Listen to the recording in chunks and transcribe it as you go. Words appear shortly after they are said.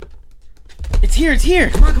here, it's here!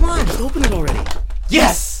 Come on, just open it already.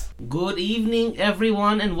 Yes! Good evening,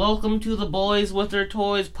 everyone, and welcome to the Boys with Their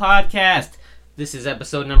Toys podcast. This is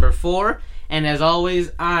episode number 4, and as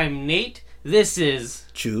always, I'm Nate. This is...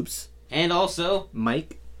 Tubes. And also...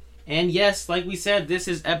 Mike. And yes, like we said, this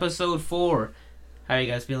is episode 4. How are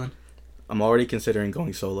you guys feeling? I'm already considering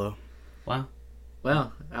going solo. Wow.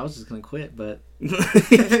 Well, I was just gonna quit, but...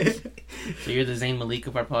 So you're the Zayn Malik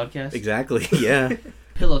of our podcast? Exactly, yeah.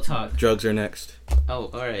 Pillow talk. Drugs are next.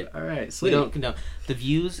 Oh, alright. Alright, We sweet. don't condone. The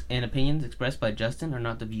views and opinions expressed by Justin are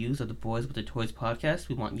not the views of the Boys with Their Toys podcast.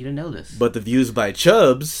 We want you to know this. But the views by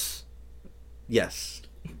Chubbs, yes.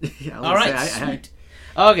 Yeah, Alright, sweet.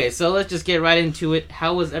 Okay, so let's just get right into it.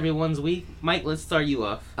 How was everyone's week? Mike, let's start you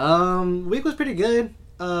off. Week was pretty good.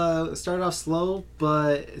 Started off slow,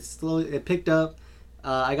 but it picked up.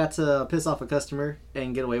 I got to piss off a customer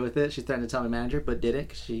and get away with it. She threatened to tell my manager, but didn't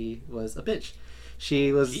because she was a bitch.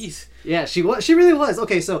 She was... Jeez. Yeah, she was. She really was.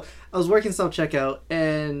 Okay, so I was working self-checkout,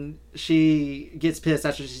 and she gets pissed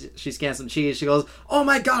after she scans some cheese. She goes, "Oh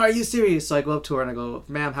my god, are you serious?" So I go up to her and I go,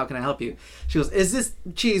 "Ma'am, how can I help you?" She goes, "Is this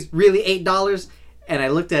cheese really $8?" And I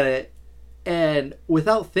looked at it, and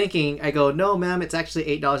without thinking, I go, "No, ma'am, it's actually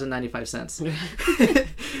 $8.95.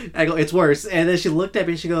 I go, "It's worse." And then she looked at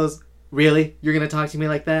me and she goes, "Really? You're gonna talk to me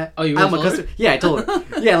like that?" Oh, you really I'm a told her? customer. Yeah, I told her.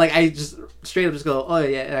 Yeah, like I just straight up just go, "Oh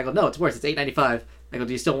yeah," and I go, "No, it's worse. It's $8.95." I go,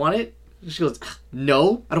 "Do you still want it?" She goes,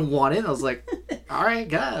 "No, I don't want it." I was like, "All right,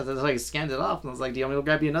 guys." I was like, scanned it off, and I was like, "Do you want me to go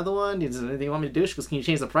grab you another one? Is there anything you want me to do?" She goes, "Can you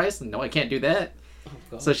change the price?" And no, I can't do that. Oh,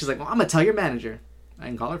 God. So she's like, "Well, I'm gonna tell your manager. I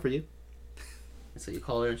can call her for you." So you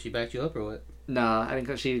called her and she backed you up or what? Nah, I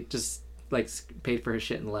didn't. She just like paid for her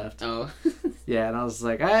shit and left. Oh. Yeah, and I was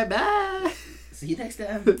like, "All right, bye. See you next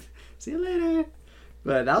time. See you later."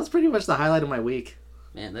 But that was pretty much the highlight of my week.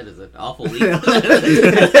 Man, that is an awful week. That's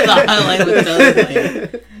the highlight with telling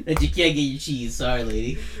lady that you can't get your cheese. Sorry,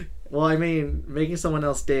 lady. Well, I mean, making someone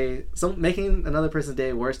else's day, making another person's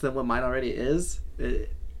day worse than what mine already is,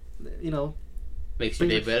 you know, Makes your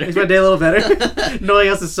day better. makes my day a little better. Knowing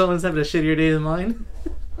else that someone's having a shittier day than mine.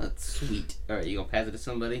 That's sweet. Alright, you gonna pass it to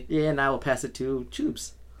somebody? Yeah, and I will pass it to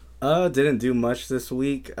Tubes. Didn't do much this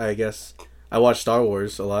week, I guess. I watched Star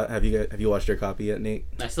Wars a lot. Have you watched your copy yet, Nate?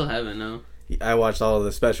 I still haven't, no. I watched all of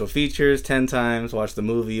the special features 10 times, watched the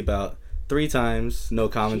movie about 3 times, no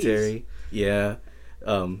commentary. Jeez. Yeah.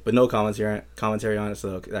 But no commentary on it,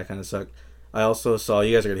 so that kind of sucked. I also saw,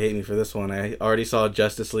 you guys are going to hate me for this one, I already saw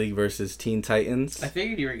Justice League versus Teen Titans. I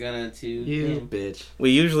figured you were gonna too. You bitch. We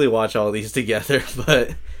usually watch all these together,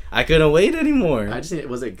 but I couldn't wait anymore. Was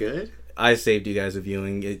it good? I saved you guys a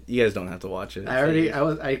viewing. You guys don't have to watch it. I knew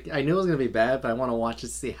it was gonna be bad, but I want to watch it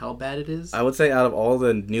to see how bad it is. I would say out of all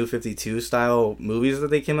the New 52 style movies that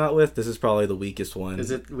they came out with, this is probably the weakest one.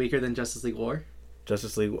 Is it weaker than Justice League War?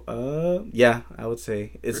 Justice League, yeah, I would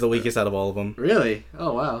say. It's the weakest out of all of them. Really?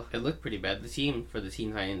 Oh wow. It looked pretty bad. The team for the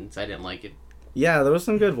Teen Titans, I didn't like it. Yeah, there was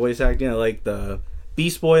some good voice acting. I like the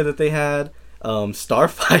Beast Boy that they had.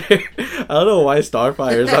 Starfire. I don't know why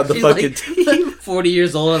Starfire's on the She's fucking like team. 40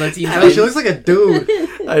 years old on the Teen I Titans. know, she looks like a dude.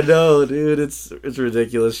 I know, dude. It's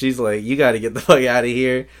ridiculous. She's like, you got to get the fuck out of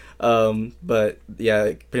here. But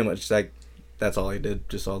yeah, pretty much that's all I did.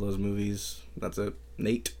 Just all those movies. That's it.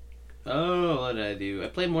 Nate. Oh, what did I do? I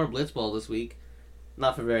played more Blitzball this week.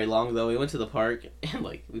 Not for very long, though. We went to the park, and,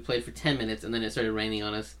 we played for 10 minutes, and then it started raining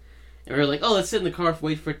on us. And we were like, oh, let's sit in the car,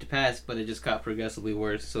 wait for it to pass, but it just got progressively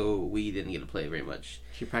worse, so we didn't get to play very much.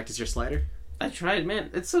 Did you practice your slider? I tried, man.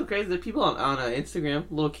 It's so crazy. There are people on Instagram,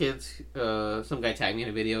 little kids, some guy tagged me in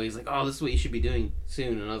a video. He's like, oh, this is what you should be doing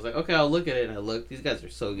soon. And I was like, okay, I'll look at it. And I looked. These guys are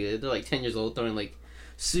so good. They're 10 years old, throwing,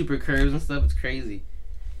 super curves and stuff. It's crazy.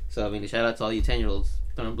 So, I mean, shout out to all you 10-year-olds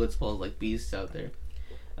throwing blitzballs like beasts out there.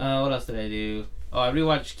 What else did I do? Oh, I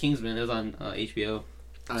rewatched Kingsman. It was on HBO.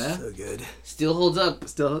 Oh yeah. So good. Still holds up.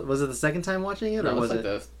 Still, was it the second time watching it, or No, was it's it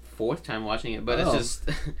the 4th time watching it, but Oh. it's just...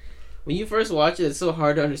 When you first watch it, it's so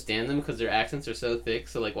hard to understand them because their accents are so thick.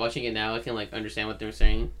 So, watching it now, I can, understand what they're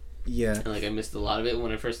saying. Yeah. And, I missed a lot of it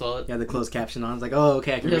when I first saw it. Yeah, the closed caption on. It's like, oh,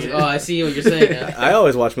 okay, I can Just, read it. oh, I see what you're saying now. I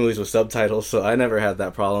always watch movies with subtitles, so I never had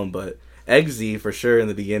that problem. But Eggsy, for sure, in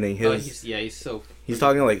the beginning, he's so... he's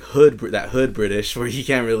talking that hood British, where he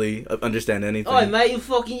can't really understand anything. Oh, Matt,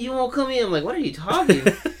 you won't come in. I'm like, what are you talking?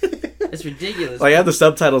 It's ridiculous. I have the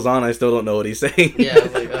subtitles on, I still don't know what he's saying. Yeah, I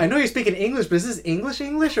was like, I know you're speaking English, but is this English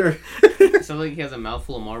or? it sounds like he has a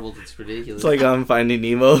mouthful of marbles. It's ridiculous. It's like I'm Finding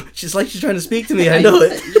Nemo. She's trying to speak to me. I know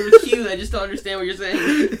it. You're cute. I just don't understand what you're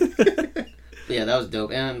saying. But yeah, that was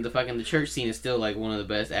dope. And the church scene is still one of the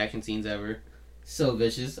best action scenes ever. So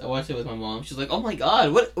vicious. I watched it with my mom. She's like, "Oh my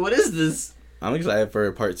god, what is this?" I'm excited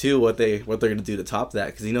for part 2. What they're gonna do to top that,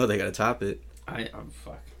 because they gotta top it.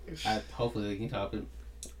 Fuck. Hopefully they can top it.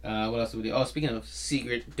 What else did we do? Oh, speaking of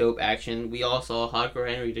secret dope action, we all saw Hardcore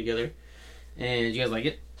Henry together. And did you guys like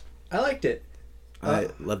it? I liked it. I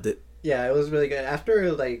loved it. Yeah, it was really good.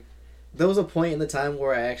 After, like, there was a point in the time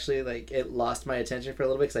where I actually, like, it lost my attention for a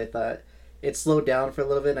little bit because I thought it slowed down for a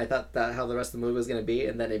little bit and I thought that how the rest of the movie was going to be,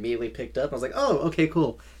 and then immediately picked up. I was like, oh, okay,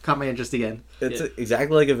 cool. Caught my interest again. It's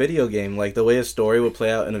exactly like a video game. Like, the way a story would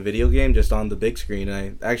play out in a video game just on the big screen.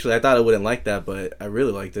 I thought I wouldn't like that, but I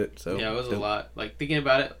really liked it. So yeah, it was a lot. Like, thinking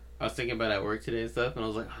about it, I was thinking about it at work today and stuff, and I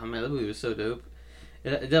was like, oh man, that movie was so dope.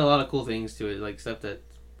 It did a lot of cool things to it, like stuff that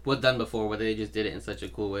was done before, but they just did it in such a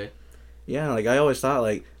cool way. Yeah, like, I always thought,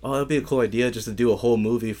 like, oh, it'd be a cool idea just to do a whole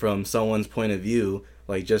movie from someone's point of view,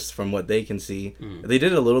 like, just from what they can see. They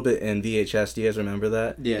did it a little bit in VHS. Do you guys remember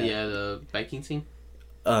that? Yeah, the biking scene?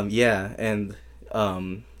 Yeah, and,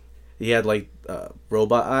 he had, like,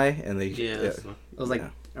 Robot Eye, and they... Yeah, that's It was like,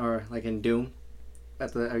 or like in Doom.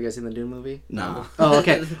 Have you guys seen the Doom movie? No. Oh,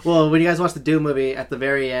 okay. Well, when you guys watch the Doom movie, at the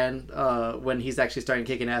very end, when he's actually starting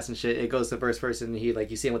kicking ass and shit, it goes to first person. And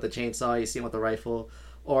you see him with the chainsaw, you see him with the rifle,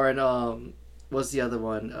 or in what's the other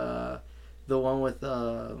one? The one with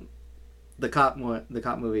the cop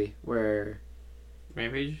movie where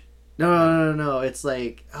Rampage? no. It's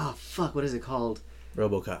like, oh fuck, what is it called?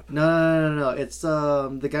 RoboCop. No. It's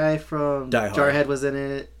the guy from Die Hard. Jarhead was in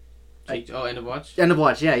it. End of Watch? End of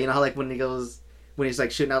Watch. Yeah, you know how like when he's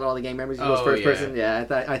like shooting out all the gang members, he goes first person. Yeah,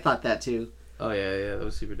 I thought that too. Oh yeah, that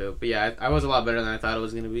was super dope. But yeah, I was a lot better than I thought it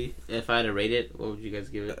was gonna be. If I had to rate it, what would you guys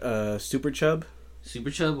give it? Super Chub.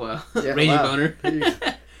 Super chub, wow. Yeah, Raging wow. boner.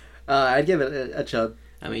 I'd give it a chub.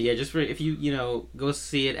 I mean, yeah, just for if you go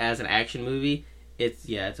see it as an action movie, it's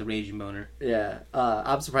a raging boner. Yeah,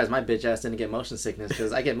 I'm surprised my bitch ass didn't get motion sickness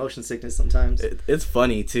because I get motion sickness sometimes. It's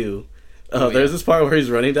funny too. Oh, yeah. There's this part where he's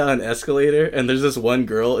running down an escalator and there's this one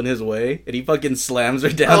girl in his way and he fucking slams her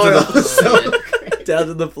down down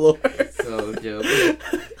to the floor. So dope.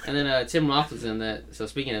 And then Tim Roth was in that. So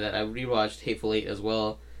speaking of that, I rewatched Hateful Eight as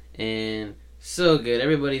well, and so good.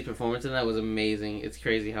 Everybody's performance in that was amazing. It's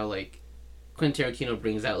crazy how like Quentin Tarantino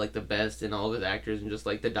brings out like the best in all of his actors and just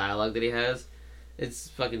like the dialogue that he has. It's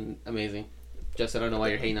fucking amazing. Justin, I don't know why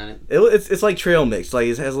you're hating on it. It's like trail mix. Like,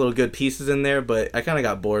 it has little good pieces in there, but I kind of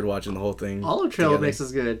got bored watching the whole thing. All of trail mix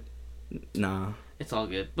is good. Nah. It's all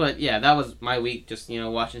good. But yeah, that was my week. Just,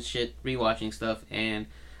 watching shit, rewatching stuff. And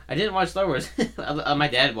I didn't watch Star Wars. My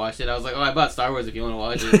dad watched it. I was like, oh, I bought Star Wars if you want to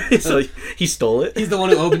watch it. So he stole it? He's the one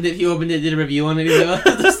who opened it. He opened it, did a review on it. He's like,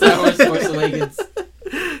 oh, the Star Wars Force Awakens.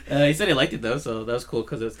 He said he liked it, though, so that was cool.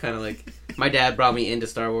 Because it was kind of like... My dad brought me into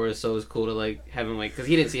Star Wars, so it was cool to, like, have him, like... Because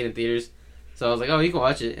he didn't see it in theaters. So I was like, oh, you can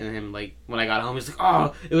watch it. And him, like, when I got home, he's like,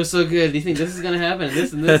 oh, it was so good. Do you think this is going to happen? And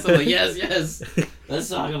this and this. I'm like, yes. Let's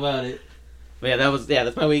talk about it. But yeah,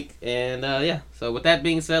 that's my week. And, yeah. So with that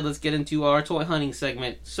being said, let's get into our toy hunting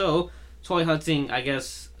segment. So, toy hunting, I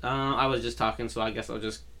guess, I was just talking, so I guess I'll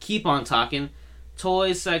just keep on talking.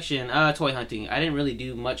 Toys section, toy hunting. I didn't really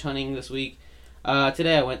do much hunting this week.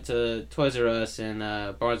 Today I went to Toys R Us and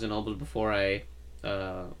Barnes & Noble before I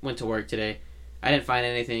went to work today. I didn't find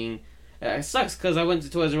anything. It sucks because I went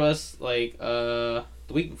to Toys R Us like the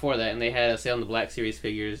week before that, and they had a sale on the Black Series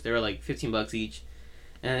figures. They were like $15 each,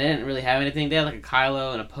 and they didn't really have anything. They had like a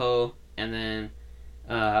Kylo and a Poe, and then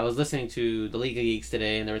I was listening to the League of Geeks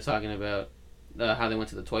today, and they were talking about how they went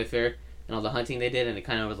to the toy fair and all the hunting they did, and it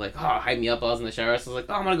kind of was like, oh, hype me up. I was in the shower, so I was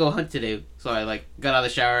like, oh, I'm gonna go hunt today. So I like got out of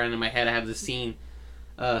the shower, and in my head I have this scene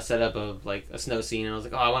set up of like a snow scene, and I was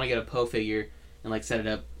like, oh, I want to get a Poe figure and like set it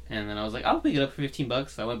up. And then I was like, I'll pick it up for $15.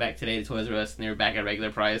 So I went back today to Toys R Us, and they were back at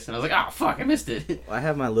regular price. And I was like, oh, fuck, I missed it. I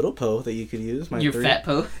have my little Poe that you could use. Your fat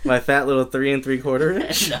Poe? My fat little 3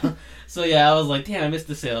 3/4 No. So yeah, I was like, damn, I missed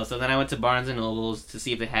the sale. So then I went to Barnes & Noble's to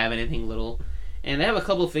see if they have anything little. And they have a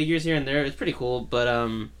couple of figures here and there. It's pretty cool.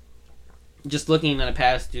 But just looking at a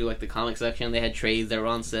pass through like the comic section, they had trades that were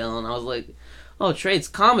on sale. And I was like, oh, trades,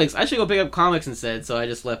 comics. I should go pick up comics instead. So I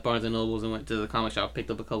just left Barnes & Noble's and went to the comic shop,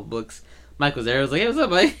 picked up a couple books. Mike was there. I was like, hey, what's up,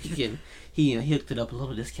 Mike? He hooked it up a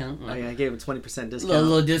little discount. Oh, yeah, I gave him 20% discount. A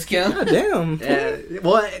little discount. God damn. Yeah,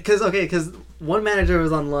 well, because one manager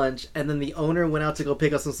was on lunch, and then the owner went out to go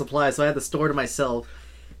pick up some supplies, so I had the store to myself.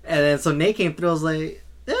 And then so Nate came through. I was like,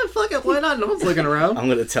 yeah, fuck it, why not? No one's looking around. I'm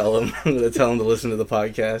gonna tell him. To listen to the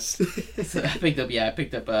podcast. So I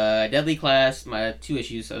picked up Deadly Class, my 2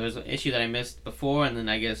 issues. So there's an issue that I missed before, and then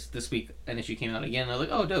I guess this week an issue came out again. I was like,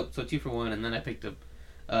 oh, dope. So 2 for 1, and then I picked up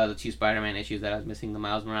the 2 Spider-Man issues that I was missing, the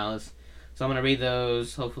Miles Morales. So I'm going to read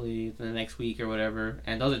those, hopefully, the next week or whatever.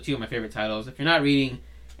 And those are 2 of my favorite titles. If you're not reading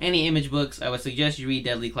any Image books, I would suggest you read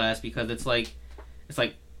Deadly Class because it's like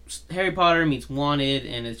Harry Potter meets Wanted,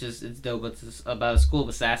 and it's dope. It's about a school of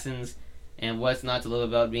assassins, and what's not to love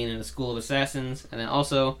about being in a school of assassins. And then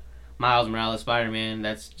also Miles Morales Spider-Man.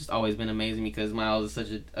 That's just always been amazing because Miles is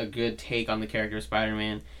such a good take on the character of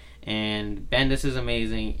Spider-Man, and Bendis is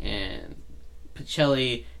amazing, and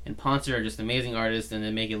Pichelli and Ponce are just amazing artists, and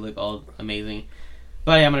they make it look all amazing.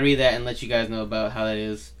 But yeah, I'm gonna read that and let you guys know about how that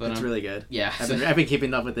is. But It's really good. yeah, I've been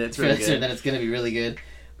keeping up with it. It's really sure good. that it's gonna be really good.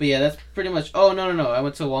 But yeah, that's pretty much. Oh no! I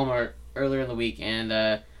went to Walmart earlier in the week, and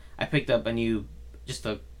I picked up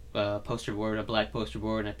a poster board, a black poster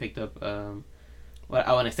board, and I picked up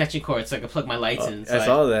an extension cord so I could plug my lights in. So I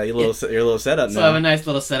saw that your little setup now. So I have a nice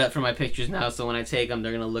little setup for my pictures now. So when I take them,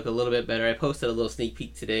 they're gonna look a little bit better. I posted a little sneak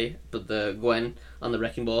peek today, with the Gwen on the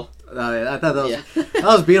Wrecking Ball. I thought that was Yeah. that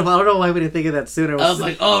was beautiful. I don't know why we didn't think of that sooner. I was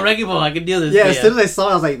like, oh, Wrecking Ball, I can do this. yeah. But As soon as I saw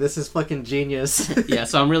it, I was like, this is fucking genius. yeah,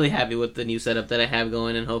 so I'm really happy with the new setup that I have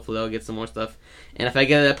going, and hopefully I'll get some more stuff. And if I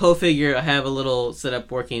get a Poe figure, I have a little setup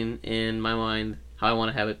working in my mind how I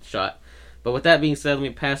want to have it shot. But with that being said, let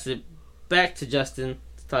me pass it back to Justin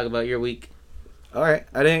to talk about your week. All right,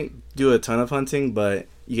 I didn't do a ton of hunting, but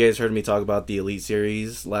you guys heard me talk about the Elite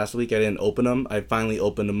series last week. I didn't open them. I finally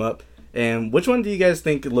opened them up. And which one do you guys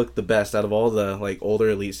think looked the best out of all the older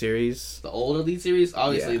Elite series? The old Elite series,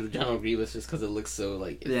 obviously Yeah. the General Grievous, just because it looks so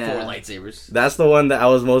like Yeah. 4 lightsabers. That's the one that I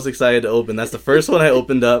was most excited to open. That's the first one I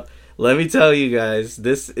opened up. Let me tell you guys,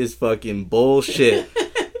 this is fucking bullshit.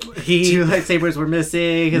 2 lightsabers were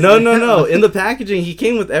missing. No. In the packaging, he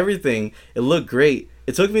came with everything. It looked great.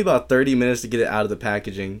 It took me about 30 minutes to get it out of the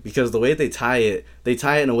packaging because the way they tie it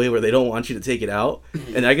in a way where they don't want you to take it out.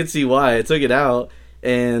 And I could see why. I took it out,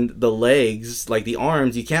 and the legs, like the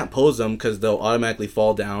arms, you can't pose them because they'll automatically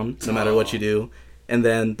fall down no matter what you do. And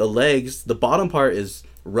then the legs, the bottom part is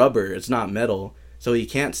rubber. It's not metal. So he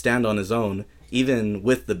can't stand on his own, even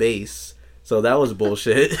with the base. So that was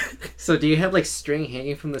bullshit. So do you have like string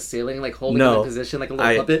hanging from the ceiling, like holding No. it in position like a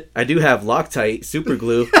little puppet? I do have Loctite super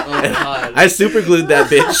glue. Oh god. I super glued that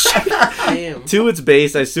bitch Damn. to its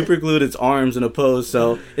base. I super glued its arms in a pose,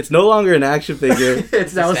 so it's no longer an action figure.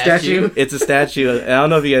 It's now a statue. It's a statue. I don't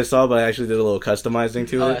know if you guys saw, but I actually did a little customizing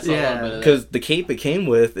to Oh, I it. saw a Yeah. little bit of that. Because the cape it came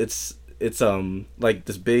with, it's like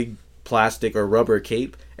this big plastic or rubber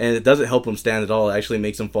cape, and it doesn't help him stand at all. It actually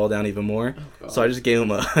makes him fall down even more. Oh, So I just gave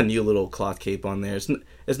him a new little cloth cape on there.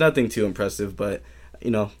 It's nothing too impressive, but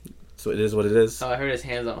so it is what it is. Oh, I heard his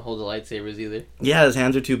hands don't hold the lightsabers either. Yeah, his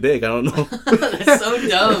hands are too big. I don't know. That's so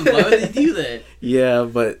dumb. Why would they do that? Yeah,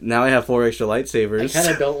 but now I have 4 extra I lightsabers. kind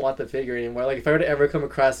of don't want the figure anymore. Like if I were to ever come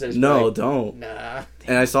across it, it's No, like, don't. nah.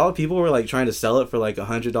 And I saw people were like trying to sell it for like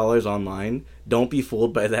 $100 online. Don't be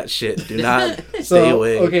fooled by that shit. Do not stay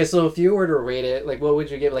away. Okay, so if you were to rate it, like what would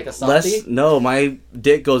you give? Like a softie? No, my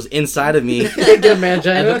dick goes inside of me. Get a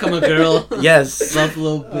mangina. I become a girl. Yes.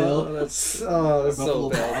 Buffalo Bill. Oh, that's so Buffalo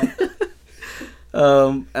bad.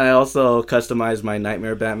 And I also customized my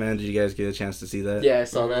Nightmare Batman. Did you guys get a chance to see that? Yeah, I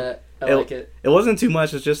saw that. I It- like it. It wasn't too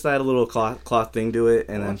much. It's just I had a little cloth thing to it,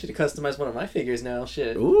 I and then want you to customize one of my figures now.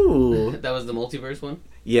 Shit. ooh, That was the multiverse one.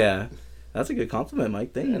 yeah, that's a good compliment,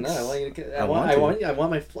 Mike. Thanks. Yeah, no, I want you to. I I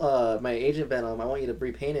want my Agent Venom. I want you to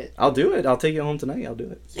repaint it. I'll do it. I'll take it home tonight. I'll do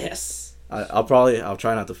it. Yes. I'll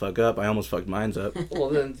try not to fuck up. I almost fucked mine's up. Well,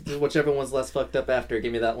 then whichever one's less fucked up after,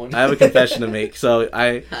 give me that one. I have a confession to make. So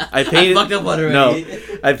I paid. fucked up one already.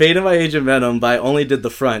 No, I paid in my Agent Venom, but I only did the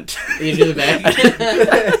front. You do the back.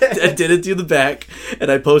 I didn't do the back, and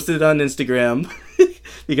I posted it on Instagram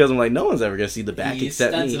because I'm like, no one's ever gonna see the back You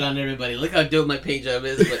except stunted me. on everybody. Look how dope my paint job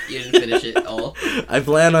is, but you didn't finish it all. I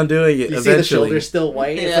plan on doing it You see the eventually. shoulders still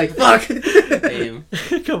white. Yeah. It's like fuck. Damn.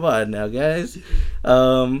 Come on now, guys.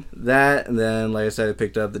 That, and then like I said, I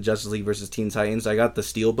picked up the Justice League versus Teen Titans. I got the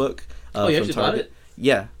Steelbook. Oh, you from actually bought Target. it?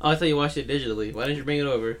 Yeah. Oh, I thought you watched it digitally. Why didn't you bring it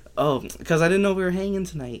over? Oh, because I didn't know we were hanging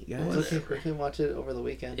tonight, guys. It's okay. We can watch it over the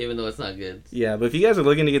weekend. Even though it's not good. Yeah, but if you guys are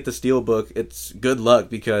looking to get the Steelbook, it's good luck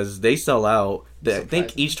because they sell out. I think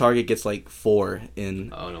Surprising. each Target gets like 4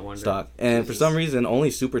 in Oh, no wonder. stock, and for Jesus. some reason, only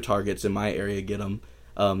Super Targets in my area get them.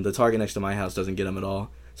 The Target next to my house doesn't get them at all,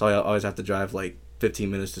 so I always have to drive like 15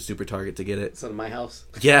 minutes to Super Target to get it. It's in my house.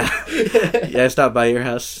 Yeah, yeah. I stopped by your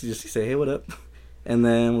house just to say, hey, what up? And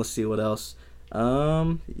then let's see what else.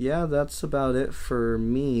 Yeah, that's about it for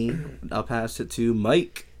me. I'll pass it to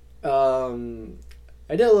Mike.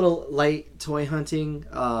 I did a little light toy hunting.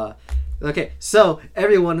 Okay, so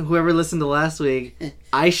everyone, whoever listened to last week,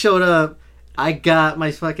 I showed up. I got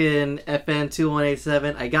my fucking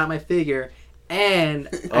FN2187. I got my figure, and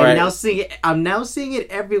All right. I'm now seeing it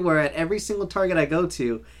everywhere at every single Target I go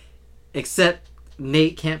to, except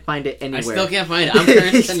Nate can't find it anywhere. I still can't find it. I'm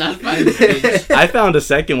currently cannot find this page. I found a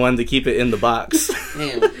second one to keep it in the box.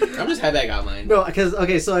 Damn, I'm just happy I got mine. No, because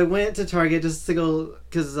okay, so I went to Target just to go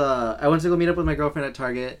because I went to go meet up with my girlfriend at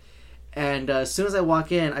Target, and as soon as I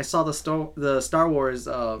walk in, I saw the Star Wars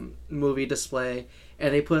movie display,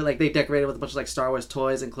 and they put they decorated with a bunch of Star Wars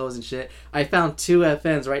toys and clothes and shit. I found 2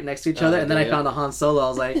 FNs right next to each other, and then I found a Han Solo. I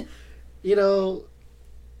was like,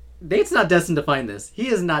 Nate's not destined to find this. He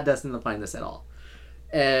is not destined to find this at all.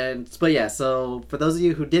 But yeah, so for those of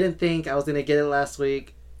you who didn't think I was gonna get it last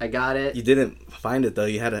week, I got it. You didn't find it though.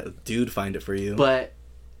 You had a dude find it for you. But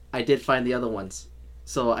I did find the other ones.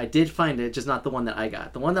 So I did find it, just not the one that I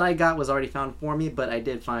got. The one that I got was already found for me, but I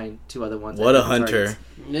did find 2 other ones. What a hunter.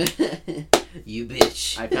 You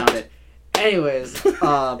bitch. I found it. Anyways,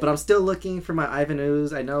 but I'm still looking for my Ivan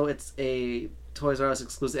Ooze. I know it's a Toys R Us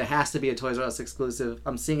exclusive. It has to be a Toys R Us exclusive.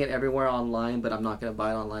 I'm seeing it everywhere online, but I'm not going to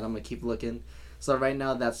buy it online. I'm going to keep looking. So right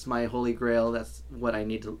now, that's my holy grail. That's what I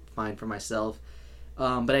need to find for myself.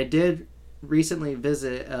 But I did recently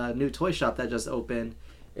visit a new toy shop that just opened.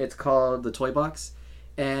 It's called the Toy Box.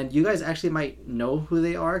 And you guys actually might know who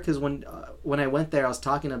they are, because when I went there, I was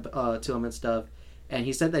talking to him and stuff. And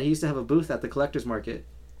he said that he used to have a booth at the collector's market.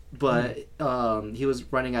 But he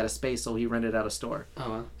was running out of space, so he rented out a store. Oh,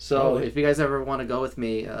 wow. So if you guys ever want to go with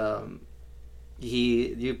me,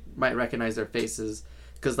 you might recognize their faces.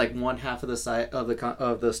 Because one half of the side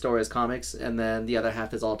of the store is comics, and then the other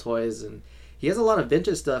half is all toys. And he has a lot of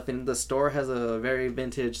vintage stuff, and the store has a very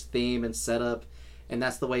vintage theme and setup, and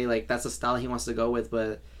that's the way that's the style he wants to go with.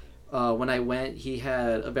 But when I went, he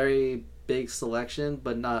had a very big selection,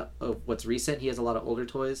 but not of what's recent. He has a lot of older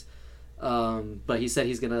toys, but he said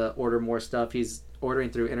he's gonna order more stuff. He's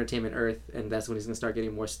ordering through Entertainment Earth, and that's when he's gonna start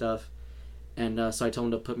getting more stuff. And so I told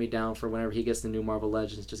him to put me down for whenever he gets the new Marvel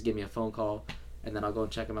Legends. Just give me a phone call. And then I'll go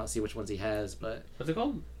and check them out, see which ones he has. But what's it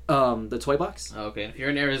called? The Toy Box. Oh, okay. If you're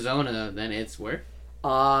in Arizona, then it's where?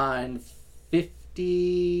 On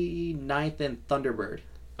 59th and Thunderbird.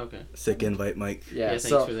 Okay. Sick invite, Mike. Yeah. Thanks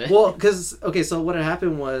So for that. well, so what had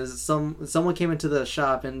happened was someone came into the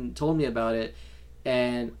shop and told me about it,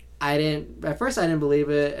 and at first I didn't believe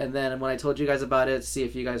it, and then when I told you guys about it, see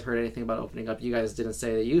if you guys heard anything about opening up, you guys didn't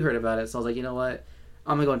say that you heard about it. So I was like, you know what?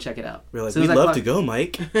 I'm gonna go and check it out. We're like, we'd love to go,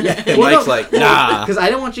 Mike. Yeah. And Mike's like, nah. Because I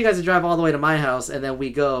didn't want you guys to drive all the way to my house and then we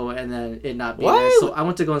go and then it not be What? there. So I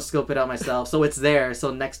went to go and scope it out myself. So it's there.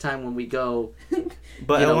 So next time when we go,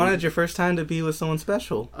 But I wanted your first time to be with someone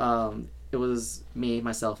special. it was me,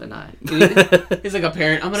 myself, and I. He's like a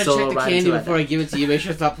parent. I'm gonna Solo check the ride candy to before I give it to you. Make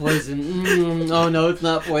sure it's not poison. Oh no, it's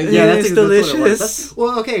not poison. Yeah, that's it's exactly what it was. delicious.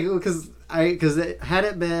 Well, okay, because had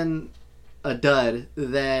it been a dud,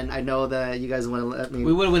 then I know that you guys wouldn't let me.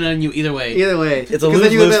 We would have went on you either way. Either way, It's a 'cause then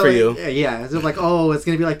lose-lose would for be you. like, yeah, it's like, oh, it's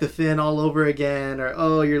gonna be like the Finn all over again, or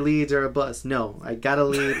oh, your leads are a bust. No, I gotta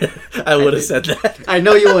lead. I would have said that. I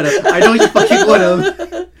know you would have. I know you fucking would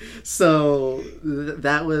have. So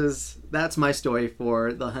that's my story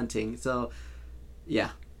for the hunting. So, yeah.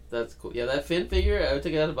 That's cool. Yeah, that Finn figure, I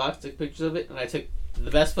took it out of the box, took pictures of it, and I took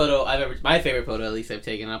the best photo my favorite photo at least I've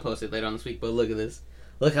taken. I'll post it later on this week, but look at this.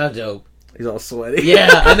 Look how dope. He's all sweaty. Yeah,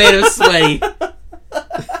 I made him sweaty.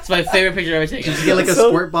 It's my favorite picture I've ever taken. Did you get like a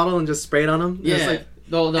squirt bottle and just spray it on him? Yeah. Just like,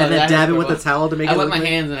 No, and then dab it with a towel to make I it wet look my like...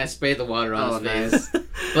 hands and I sprayed the water on his face. nice.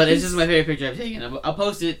 But it's just my favorite picture I've taken. I'll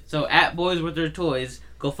post it. So at Boys With Their Toys,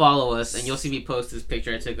 go follow us, and you'll see me post this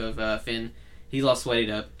picture I took of Finn. He's all sweated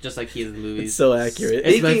up, just like he is in the movies. It's so accurate.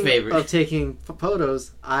 It's my Speaking favorite. of taking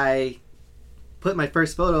photos, I put my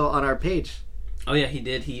first photo on our page. Oh yeah, he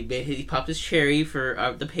did. He popped his cherry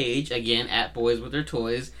for the page again at Boys With Their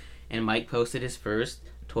Toys, and Mike posted his first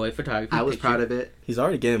toy photography. I was picture. proud of it. He's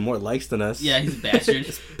already getting more likes than us. Yeah, he's a bastard.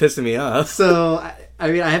 Pissing me off. So I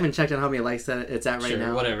mean, I haven't checked on how many likes that it's at right Sure,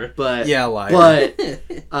 now. whatever. But Yeah, liar. But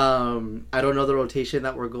I don't know the rotation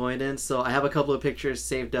that we're going in, so I have a couple of pictures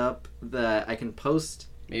saved up that I can post.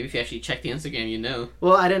 Maybe if you actually check the Instagram, you know.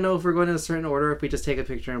 Well, I didn't know if we're going in a certain order, if we just take a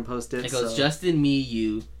picture and post it. It goes so. Justin, me,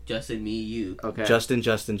 you. Justin, me, you. Okay.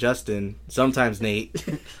 Justin. Sometimes Nate.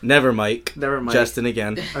 Never Mike. Never mind. Justin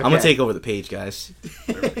again. I'm gonna take over the page, guys.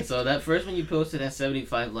 So that first one you posted has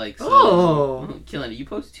 75 likes. So Oh. Killing it. You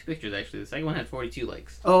posted 2 pictures actually. The second one had 42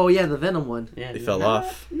 likes. Oh, yeah, the Venom one. Yeah, They fell not-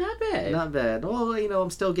 off. Not bad. Not bad. Well, I'm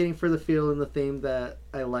still getting for the feel and the theme that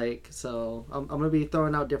I like, so I'm going to be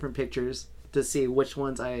throwing out different pictures to see which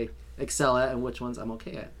ones I excel at and which ones I'm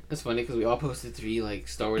okay at. It's funny because we all posted 3 like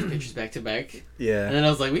Star Wars pictures back to back, and Yeah. then I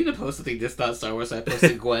was like, we need to post something that's not Star Wars. So I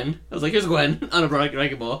posted Gwen. I was like, here's Gwen on a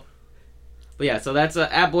Dragon Ball. But yeah, so that's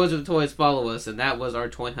at Boys with Toys. Follow us, and that was our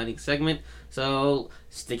toy hunting segment. So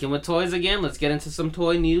sticking with toys again, let's get into some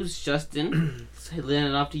toy news. Justin, laying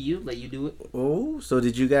it off to you. Let you do it. Oh, so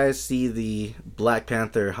did you guys see the Black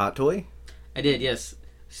Panther hot toy? I did, yes.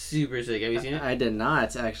 Super sick. Have you seen it? I did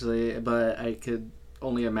not actually, but I could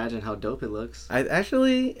only imagine how dope it looks. I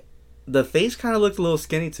actually, the face kind of looked a little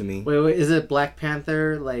skinny to me. Wait, is it Black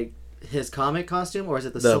Panther like his comic costume, or is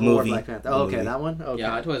it the The Civil War movie. Black Panther? The Oh, okay, movie. that one. Okay. Yeah,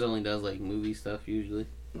 Hot Toys only does like movie stuff usually.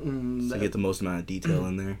 To get the most amount of detail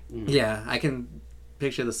in there. Yeah, I can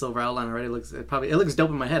picture the silver outline already. It looks dope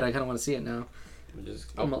in my head. I kind of want to see it now.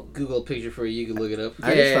 I'll Google a picture for you. You can look it up.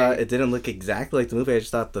 I just thought it didn't look exactly like the movie. I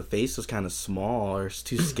just thought the face was kind of small or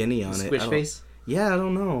too skinny on it. Squish face. Yeah, I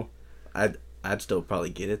don't know. I'd still probably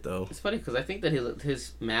get it though. It's funny because I think that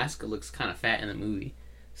his mask looks kind of fat in the movie.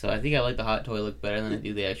 So I think I like the hot toy look better than I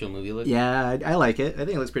do the actual movie look. Yeah, I like it. I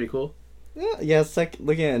think it looks pretty cool. Yeah, it's like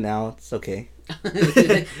looking at it now, it's okay. Yeah,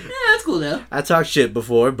 that's cool though. I talked shit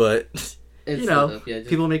before, but It's You know, still dope, yeah,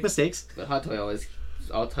 People make mistakes. But Hot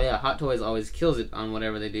Toys always kills it on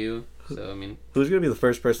whatever they do. So I mean, who's gonna be the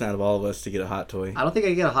first person out of all of us to get a hot toy? I don't think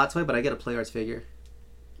I get a hot toy, but I get a Play Arts figure.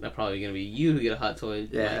 that's probably gonna be you who get a hot toy.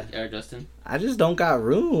 Yeah. Or Justin. I just don't got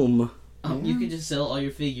room. You could just sell all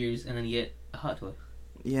your figures and then get a hot toy.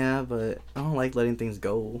 Yeah, but I don't like letting things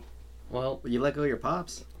go. Well, You let go of your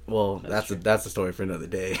pops. Well, That's that's a story for another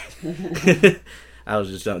day. I was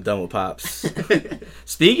just done with Pops.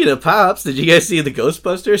 Speaking of Pops, did you guys see the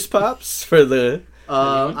Ghostbusters Pops for the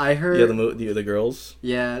I heard. the girls?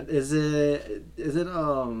 Yeah, is it?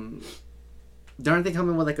 Aren't they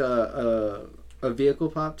coming with like a vehicle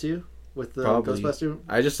pop too with the Probably. Ghostbuster?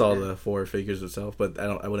 I just saw the 4 figures itself, but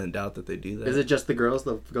I wouldn't doubt that they do that. Is it just the girls,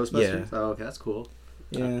 the Ghostbusters? Yeah. Oh, okay, that's cool.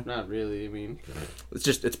 Yeah, not really. I mean,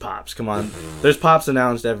 it's Pops. Come on, there's Pops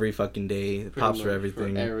announced every fucking day. Pops much for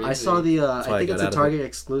everything. I saw the. why I I think got it's a out of Target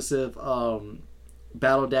exclusive.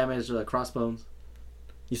 Battle damage crossbones.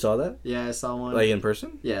 You saw that? Yeah, I saw one. Like in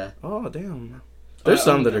person? Yeah. Oh damn. There's I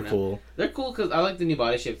some that don't are know. cool. They're cool because I like the new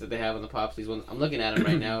body shapes that they have on the Pops. These ones, I'm looking at them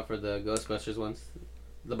right now for the Ghostbusters ones.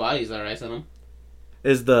 The bodies are nice on them.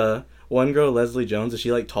 Is the one girl Leslie Jones? Is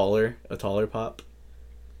she like a taller Pop?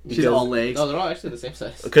 She's all legs. No, they're all actually the same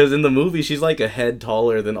size. Because in the movie, she's like a head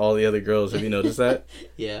taller than all the other girls. Have you noticed that?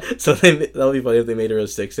 Yeah. So that would be funny if they made her a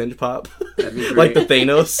 6-inch Pop, That'd be like the great.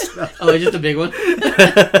 Thanos. Oh, it's just a big one.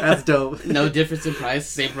 That's dope. No difference in price,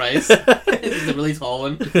 same price. It's just a really tall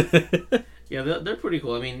one. Yeah, they're pretty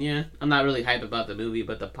cool. I mean, yeah, I'm not really hype about the movie,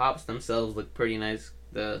 but the Pops themselves look pretty nice.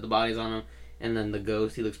 The bodies on them, and then the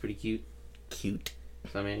Ghost, he looks pretty cute. Cute.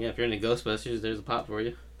 So I mean, yeah, if you're into Ghostbusters, there's a Pop for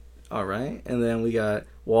you. All right, and then we got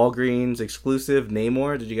Walgreens exclusive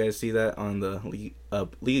Namor. Did you guys see that on the League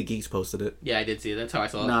of Geeks posted it? Yeah, I did see it. That's how I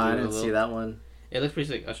saw it. No, I too, didn't a see little. that one. It looks pretty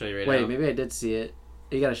sick. I'll show you right Wait, now. maybe I did see it.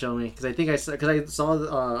 You gotta show me because I think I saw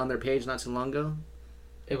on their page not too long ago.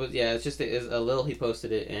 It was it's a little he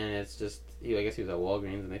posted it, and it's just I guess he was at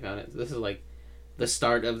Walgreens and they found it. This is like the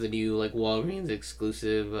start of the new like Walgreens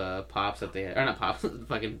exclusive Pops that they have, or not Pops,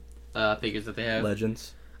 fucking figures that they have.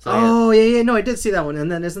 Legends. So, Oh yeah, no, I did see that one.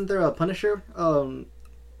 And then isn't there a Punisher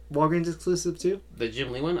Walgreens exclusive too? the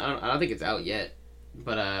Jim Lee one, I don't think it's out yet,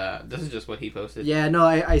 but this is just what he posted. Yeah, no,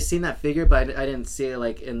 I seen that figure, but I didn't see it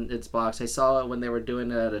like in its box. I saw it when they were doing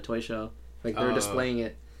it at a toy show, like they were Oh. displaying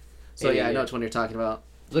it. So Yeah, yeah, I yeah. know which one you're talking about.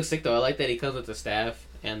 Looks sick though. I like that he comes with the staff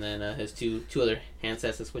and then his two other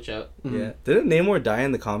handsets to switch out. Mhm. Yeah. Didn't Namor die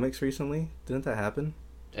in the comics recently? Didn't that happen?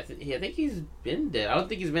 I think he's been dead. I don't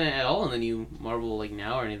think he's been at all in the new Marvel like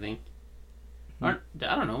now or anything. I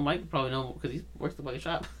don't know. Mike probably know because he works the fucking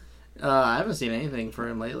shop. I haven't seen anything for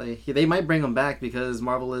him lately. They might bring him back because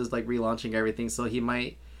Marvel is like relaunching everything, so he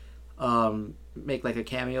might make like a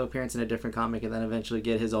cameo appearance in a different comic and then eventually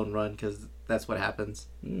get his own run because that's what happens.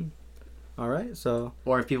 All right, so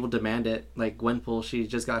Or if people demand it, like Gwenpool, she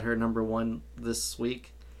just got her #1 this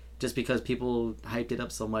week, just because people hyped it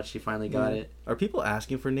up so much. She finally got it. are people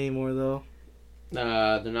asking for Namor though?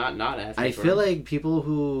 They're not asking. I for feel him. like people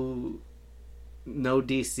who know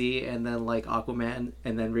DC and then like Aquaman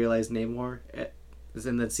and then realize Namor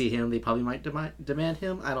and then see him, they probably might demand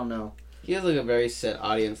him. I don't know. he has like a very set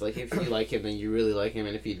audience. Like if you like him, then you really like him,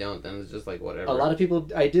 and if you don't, then it's just like whatever. A lot of people.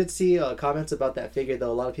 I did see comments about that figure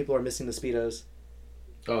though. A lot of people are missing the speedos.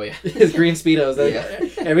 Oh yeah, His green speedos. Like,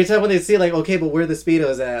 Yeah. Every time when they see like, okay, but where are the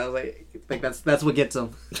speedos at? I was like that's what gets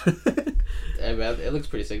them. It looks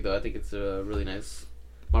pretty sick though. I think it's a really nice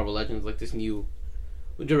Marvel Legends, like this new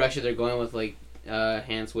direction they're going with, like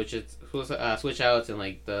hand switch outs and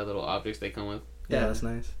like the little objects they come with. Yeah, Yeah. that's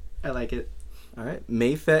nice. I like it. All right,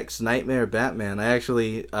 Mafex Nightmare Batman.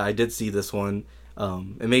 I did see this one.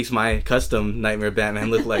 It makes my custom Nightmare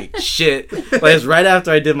Batman look like shit. Like, it's right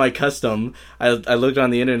after I did my custom, I looked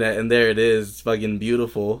on the internet and there it is. It's fucking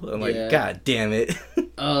beautiful. I'm like, God damn it.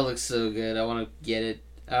 Oh, it looks so good. I want to get it.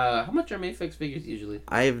 How much are Mayfix figures usually?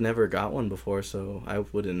 I've never got one before, so I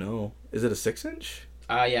wouldn't know. Is it a 6-inch?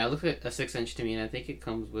 Yeah, it looks like a 6-inch to me, and I think it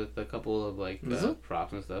comes with a couple of like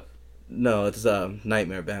props and stuff. No, it's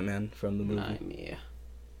Nightmare Batman from the movie. Nightmare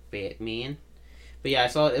Batman. But yeah, I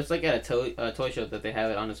saw it. It's like at a toy show that they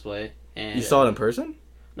have it on display. And You saw it in person?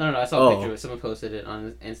 No. I saw a picture of it. Someone posted it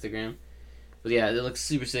on Instagram. But yeah, it looks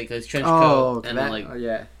super sick. His trench coat and then, like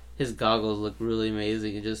his goggles look really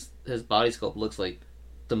amazing. And just his body sculpt looks like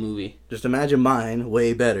the movie. Just imagine mine,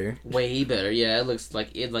 way better. Way better. Yeah, it looks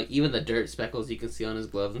like even the dirt speckles you can see on his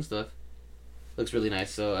gloves and stuff. Looks really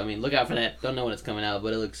nice. So I mean, look out for that. Don't know when it's coming out,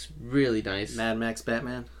 but it looks really nice. Mad Max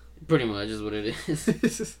Batman. Pretty much is what it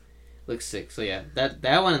is. Looks sick. So yeah,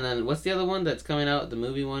 that one, and then what's the other one that's coming out? The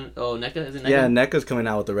movie one? Oh, NECA? Is it NECA? Yeah, NECA's coming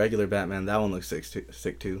out with the regular Batman. That one looks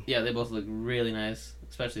sick too. Yeah, they both look really nice,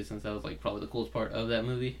 especially since that was like probably the coolest part of that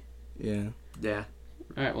movie. Yeah. Yeah.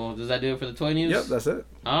 All right, well, does that do it for the toy news? Yep, that's it.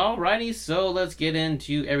 Alrighty, so let's get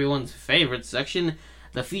into everyone's favorite section,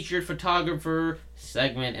 the featured photographer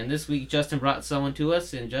segment. And this week, Justin brought someone to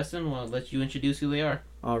us, and Justin, I'll let you introduce who they are.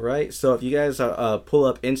 All right, so if you guys pull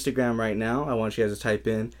up Instagram right now, I want you guys to type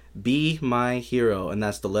in Be My Hero, and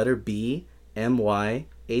that's the letter B, MYHERO.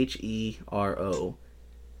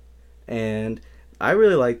 And I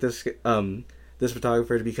really like this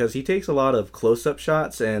photographer because he takes a lot of close-up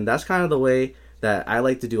shots, and that's kind of the way that I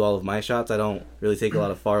like to do all of my shots. I don't really take a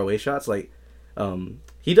lot of far-away shots. Like,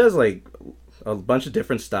 he does like a bunch of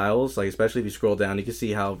different styles. Like, especially if you scroll down, you can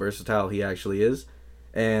see how versatile he actually is,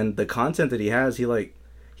 and the content that he has.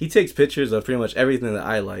 He takes pictures of pretty much everything that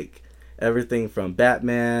I like. Everything from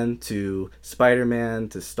Batman to Spider-Man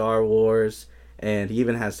to Star Wars. And he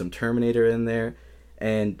even has some Terminator in there.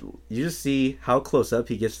 And you just see how close up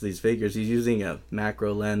he gets to these figures. He's using a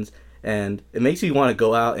macro lens. And it makes you want to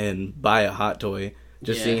go out and buy a Hot Toy.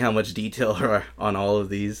 Just seeing how much detail are on all of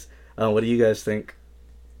these. What do you guys think?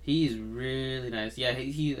 He's really nice. Yeah,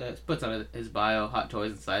 he puts on his bio, Hot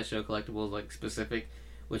Toys and Sideshow Collectibles, like specific,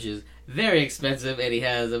 which is very expensive, and he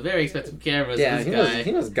has a very expensive camera. So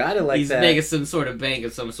he must got it like he's that. He's making some sort of bank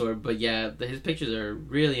of some sort. But yeah, his pictures are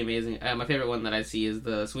really amazing. My favorite one that I see is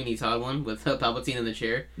the Sweeney Todd one with Palpatine in the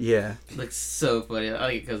chair. Yeah. It looks so funny. I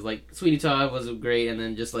like it because like Sweeney Todd was great, and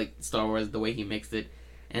then just like Star Wars, the way he mixed it,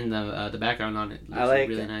 and the background on it looks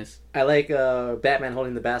really nice. I like Batman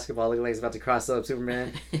holding the basketball, looking like he's about to cross up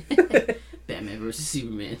Superman. Batman versus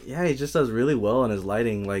Superman. Yeah, he just does really well on his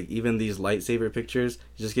lighting. Like, even these lightsaber pictures,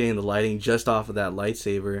 just getting the lighting just off of that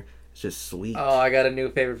lightsaber. It's just sweet. Oh, I got a new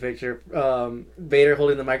favorite picture. Vader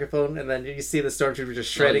holding the microphone, and then you see the stormtrooper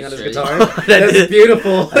just shredding on his guitar. That's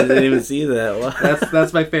beautiful. I didn't even see that. Wow.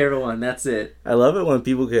 That's my favorite one. That's it. I love it when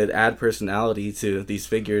people could add personality to these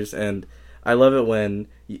figures, and I love it when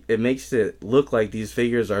it makes it look like these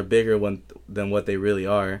figures are bigger than what they really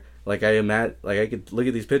are. Like, I could look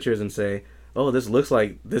at these pictures and say, oh, this looks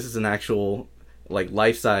like this is an actual, like,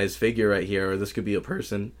 life-size figure right here, or this could be a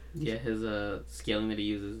person. Yeah, his scaling that he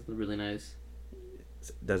uses is really nice.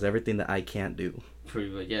 Does everything that I can't do. Pretty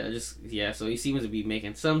much, yeah. So he seems to be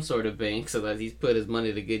making some sort of bank, so that he's put his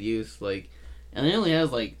money to good use. Like, and he only has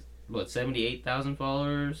 78,000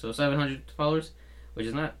 followers, so 700 followers, which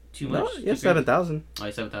is not too much. No, yeah, 7,000. Oh,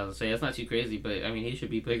 7,000. So yeah, it's not too crazy, but I mean, he should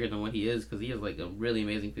be bigger than what he is because he has a really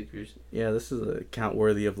amazing pictures. Yeah, this is a count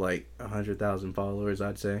worthy of 100,000 followers,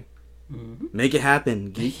 I'd say. Mm-hmm. Make it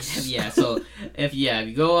happen, geeks. Yeah. So if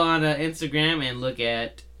you go on Instagram and look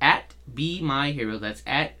at Be My Hero, that's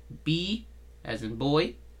at B as in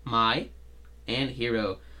boy, my, and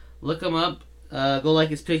hero. Look him up. Go like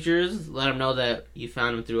his pictures. Let him know that you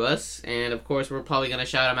found him through us. And, of course, we're probably going to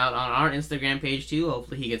shout him out on our Instagram page, too.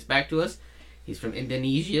 Hopefully he gets back to us. He's from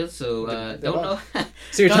Indonesia, so don't know.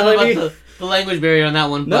 So you're telling me the language barrier on that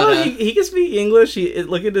one? No, but, he can speak English.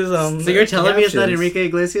 Look at his So you're telling me it's not Enrique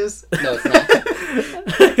Iglesias? No, it's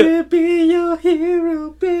not. I could be your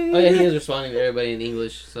hero, baby. Oh yeah, he is responding to everybody in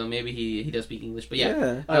English, so maybe he does speak English. But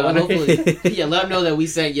yeah. Hopefully, let him know that we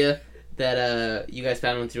sent you. That you guys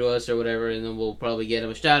found him through us or whatever, and then we'll probably get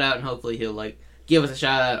him a shout out, and hopefully he'll give us a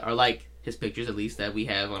shout out or like his pictures at least that we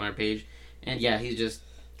have on our page. And yeah, he's just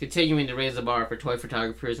continuing to raise the bar for toy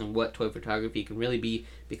photographers and what toy photography can really be,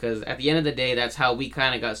 because at the end of the day, that's how we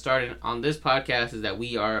kind of got started on this podcast, is that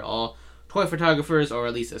we are all toy photographers, or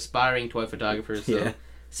at least aspiring toy photographers. So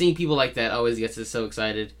seeing people like that always gets us so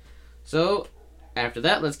excited. So after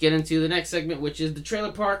that, let's get into the next segment, which is the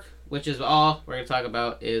trailer park, which is all we're going to talk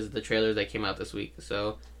about is the trailers that came out this week.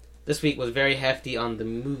 So this week was very hefty on the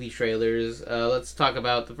movie trailers. Let's talk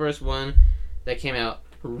about the first one that came out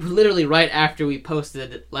literally right after we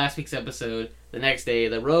posted last week's episode. The next day,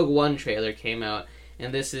 the Rogue One trailer came out,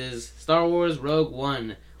 and this is Star Wars Rogue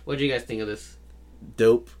One. What did you guys think of this?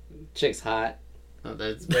 Dope. Chick's hot. Oh,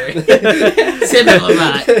 that's very typical,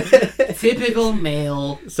 not typical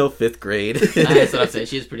male. So 5th grade. That's what I'm saying.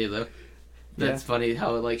 She's pretty though. That's Yeah. funny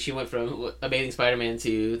how like she went from Amazing Spider-Man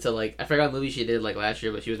 2 to like I forgot what movie she did like last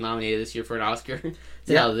year, but she was nominated this year for an Oscar.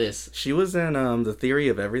 To now this. She was in The Theory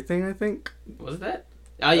of Everything, I think. Was it that?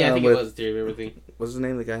 Oh yeah, I think with- it was Theory of Everything. What's his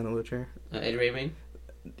name? The guy in the wheelchair. Ed Redmayne.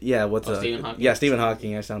 Yeah, Stephen Hawking. Yeah, Stephen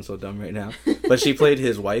Hawking. I sound so dumb right now. But she played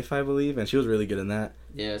his wife, I believe, and she was really good in that.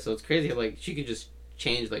 Yeah, so it's crazy how, like, she could just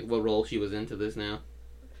change, like, what role she was into this now.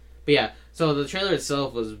 But yeah, so the trailer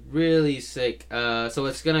itself was really sick. So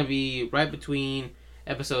it's gonna be right between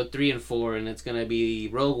episode 3 and 4, and it's gonna be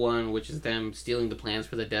Rogue One, which is them stealing the plans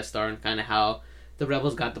for the Death Star, and kind of how the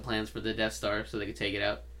Rebels got the plans for the Death Star so they could take it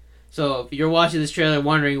out. So if you're watching this trailer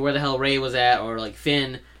wondering where the hell Rey was at, or, like,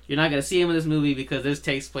 Finn, you're not gonna see him in this movie because this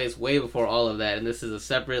takes place way before all of that, and this is a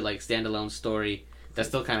separate, like, standalone story that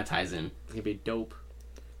still kind of ties in. It's gonna be dope.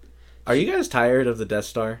 Are you guys tired of the Death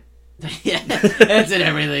Star? Yeah, that's it.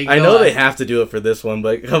 Everything. I Go know on. they have to do it for this one,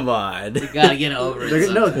 but come on. You gotta get over it.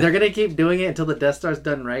 They're gonna keep doing it until the Death Star's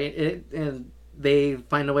done right, and they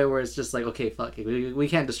find a way where it's just like, okay, fuck it, we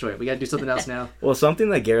can't destroy it. We gotta do something else now. Well, something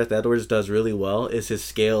that Gareth Edwards does really well is his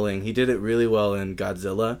scaling. He did it really well in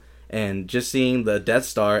Godzilla, and just seeing the Death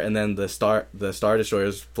Star and then the Star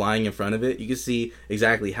Destroyers flying in front of it, you can see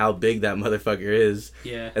exactly how big that motherfucker is.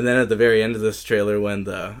 Yeah. And then at the very end of this trailer, when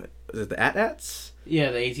is it the AT-ATs?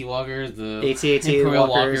 Yeah, the AT Walkers, the AT-AT Imperial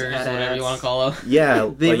Walkers, whatever you want to call them. Yeah,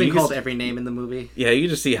 They've like, been you can called s- every name in the movie. Yeah, you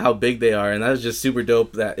can just see how big they are, and that was just super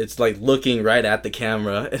dope. That it's like looking right at the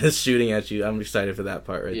camera and it's shooting at you. I'm excited for that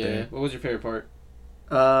part right Yeah. there. What was your favorite part?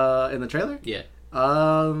 In the trailer? Yeah.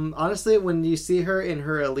 Honestly, when you see her in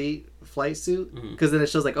her elite flight suit, Mhm. because then it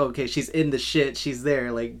shows like, oh, okay, she's in the shit, she's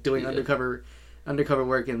there, like doing Yeah. undercover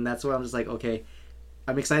work, and that's where I'm just like, okay,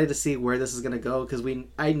 I'm excited to see where this is gonna go, because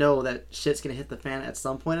I know that shit's gonna hit the fan at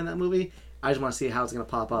some point in that movie. I just want to see how it's gonna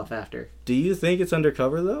pop off after. Do you think it's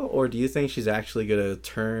undercover though, or do you think she's actually gonna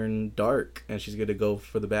turn dark and she's gonna go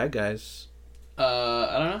for the bad guys?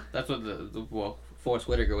 I don't know. That's what Forrest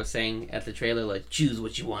Whitaker was saying at the trailer, like, choose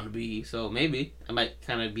what you want to be. So maybe I might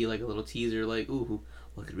kind of be like a little teaser, like, ooh,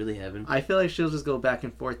 what could really happen? I feel like she'll just go back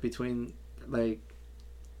and forth between like,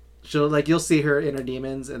 you'll see her inner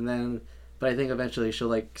demons, and then, but I think eventually she'll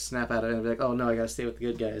like snap out of it and be like, oh no, I gotta stay with the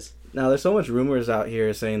good guys. Now, there's so much rumors out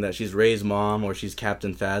here saying that she's Rey's mom or she's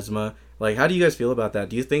Captain Phasma. Like, how do you guys feel about that?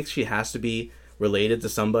 Do you think she has to be related to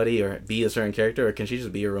somebody or be a certain character, or can she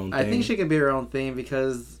just be her own thing? I think she can be her own thing,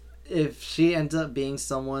 because if she ends up being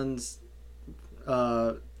someone's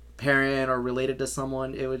parent or related to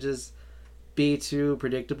someone, it would just be too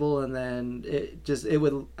predictable, and then it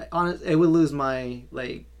would lose my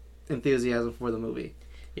like enthusiasm for the movie.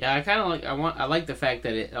 Yeah, I kind of like. I like the fact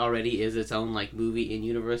that it already is its own like movie in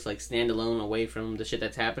universe, like standalone away from the shit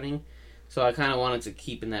that's happening. So I kind of wanted to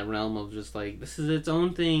keep in that realm of just like this is its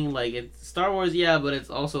own thing. Like it's Star Wars, yeah, but it's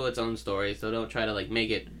also its own story. So don't try to like make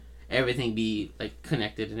it everything be like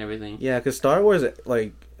connected and everything. Yeah, because Star Wars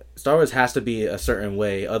has to be a certain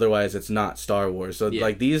way, otherwise it's not Star Wars. So Yeah.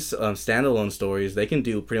 like these standalone stories, they can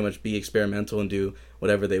do pretty much be experimental and do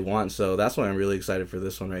whatever they want. So that's why I'm really excited for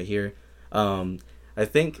this one right here. I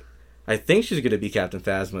think she's gonna be Captain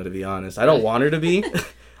Phasma, to be honest. I don't want her to be.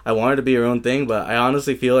 I want her to be her own thing, but I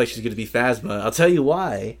honestly feel like she's gonna be Phasma. I'll tell you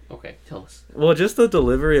why. Okay, tell us. Well, just the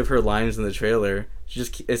delivery of her lines in the trailer,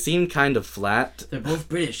 it seemed kind of flat. They're both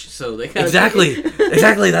British, so they kind Exactly.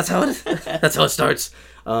 That's how it starts.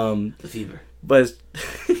 The fever. But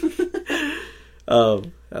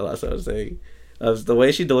I lost what I was saying. The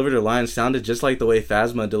way she delivered her lines sounded just like the way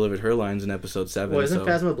Phasma delivered her lines in episode 7. Well, isn't so.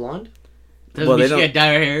 Phasma blonde? Doesn't Well, mean they she can't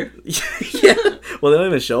dye her hair. Yeah. Well, they don't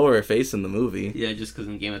even show her face in the movie. Yeah, just because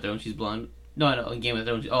in Game of Thrones she's blonde. No, I know in Game of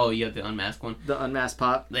Thrones. Oh, you have the unmasked one. The unmasked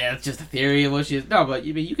pop. Yeah, that's just a theory of what she is. No, but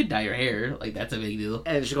you could dye your hair. Like that's a big deal.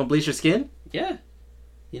 And she's gonna bleach her skin? Yeah,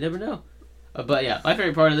 you never know. But yeah, my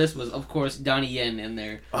favorite part of this was, of course, Donnie Yen in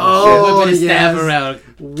there. Oh, whipping his staff yes. around,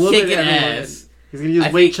 Whooping kicking everyone. ass. He's gonna use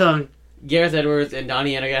I Wei think- Chung. Gareth Edwards and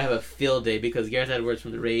Donnie Yen are gonna have a field day because Gareth Edwards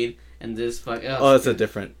from The Raid and this fuck. Oh, it's a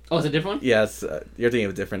different. Oh, it's a different one. Yes, you're thinking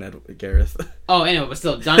of a different Gareth. Oh, anyway, but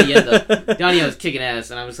still, Donnie Yen though. Donnie Yen was kicking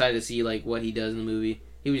ass, and I'm excited to see like what he does in the movie.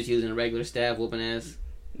 He was just using a regular staff, whooping ass.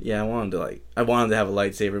 Yeah, I wanted to have a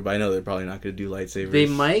lightsaber, but I know they're probably not going to do lightsabers. They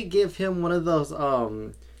might give him one of those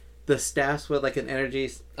the the staffs with like an energy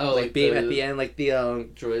like beam the at the end, like the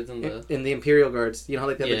droids and the in the Imperial Guards. You know how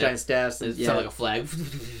like they have the Yeah. giant staffs. And, it sound like a flag.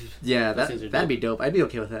 yeah, Those things are that'd be dope. I'd be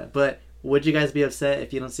okay with that. But would you guys be upset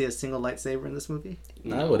if you don't see a single lightsaber in this movie?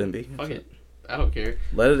 I wouldn't be. Fuck it. I don't care.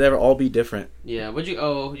 Let it ever all be different. Yeah.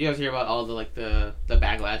 You guys hear about all the like the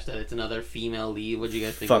backlash that it's another female lead? What'd you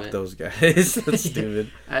guys think of Fuck it? those guys. That's stupid.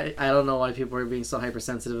 I don't know why people are being so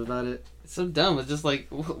hypersensitive about it. It's so dumb. It's just like,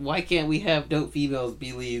 why can't we have dope females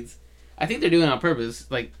be leads? I think they're doing it on purpose.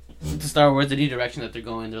 Like, the Star Wars, the new direction that they're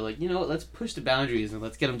going, they're like, you know what, let's push the boundaries and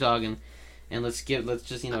let's get them talking. And let's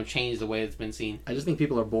just, change the way it's been seen. I just think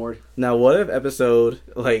people are bored. Now, what if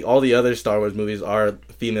like all the other Star Wars movies are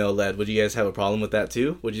female led? Would you guys have a problem with that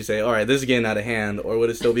too? Would you say, all right, this is getting out of hand, or would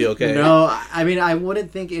it still be okay? No, I mean, I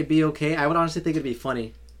wouldn't think it'd be okay. I would honestly think it'd be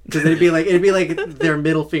funny. Because it'd be like their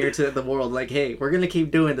middle finger to the world. Like, hey, we're going to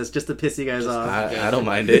keep doing this just to piss you guys off. I don't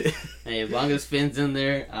mind it. Hey, as long as Finn's in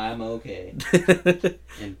there, I'm okay.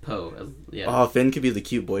 And Poe, yeah. Oh, Finn could be the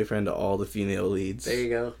cute boyfriend to all the female leads. There you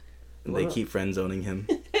go. And they keep friend zoning him.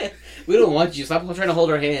 We don't want you. Stop trying to hold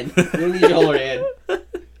our hand. We don't need you to hold our hand.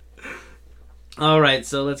 Alright,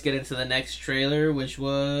 so let's get into the next trailer, which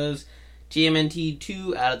was TMNT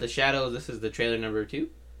 2 Out of the Shadows. This is the trailer number 2.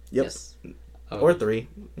 Yep. Yes. Oh, Or 3.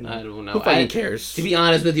 I don't know. Who fucking cares? To be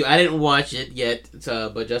honest with you, I didn't watch it yet.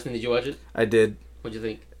 But Justin, did you watch it? I did. What'd you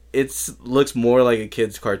think? It looks more like a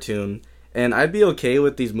kid's cartoon. And I'd be okay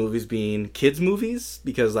with these movies being kids' movies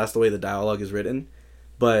because that's the way the dialogue is written.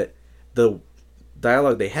 But the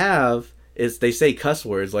dialogue they have is they say cuss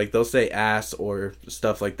words. Like, they'll say ass or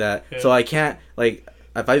stuff like that. Yeah. So I can't, like,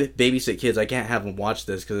 if I babysit kids, I can't have them watch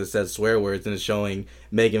this because it says swear words and it's showing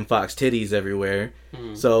Megan Fox titties everywhere.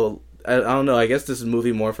 So, I don't know. I guess this is a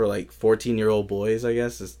movie more for, like, 14-year-old boys, I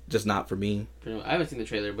guess. It's just not for me. I haven't seen the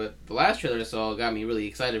trailer, but the last trailer I saw got me really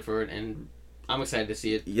excited for it, and I'm excited to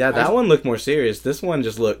see it. Yeah, that one looked more serious. This one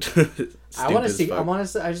just looked stupid I want to as see. fuck.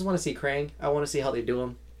 I just want to see Krang. I want to see how they do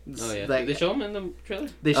him. Oh yeah, Like, did they show him in the trailer?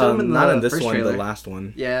 they showed him in the not in this first one, trailer. the last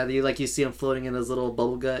one. Yeah, you see him floating in his little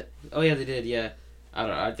bubble gut. Oh yeah, they did. Yeah, I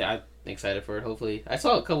don't know. I'm excited for it. Hopefully, I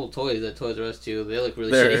saw a couple toys at Toys R Us too. They look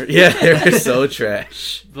really shitty. Yeah, they're so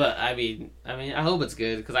trash. But I mean, I hope it's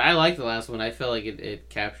good because I liked the last one. I felt like it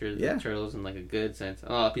captured the turtles in like a good sense.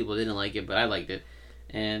 A lot of people didn't like it, but I liked it.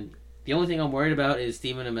 And the only thing I'm worried about is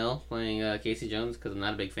Stephen Amell playing Casey Jones because I'm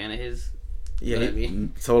not a big fan of his. Yeah, But I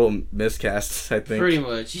mean, total miscast, I think. pretty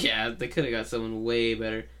much. Yeah, they could have got someone way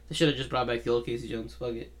better. They should have just brought back the old Casey Jones.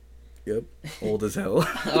 Fuck it. Yep, old as hell.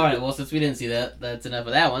 Alright, well, since we didn't see that, that's enough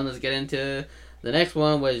of that one. Let's get into the next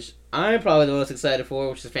one, which I'm probably the most excited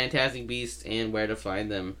for, which is Fantastic Beasts and Where to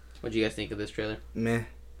Find Them. What do you guys think of this trailer? Meh.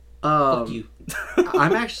 Fuck you.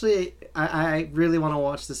 I'm actually, I really want to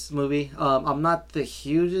watch this movie. I'm not the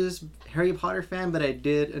hugest Harry Potter fan, but I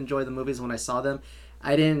did enjoy the movies when I saw them.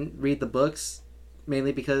 I didn't read the books,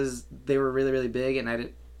 mainly because they were really, really big, and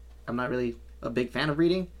I'm not really a big fan of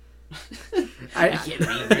reading. I can't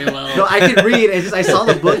read very well. No, I can read. I saw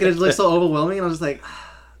the book, and it looked so overwhelming, and I was just like,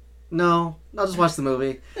 no, I'll just watch the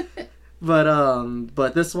movie.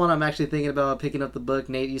 But this one, I'm actually thinking about picking up the book.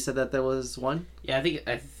 Nate, you said that there was one? Yeah, I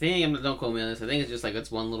think, don't quote me on this, I think it's just like, it's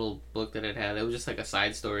one little book that it had. It was just like a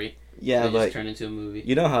side story. Yeah, that but just turned into a movie.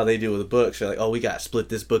 you know how they do with the books. They're like, oh, we got to split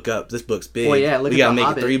this book up. This book's big. Well, yeah, look we at got to The make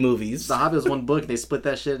Hobbit. it 3 movies. The Hobbit was one book. They split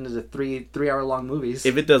that shit into three-hour long movies.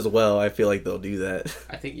 If it does well, I feel like they'll do that.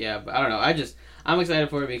 I think, yeah, but I don't know. I'm excited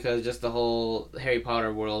for it because just the whole Harry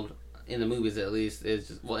Potter world, in the movies at least, is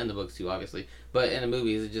just, well, in the books too, obviously, but in the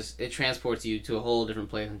movies, it transports you to a whole different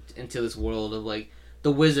place, into this world of, like,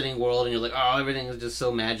 the wizarding world, and you're like, oh, everything is just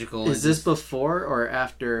so magical. Is this before or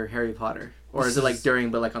after Harry Potter? Or is it like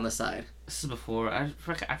during, but like on the side? This is before. I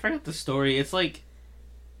forgot the story. It's like,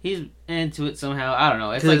 he's into it somehow. I don't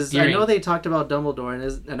know. It's like Because during... I know they talked about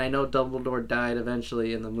Dumbledore, and I know Dumbledore died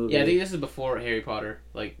eventually in the movie. Yeah, I think this is before Harry Potter,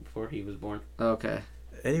 like, before he was born. Okay.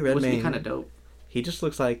 Eddie Which would be Redmayne, kind of dope. he just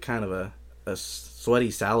looks like kind of a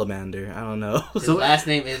sweaty salamander. I don't know. His So- last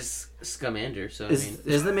name is Scamander, so I mean...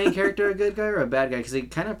 Is the main character a good guy or a bad guy? Because they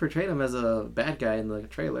kind of portrayed him as a bad guy in the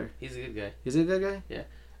trailer. He's a good guy. Is he a good guy?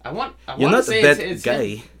 I want You're to not say the bad it's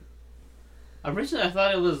guy. him. Originally, I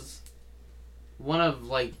thought it was one of,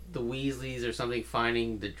 like, the Weasleys or something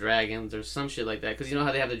finding the dragons or some shit like that. Because you know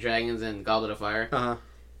how they have the dragons in Goblet of Fire? Uh-huh.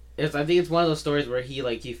 I think it's one of those stories where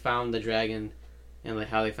he found the dragon and, like,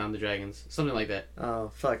 how they found the dragons. Something like that. Oh,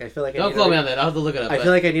 fuck. I feel like Don't quote me on that. I'll have to look it up. I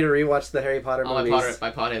feel like I need to rewatch the Harry Potter all movies. my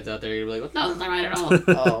potheads out there, you're like, no, that's not right at all.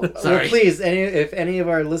 Oh, Sorry. Well, please, if any of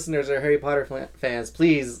our listeners are Harry Potter fans,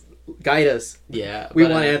 please guide us. Yeah. We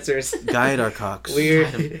but, want answers. Guide our cocks.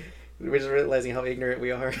 We're just realizing how ignorant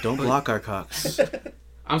we are. Don't block our cocks.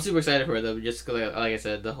 I'm super excited for it though, just because, like I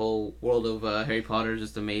said, the whole world of Harry Potter is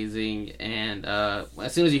just amazing. And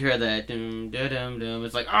as soon as you hear that, dum, dum, dum, dum,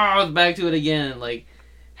 it's like, oh, it's back to it again. Like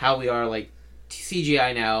how we are like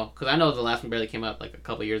CGI now, because I know the last one barely came out like a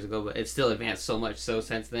couple years ago, but it's still advanced so much so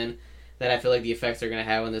since then that I feel like the effects they're gonna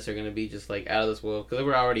have on this are gonna be just like out of this world. Because they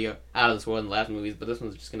were already out of this world in the last movies, but this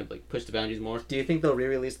one's just gonna like push the boundaries more. Do you think they'll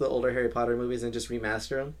re-release the older Harry Potter movies and just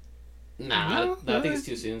remaster them? Nah, I think it's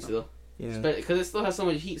too soon still. Yeah. Because it still has so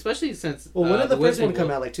much heat, especially since. Well, when did the first Wizarding one come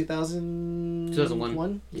World- out? Like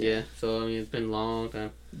 2001? Yeah, so I mean, it's been a long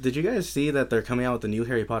time. Did you guys see that they're coming out with a new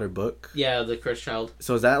Harry Potter book? Yeah, the Cursed Child.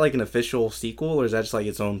 So is that like an official sequel, or is that just like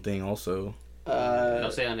its own thing also?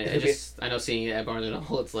 I'll say on it. I know seeing it at Barnes and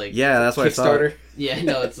Noble, it's like Yeah, that's what I Kickstarter. thought. yeah,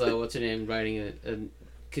 no, it's what's her name writing a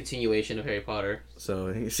continuation of Harry Potter. So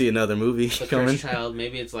you see another movie The coming. Cursed Child.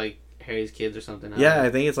 Maybe it's like Harry's kids or something. Yeah, I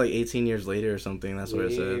think it's like 18 years later or something. That's what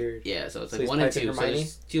it said. Weird. Yeah, so it's So like he's 1 and Piper 2. So Hermione?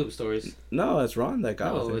 there's 2 stories. No, it's Ron that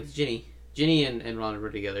got No, with it. it's Ginny. Ginny and Ron were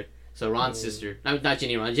together. So Ron's sister, not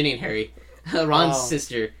Ginny and Ron, Ginny and Harry. Ron's Oh.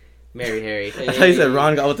 sister married Harry. I thought you said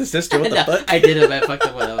Ron got with his sister. What the No, fuck? I did it, but I fucked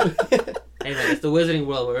up one of them. Hey man, it's the Wizarding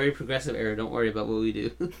World. We're a very progressive era. Don't worry about what we do.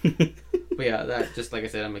 But yeah, that just like I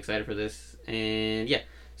said, I'm excited for this. And yeah,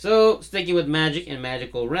 so sticking with magic and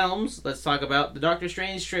magical realms, let's talk about the Doctor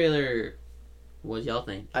Strange trailer. What y'all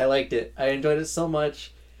think? I liked it. I enjoyed it so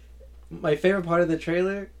much. My favorite part of the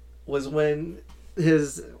trailer was when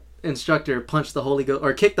his instructor punched the Holy Ghost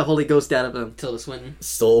or kicked the Holy Ghost out of him. Tilda Swinton.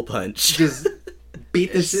 Soul punch. Just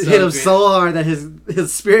beat the It's shit, so hit him great. so hard that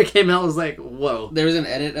his spirit came out. Was like, whoa. There was an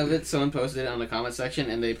edit of it. Someone posted it on the comment section,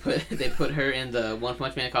 and they put her in the One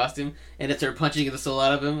Punch Man costume, and it's her punching the soul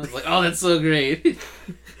out of him. It's like, oh, that's so great.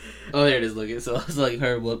 Oh, there it is. Look, so it's like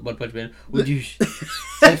her One Punch Man. Whoosh.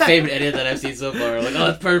 It's my favorite edit that I've seen so far. Like, oh,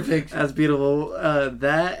 that's perfect. That's beautiful.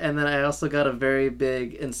 That, and then I also got a very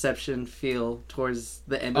big Inception feel towards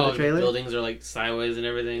the end of Oh, the trailer. buildings are like sideways and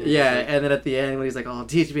everything. Yeah, It's like- and then at the end when he's like, "Oh,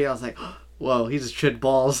 teach me," I was like, "Whoa, he just tripped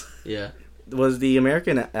balls." yeah. Was the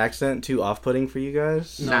American accent too off-putting for you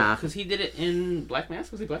guys? No, Nah. because he did it in Black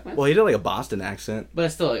Mask. Was he Black Mask? Well, he did like a Boston accent. But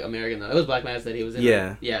it's still like American though. It was Black Mask that he was in. Yeah.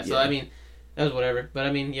 Right? Yeah. So Yeah. I mean, that was whatever. But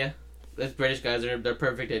I mean, yeah, as British guys, they're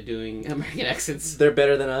perfect at doing American accents. They're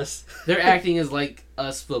better than us. Their acting is like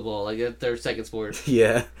us football, like their second sport.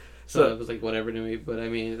 Yeah. So So it was like whatever to me. But I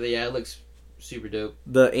mean, yeah, it looks super dope.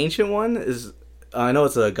 the ancient one is. I know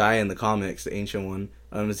it's a guy in the comics. The ancient one.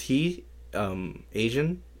 Is he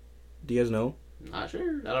Asian? Do you guys know? Not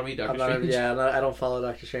sure. I don't read Doctor I'm not, Strange. yeah, I don't follow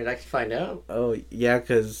Doctor Strange. I can find out. Oh yeah,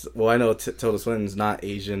 because I know Tilda Swinton's not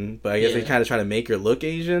Asian, but I guess they Yeah. kind of try to make her look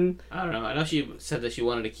Asian. I don't know. I know she said that she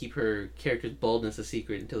wanted to keep her character's boldness a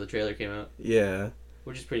secret until the trailer came out, Yeah.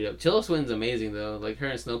 which is pretty dope. Tilda Swinton's amazing though. Like her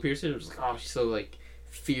and Snowpiercer, it was like, oh, she's so like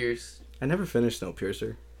fierce. I never finished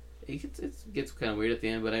Snowpiercer. It gets kind of weird at the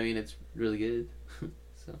end, but I mean it's really good.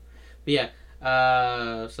 So, but yeah.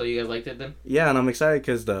 So you guys liked it then? Yeah, and I'm excited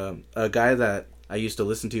because a guy that I used to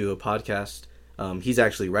listen to a podcast, he's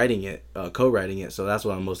actually writing it, co-writing it. So that's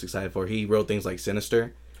what I'm most excited for. He wrote things like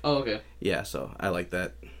Sinister. Oh, okay. Yeah, so I like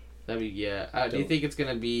that. That'd be yeah. Do you think it's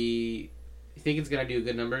gonna be? You think it's gonna do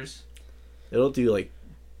good numbers? It'll do like.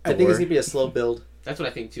 I think it's gonna be a slow build That's what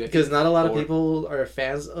I think too. I think because not a lot of Thor- people are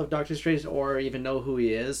fans of Doctor Strange or even know who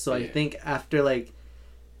he is. So I Yeah. think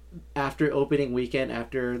after opening weekend,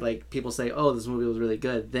 after like people say, "Oh, this movie was really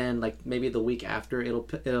good," then like maybe the week after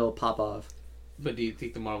it'll pop off. But do you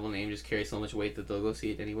think the Marvel name just carries so much weight that they'll go see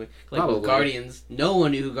it anyway? Like Probably. with Guardians, no one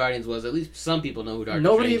knew who Guardians was. At least some people know who Doctor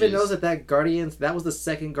Nobody Strange even is. knows that Guardians, that was the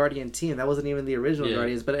second Guardian team. That wasn't even the original Yeah.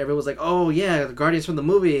 Guardians, but everyone was like, "Oh yeah, the Guardians from the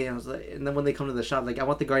movie." And I was like, and then when they come to the shop, like, "I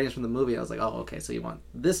want the Guardians from the movie." I was like, "Oh, okay, so you want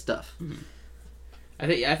this stuff?" I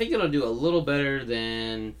think it'll do a little better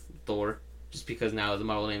than Thor, just because now the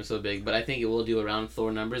Marvel name is so big. But I think it will do around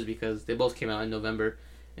Thor numbers because they both came out in November,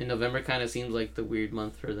 and November kind of seems like the weird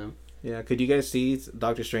month for them. Yeah, could you guys see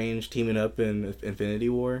Doctor Strange teaming up in Infinity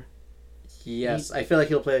War? Yes, I feel like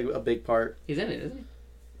he'll play a big part. He's in it, isn't he?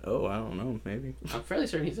 Oh, I don't know, maybe. I'm fairly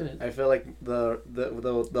certain he's in it. I feel like they'll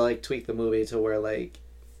like tweak the movie to where like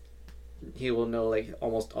he will know like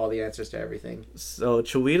almost all the answers to everything. So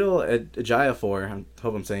Chiwetel Ejiofor, I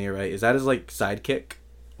hope I'm saying it right. Is that his like sidekick,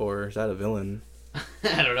 or is that a villain?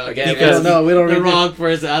 I don't know. Again, we Because don't know. We don't the read wrong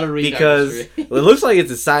person. I don't read Because Doctor it Strange. looks like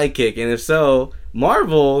it's a sidekick, and if so,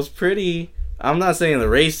 Marvel's pretty. I'm not saying the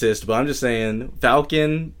racist, but I'm just saying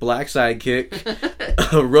Falcon, black sidekick,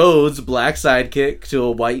 Rhodes, black sidekick to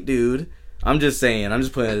a white dude. I'm just saying. I'm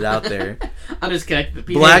just putting it out there. I'm just connecting the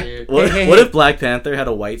pieces Black. here. What, Hey, hey, what hey. if Black Panther had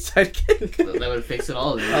a white sidekick? That would fix it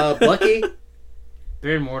all. Dude. Bucky.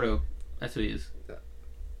 Baron Mordo. That's what he is.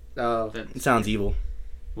 Oh, It sounds evil.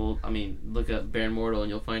 Well, I mean, look up Baron Mordo and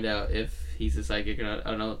you'll find out if he's a psychic or not.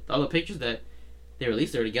 I don't know. All the pictures that they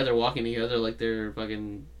released, they're together, walking together like they're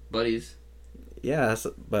fucking buddies. Yeah,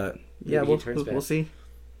 but yeah, Maybe he turns we'll bad. see.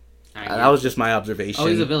 I That was just my observation. Oh,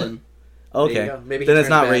 he's a villain. There Okay, you go. Maybe he then it's turns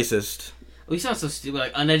not bad. racist. We sound so stupid,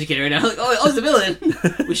 like uneducated right now. Like, oh, he's a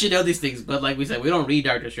villain. We should know these things, but like we said, we don't read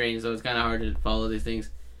Doctor Strange, so it's kind of hard to follow these things.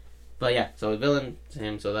 But yeah, so a villain to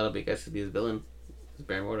him, so that'll be, I guess, to be his villain, is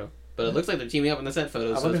Baron Mordo. But it looks like they're teaming up in the set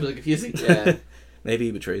photos, so it's really confusing. Yeah. Maybe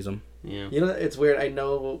he betrays him. Yeah. You know, it's weird. I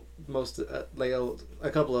know most, like a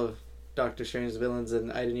couple of Doctor Strange's villains,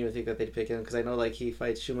 and I didn't even think that they'd pick him because I know like he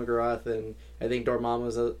fights Shuma-Gorath, and I think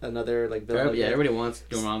Dormammu's another like villain. Yeah, everybody wants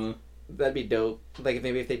Dormammu. That'd be dope. Like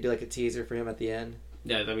maybe if they do like a teaser for him at the end.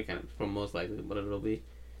 Yeah, that'd be kind of most likely what it'll be.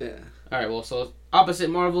 Yeah. All right, well, so opposite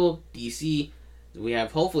Marvel, DC, we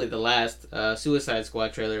have hopefully the last Suicide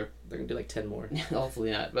Squad trailer. They're gonna do like 10 more.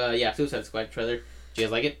 Hopefully not, but yeah, Suicide Squad trailer. Did you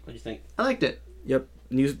guys like it? What do you think? I liked it. Yep,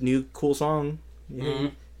 new cool song. Yeah. Mm-hmm.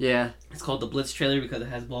 Yeah. It's called the Blitz trailer because it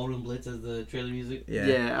has Ballroom Blitz as the trailer music.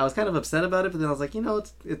 Yeah. I was kind of upset about it, but then I was like,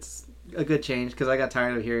 it's a good change because I got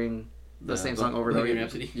tired of hearing the same song over and over. Bohemian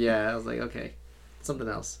Rhapsody. Yeah, I was like, okay, something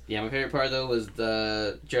else. Yeah, my favorite part though was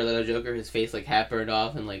the Jared Leto Joker. His face like half burned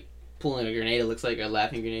off and like pulling a grenade. It looks like a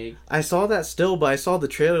laughing grenade. I saw that still, but I saw the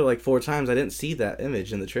trailer like 4 times. I didn't see that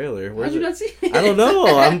image in the trailer. How'd Where's you it? not see it? I don't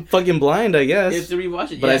know. I'm fucking blind, I You have guess. to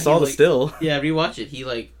rewatch it. But Yeah, I saw he, the like, still. Yeah, rewatch it. He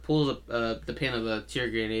like pulls the pin of a tear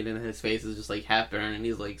grenade and his face is just like half burned and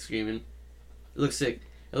he's like screaming. It looks sick.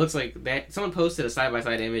 It looks like that. Someone posted a side by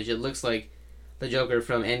side image. It looks like the Joker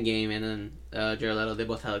from Endgame and then Jared Leto. They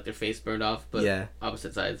both had like their face burned off, but Yeah,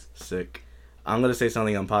 opposite sides. sick. I'm gonna say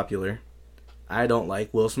something unpopular. I don't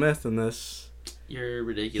like Will Smith in this. You're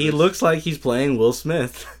ridiculous. He looks like he's playing Will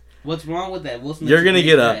Smith. What's wrong with that? Will Smith. You're gonna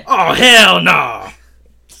get a oh hell no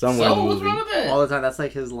somewhere in So the what's movie. wrong with that? All the time. That's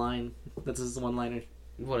like his line. That's his one-liner.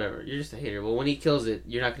 Whatever. You're just a hater. Well, when he kills it,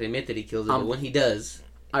 you're not gonna admit that he kills it. But when he does,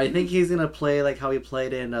 I think he's gonna play like how he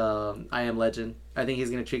played in I Am Legend. I think he's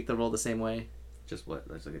gonna treat the role the same way. just what?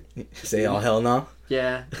 That's like Say oh hell no.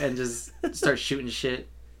 Yeah, and just start shooting shit.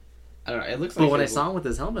 I don't know. It looks like. But when I saw him with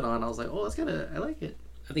his helmet on, I was like, oh, I like it.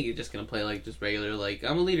 I think you're just gonna play like just regular, like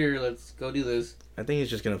I'm a leader. Let's go do this. I think he's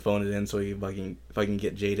just gonna phone it in so he if I can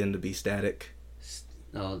get Jaden to be static.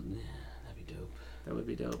 Oh, that'd be dope. That would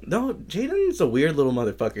be dope. No, Jaden's a weird little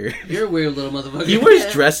motherfucker. You're a weird little motherfucker. He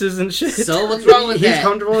wears dresses and shit. So what's wrong with He's that?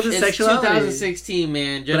 comfortable with his It's sexuality. 2016,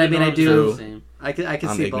 man. But I mean, I Gender norms do- aren't the same. I could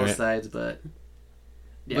I'm see ignorant. both sides, but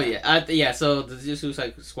yeah. But yeah, so the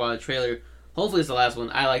Suicide Squad trailer. Hopefully, it's the last one.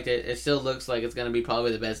 I liked it. It still looks like it's gonna be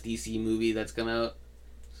probably the best DC movie that's come out.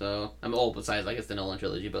 So I'm old besides like it's the Nolan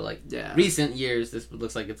trilogy, but like Yeah. recent years, this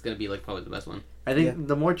looks like it's gonna be like probably the best one. I think Yeah.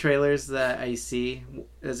 the more trailers that I see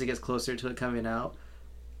as it gets closer to it coming out,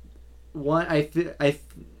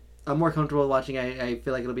 I'm more comfortable watching. I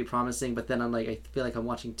feel like it'll be promising, but then I feel like I'm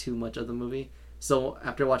watching too much of the movie. So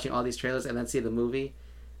after watching all these trailers and then see the movie,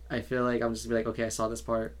 I feel like I'm just gonna be like, okay, I saw this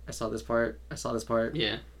part, I saw this part, I saw this part.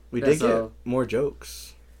 Yeah, We Yeah, did so- get more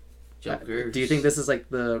jokes. Joker. Do you think this is like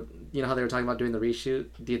how they were talking about doing the reshoot?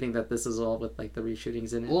 Do you think that this is all with like the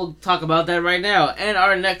reshootings in it? We'll talk about that right now. And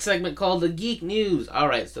our next segment called the Geek News. All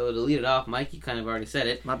right, so to lead it off, Mike, you kind of already said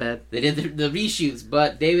it. My bad. They did the reshoots,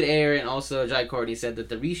 but David Ayer and also Jai Courtney said that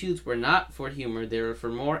the reshoots were not for humor; they were for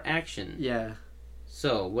more action. Yeah,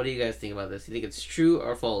 So, what do you guys think about this? You think it's true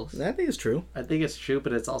or false? I think it's true. I think it's true,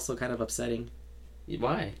 but it's also kind of upsetting.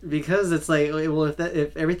 Why? Because it's like, well,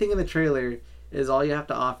 if everything in the trailer is all you have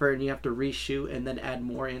to offer and you have to reshoot and then add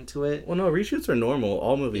more into it. Well, no, reshoots are normal.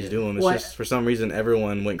 All movies Yeah. do them. It's Well, just for some reason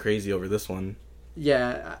everyone went crazy over this one.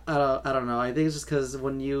 Yeah, I don't know. I think it's just because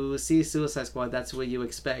when you see Suicide Squad, that's what you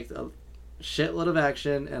expect. A shitload of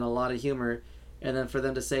action and a lot of humor. And then for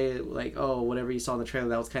them to say, like, oh, whatever you saw in the trailer,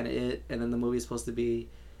 that was kind of it. And then the movie's supposed to be,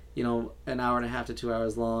 an hour and a half to 2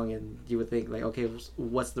 hours long. And you would think, like, okay,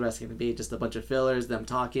 what's the rest going to be? Just a bunch of fillers, them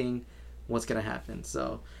talking. What's going to happen?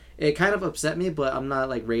 So it kind of upset me, but I'm not,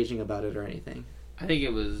 like, raging about it or anything. I think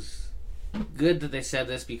it was good that they said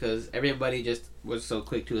this because everybody just was so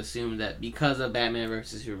quick to assume that because of Batman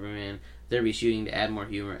vs. Superman, they're reshooting to add more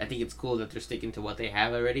humor. I think it's cool that they're sticking to what they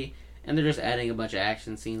have already, and they're just adding a bunch of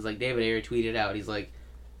action scenes. Like David Ayer tweeted out, he's like,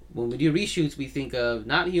 when we do reshoots, we think of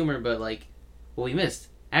not humor, but like, what we missed,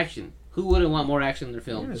 action. Who wouldn't want more action in their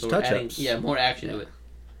film? Yeah, it's so we're adding, touch-ups. more action to it,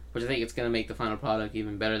 which I think it's going to make the final product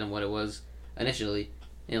even better than what it was initially.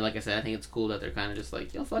 And like I said, I think it's cool that they're kind of just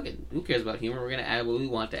like, yo, fuck it. Who cares about humor? We're going to add what we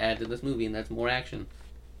want to add to this movie, and that's more action.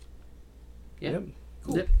 Yeah. Yep.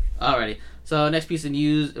 Cool. Yep. Alrighty. So, next piece of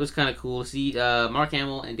news. It was kind of cool to see Mark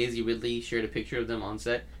Hamill and Daisy Ridley shared a picture of them on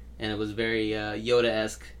set. and it was very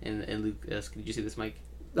Yoda-esque and Luke-esque. Did you see this, Mike?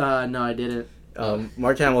 No, I didn't.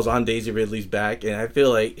 Mark Hamill's on Daisy Ridley's back, and I feel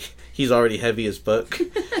like he's already heavy as fuck.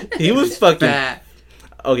 He was fucking Fat.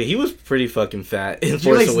 Okay, he was pretty fucking fat in Did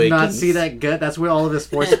you Force like Awakens. not see that gut? That's where all of his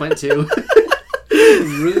force went to.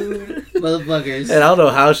 Rude motherfuckers. And I don't know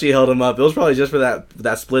how she held him up. It was probably just for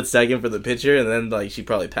that split second for the picture, and then like she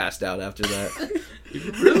probably passed out after that.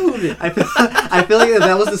 Rude. I feel like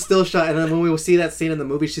that was the still shot, and then when we will see that scene in the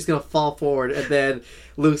movie, she's gonna fall forward, and then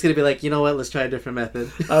Luke's gonna be like, you know what? Let's try a different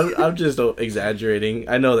method. I'm just exaggerating.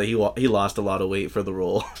 I know that he lost a lot of weight for the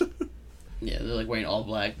role. Yeah, they're like wearing all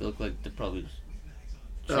black. They look like they're probably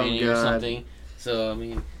Oh, training or God. something. So I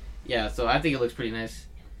mean, yeah. So I think it looks pretty nice.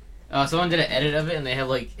 Someone did an edit of it, and they have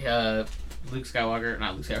like Luke Skywalker,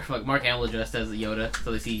 not Luke Skywalker, like Mark Hamill dressed as Yoda.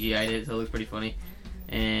 So they CGI'd it, so it looks pretty funny.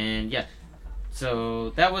 And yeah,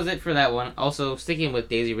 so that was it for that one. Also, sticking with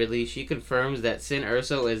Daisy Ridley, she confirms that Sin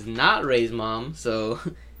Urso is not Rey's mom. So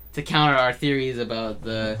to counter our theories about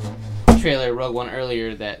the trailer Rogue One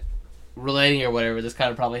earlier, that relating or whatever, this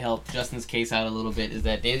kind of probably helped Justin's case out a little bit, is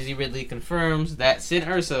that Daisy Ridley confirms that Sin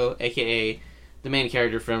Urso, aka the main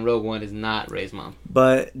character from Rogue One, is not Rey's mom.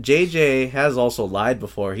 But JJ has also lied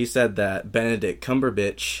before. He said that Benedict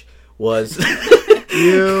Cumberbatch was...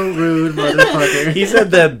 You rude motherfucker. He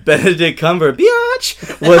said that Benedict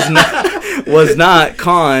Cumberbatch was not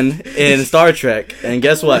Khan in Star Trek. And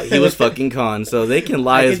guess what? He was fucking Khan. So they can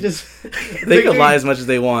lie they can lie as much as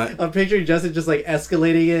they want. I'm picturing Justin just like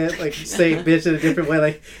escalating it, like saying bitch in a different way.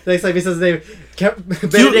 Like next time he says his name,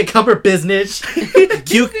 Benedict Cumberbatch.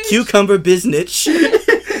 Cucumber business.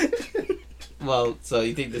 Well, so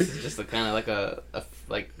you think this is just a kind of like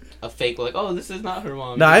a fake, like, oh, this is not her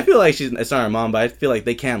mom? No, I feel like it's not her mom, but I feel like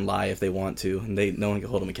they can lie if they want to, and no one can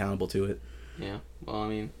hold them accountable to it. Yeah. Well, I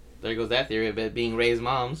mean, there goes that theory of it being Rey's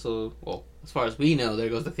mom. So, well, as far as we know, there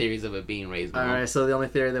goes the theories of it being Rey's mom. Alright, so the only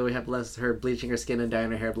theory that we have left is her bleaching her skin and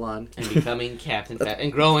dyeing her hair blonde. And becoming Captain Fat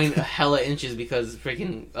and growing hella inches because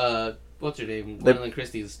freaking what's her name? Gwendolyn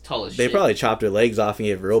Christie's tall as They shit. probably chopped her legs off and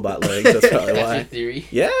gave her robot legs. That's probably That's why. your theory.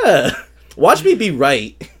 Yeah. Watch me be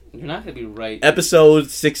right. You're not gonna be right. Episode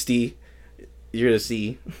 60. You're gonna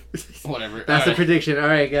see. Whatever. That's All the right. prediction.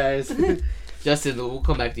 Alright, guys. Justin, we'll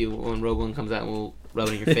come back to you when Rogue One comes out and we'll rub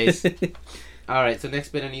it in your face. Alright, so next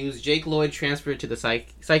bit of news. Jake Lloyd transferred to the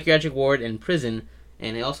psychiatric ward in prison,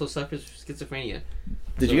 and he also suffers schizophrenia.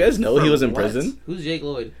 Did So- you guys know he was in What? prison? Who's Jake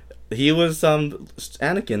Lloyd? He was Anakin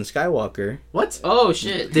Skywalker. What? Oh,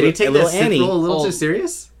 shit. Did he take Little that Sith Annie. role a little Oh. too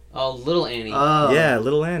serious? Oh, little Annie. Oh. Yeah,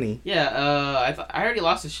 little Annie. Yeah, I already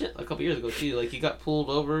lost his shit a couple years ago, too. Like, he got pulled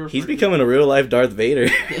over. He's for- becoming a real life Darth Vader.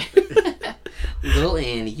 Little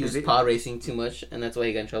Annie. He was Is he- pod racing too much, and that's why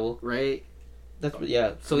he got in trouble. Right? That's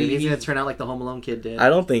yeah. So I mean, he, he's gonna turn out like the Home Alone kid did. I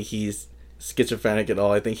don't think he's schizophrenic at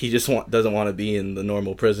all. I think he just doesn't want to be in the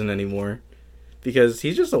normal prison anymore. Because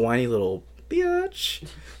he's just a whiny little bitch.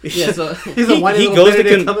 Yeah, so He's a whiny he little goes to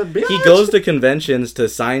Benedict Cumberbatch. he goes to conventions to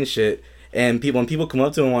sign shit, and when people come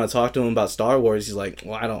up to him and want to talk to him about Star Wars, he's like,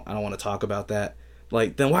 "Well, I don't want to talk about that."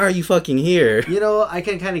 Like, then why are you fucking here? You know, I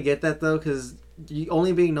can kind of get that though, because you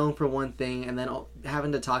only being known for one thing and then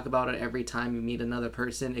having to talk about it every time you meet another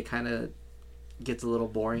person, it kind of gets a little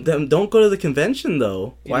boring. Then don't go to the convention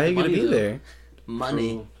though. Yeah, Why are you gonna money, be though. there?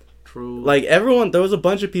 money. True. Like everyone, there was a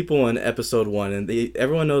bunch of people in episode 1, and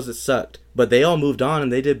everyone knows it sucked, but they all moved on and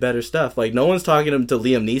they did better stuff. Like no one's talking to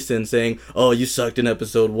Liam Neeson saying, "Oh, you sucked in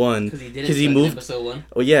episode 1," Because he didn't. because he suck in moved. episode 1.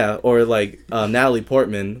 Oh yeah, or like Natalie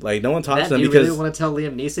Portman. Like no one talks Matt, to do them you because really want to tell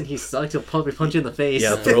Liam Neeson he sucked? He'll probably punch you in the face.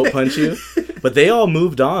 yeah, throat punch you. But they all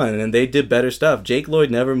moved on and they did better stuff. Jake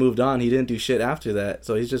Lloyd never moved on. He didn't do shit after that,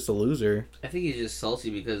 so he's just a loser. I think he's just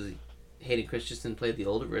salty because Hayden Christensen played the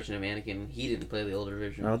older version of Anakin. He didn't play the older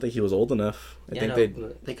version. I don't think he was old enough. I think they.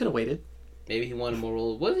 but They could have waited. maybe he wanted more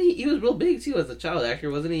roles. Wasn't he? He was real big too as a child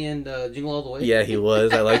actor, wasn't he? In Jingle All the Way. Yeah, he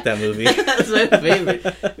was. I like that movie. That's my favorite.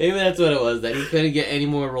 Maybe that's what it was. That he couldn't get any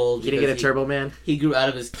more roles. You didn't get a because Turbo Man? He grew out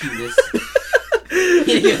of his cuteness. He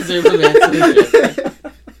didn't get a Turbo Man. So he's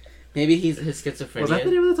maybe his schizophrenia. Was that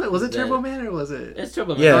the name of the title? Was it That- Turbo Man or was it? It's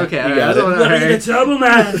Turbo Man. Yeah, Okay, you alright, got I was it. wondering-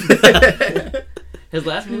 alright. Turbo Man. His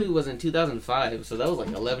last movie was in 2005, so that was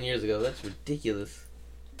like 11 years ago. That's ridiculous.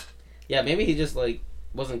 Yeah, maybe he just like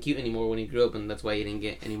wasn't cute anymore when he grew up, and that's why he didn't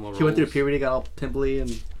get any more roles. He went through puberty, got all pimply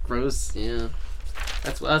and gross. Yeah,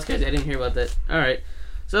 that's crazy. I didn't hear about that. All right,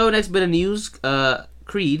 so next bit of news: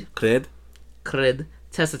 Creed, Cred.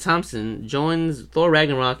 Tessa Thompson joins Thor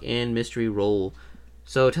Ragnarok in mystery role.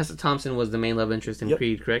 So Tessa Thompson was the main love interest in Yep.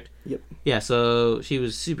 Creed, correct? Yep. Yeah, so she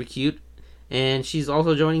was super cute, and she's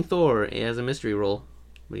also joining Thor as a mystery role.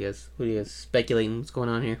 Who do you guys speculating what's going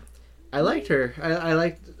on here? I liked her. I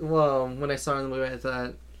liked. Well, when I saw her in the movie, I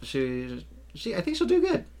thought she. I think she'll do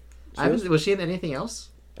good. Was she in anything else?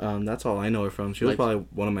 That's all I know her from. She was Like- probably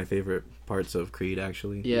one of my favorite parts of Creed,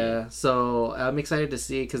 actually. Yeah. So I'm excited to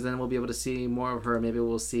see, because then we'll be able to see more of her. Maybe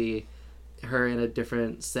we'll see her in a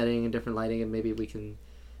different setting and different lighting, and maybe we can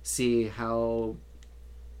see how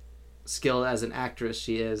skilled as an actress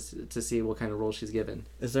she is to see what kind of role she's given.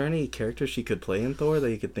 Is there any character she could play in Thor that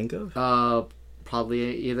you could think of?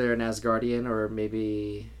 Probably either an Asgardian or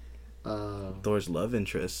maybe Thor's love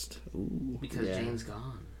interest. Ooh. Because Yeah. Jane's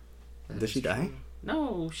gone. Did she die?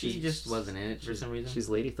 No, she just wasn't in it for some reason. She's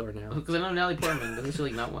Lady Thor now. Because I know Natalie Portman, doesn't she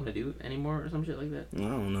like not want to do it anymore or some shit like that? I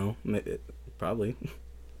don't know. Probably.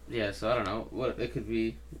 Yeah, so I don't know what it could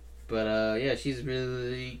be. But yeah, she's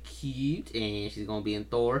really cute and she's gonna be in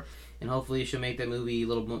Thor. And hopefully she'll make that movie a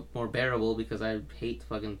little more bearable, because I hate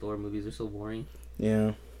fucking Thor movies. They're so boring.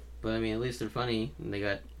 Yeah. But I mean, at least they're funny. And they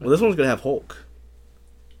got Well, this one's gonna have Hulk.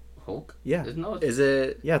 Hulk. Yeah. No, Is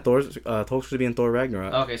it? Yeah, Hulk's should be in Thor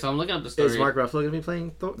Ragnarok. okay, so I'm looking up the story. Is Mark Ruffalo gonna be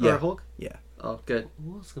playing Thor Yeah. or Hulk? Yeah. Oh, good.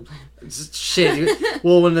 Who else can play? Shit.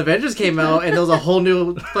 Well, when the Avengers came out and there was a whole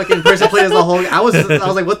new fucking person playing as the Hulk, I was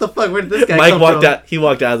like, what the fuck? Where did this guy Mike come walked from? out. He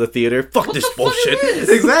walked out of the theater. Fuck What this the fuck is bullshit. this?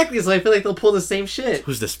 Exactly. So I feel like they'll pull the same shit.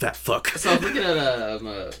 Who's this fat fuck? So I was looking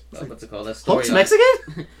at what's it called? That story. Hulk's on-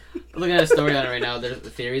 Mexican? I'm looking at a story on it right now. There's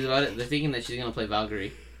theories about it. They're thinking that she's gonna play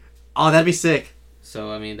Valkyrie. Oh, that'd be sick.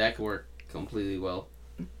 So I mean, that could work completely well.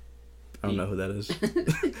 I don't know who that is.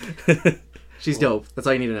 She's dope. That's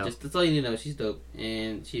all you need to know. That's all you need to know. She's dope,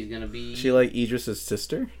 and she's gonna be. She like Idris's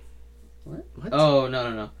sister? What? Oh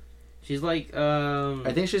no. She's like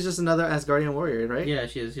I think she's just another Asgardian warrior, right? Yeah,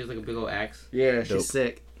 she has like a big old axe. Yeah, Dope. she's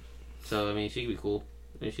sick. So I mean, she could be cool.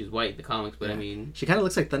 I mean, she's white in the comics, but I mean, She kind of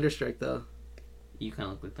looks like Thunderstrike, though. you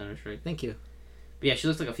kind of look like Thunderstrike. Thank you. But yeah, she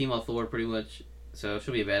looks like a female Thor pretty much. So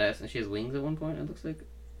she'll be a badass, and she has wings at one point. It looks like.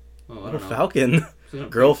 Oh, I What a don't know. Falcon. She's gonna-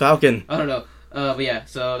 Girl Falcon. I don't know. But yeah,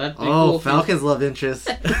 so that's Oh, cool. Falcon's love interest.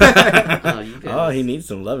 You guys- Oh, he needs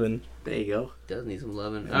some loving. There you go. does need some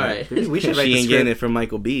loving. All right. Maybe we should write She the ain't getting script. it from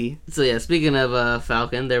Michael B. So yeah, speaking of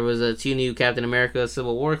Falcon, there was 2 new Captain America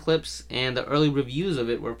Civil War clips, and the early reviews of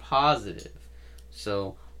it were positive.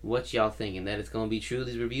 So what y'all thinking? That it's going to be true,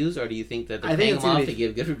 these reviews, or do you think that they're I think paying it's them gonna off be- to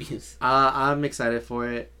give good reviews? I'm excited for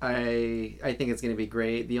it. I think it's gonna be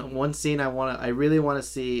great. The one scene I really want to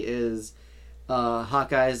see is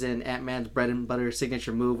Hawkeye's and Ant-Man's bread and butter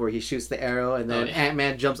signature move, where he shoots the arrow and then Oh, yeah.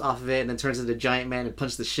 Ant-Man jumps off of it and then turns into Giant Man and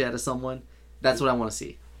punches the shit out of someone. That's what I want to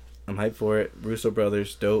see. I'm hyped for it. Russo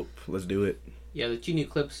brothers, dope. Let's do it. Yeah, the 2 new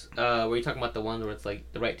clips. Were you talking about the one where it's like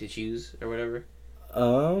the right to choose or whatever?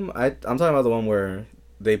 I'm talking about the one where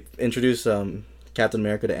they introduce Captain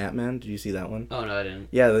America to Ant-Man. Did you see that one? Oh no, I didn't.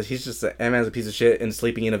 Yeah, he's just Ant-Man's a piece of shit and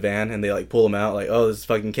sleeping in a van, and they like pull him out like, oh, this is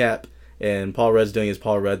fucking Cap, and Paul Rudd's doing his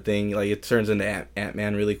Paul Rudd thing. Like it turns into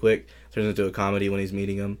Ant-Man really quick. Turns into a comedy when he's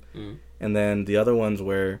meeting him. Mm. And then the other ones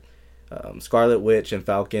where Scarlet Witch and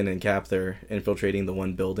Falcon and Cap, they're infiltrating the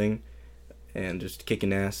one building and just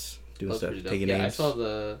kicking ass, doing That was stuff, pretty dope. taking Yeah, names. I saw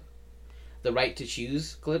the right to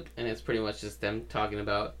choose clip, and it's pretty much just them talking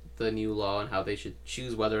about the new law and how they should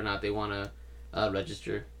choose whether or not they want to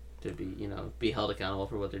register to be held accountable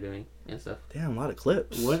for what they're doing and stuff. Damn, a lot of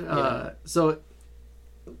clips. What? Yeah. So,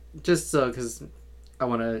 just so because I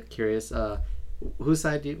want to curious, whose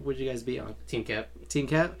side would you guys be on? Team Cap. Team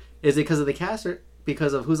Cap? Is it because of the cast or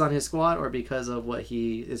because of who's on his squad or because of what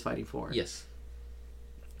he is fighting for? Yes.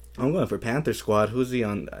 I'm going for Panther Squad. Who's he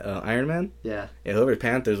on? Iron Man? Yeah. Yeah, whoever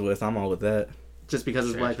Panther's with, I'm all with that. Just because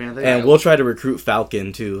it's Sure. Black Panther? And we'll try to recruit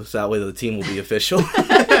Falcon too, so that way the team will be official.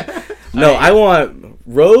 No, I want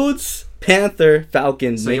Rhodes, Panther,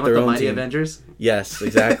 Falcon So make you want their the own Mighty team. Avengers? Yes, Pretty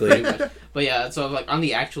exactly. much. But yeah, so like on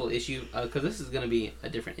the actual issue, because this is going to be a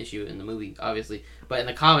different issue in the movie, obviously. But in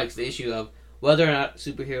the comics, the issue of whether or not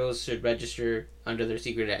superheroes should register under their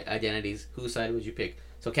secret identities, whose side would you pick?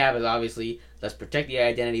 So Cap is obviously, let's protect the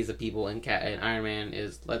identities of people, and Iron Man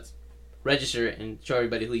is, let's register and show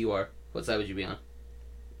everybody who you are. What side would you be on?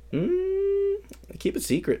 Keep it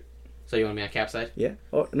secret. So you want to be on Cap's side? Yeah.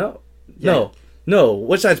 Oh no, Yeah. no.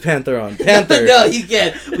 Which side's Panther on? Panther. No, you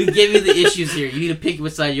can't. We gave you the issues here. You need to pick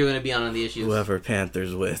which side you're going to be on the issues. Whoever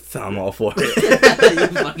Panther's with, I'm all for it. You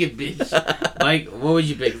fucking bitch. Mike, what would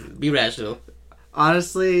you pick? Be rational.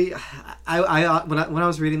 Honestly, when I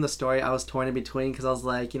was reading the story, I was torn in between because I was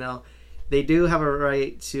like, they do have a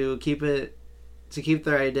right to keep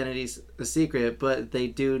their identities a secret, but they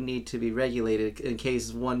do need to be regulated in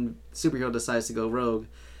case one superhero decides to go rogue.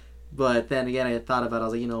 But then again, I thought about it, I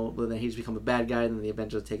was like, well, then he's become a bad guy, and then the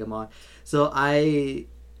Avengers take him on. So I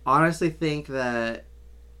honestly think that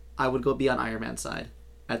I would be on Iron Man's side.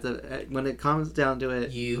 when it comes down to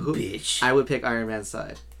it, bitch. I would pick Iron Man's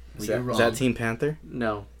side. Is You're that, wrong. is that Team Panther?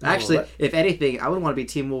 No, No, actually, what? if anything, I would want to be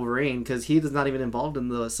Team Wolverine because he is not even involved in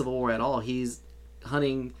the Civil War at all. He's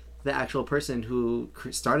hunting the actual person who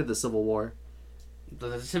started the Civil War.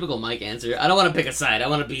 The typical Mike answer. I don't want to pick a side. I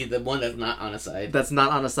want to be the one that's not on a side. That's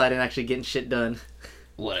not on a side and actually getting shit done.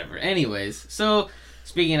 Whatever. Anyways, so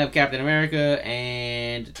speaking of Captain America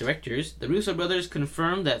and directors, the Russo brothers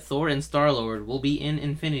confirmed that Thor and Star-Lord will be in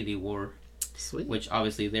Infinity War, Sweet. which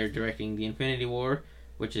obviously they're directing the Infinity War,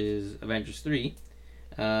 which is Avengers 3.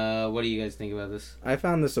 What do you guys think about this? I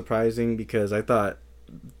found this surprising because I thought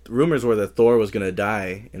rumors were that Thor was gonna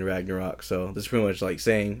die in Ragnarok. So this is pretty much like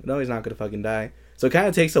saying, no, he's not gonna fucking die. So it kind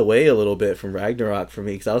of takes away a little bit from Ragnarok for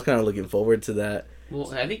me because I was kind of looking forward to that.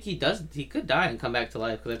 Well, I think he does. He could die and come back to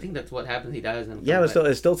life because I think that's what happens. He dies and Yeah, comes but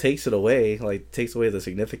back. it still takes it away. Like takes away the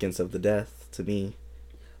significance of the death to me.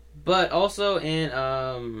 But also in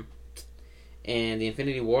the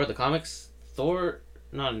Infinity War, the comics, Thor,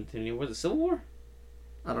 not Infinity War, the Civil War.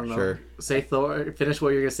 I don't know. Sure. Say Thor. Finish what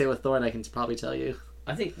you're gonna say with Thor, and I can probably tell you.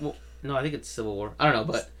 I think. Well, no, I think it's Civil War. I don't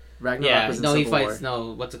know, but Ragnarok yeah, was in no, he Civil fights. War.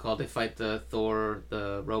 No, what's it called? They fight the Thor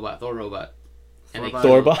robot, and they Thorbot.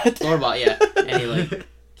 kill- Thorbot? Thorbot, yeah, and he like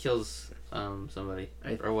kills somebody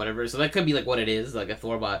I- or whatever. So that could be like what it is, like a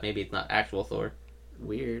Thorbot. Maybe it's not actual Thor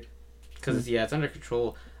Weird. because it's under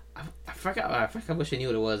control. I forgot. I wish I knew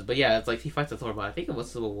what it was, but yeah, it's like he fights a Thorbot. I think it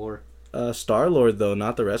was Civil War. Star-Lord though,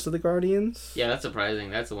 not the rest of the Guardians. Yeah, that's surprising.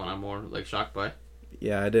 That's the one I'm more like shocked by.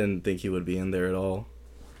 Yeah, I didn't think he would be in there at all.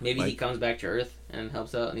 Maybe he Like- comes back to Earth and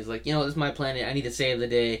helps out, and he's like, this is my planet. I need to save the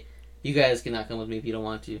day. You guys cannot come with me if you don't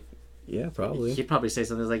want to. Yeah, probably. He'd probably say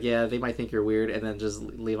something like, "Yeah, they might think you're weird," and then just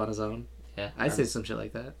leave on his own. Yeah, I'd say some shit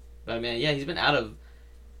like that. But man, yeah, he's been out of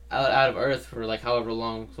Earth for like however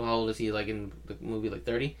long. So how old is he? Like in the movie, like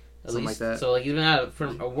 30 at Something least. like that. So like he's been out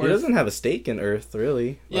from He doesn't have a stake in Earth,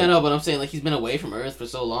 really. Yeah, no, but I'm saying like he's been away from Earth for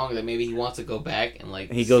so long that maybe he wants to go back and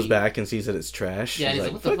like. He goes see- back and sees that it's trash. Yeah, and he's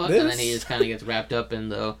like, what the fuck? this? And then he just kind of gets wrapped up in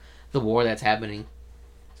the war that's happening.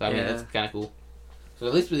 So I mean, Yeah. that's kind of cool. So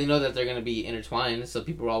at least we know that they're gonna be intertwined. So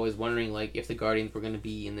people were always wondering like if the Guardians were gonna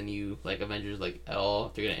be in the new like Avengers like at all,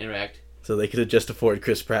 if they're gonna interact. So they could have just afford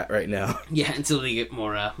Chris Pratt right now. Yeah, until they get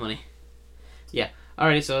more money. Yeah.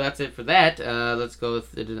 Alrighty, so that's it for that. Let's go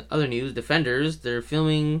with the other news. Defenders, their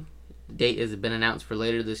filming date has been announced for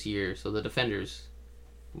later this year. So the Defenders.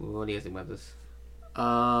 What do you guys think about this?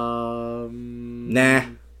 Nah.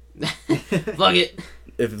 Fuck it.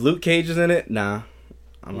 If Luke Cage is in it, nah.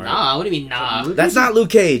 I'm alright. Nah, what do you mean nah? Luke- That's not Luke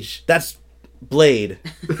Cage. That's Blade.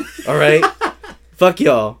 Alright? Fuck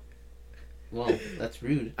y'all. Well, that's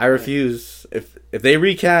rude. I refuse. If they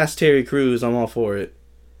recast Terry Crews, I'm all for it.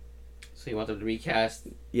 So you want them to recast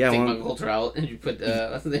Yeah, I take want- Michael Coulter out and you put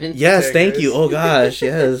what's the name? Yes, Terry thank Crews. you. Oh gosh,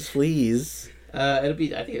 yes, please. It'll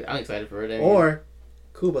be. I think I'm excited for it. I mean, Or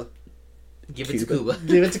Cuba. give it to Cuba. Cuba.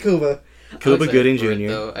 Give it to Cuba. I'm Cuba excited Gooding for it, Jr.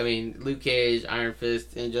 though. I mean, Luke Cage, Iron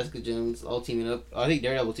Fist, and Jessica Jones all teaming up. I think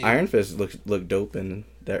Daredevil too. Iron Fist looked dope in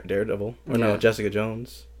Daredevil. Or no, Yeah. Jessica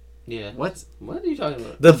Jones. Yeah. What? What are you talking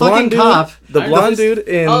about? The fucking blonde dude. cop. The Iron blonde Fist? dude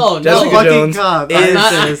in Oh, no, Jessica fucking Jones cop. is. Iron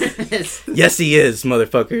Not Fist. Fist. Yes, he is,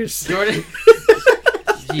 motherfuckers. Jordan.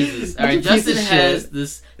 Jesus. All You right, piece Justin of has shit.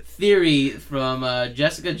 this theory from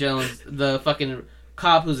Jessica Jones, the fucking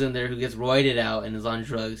cop who's in there who gets roided out and is on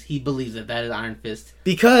drugs. He believes that is Iron Fist.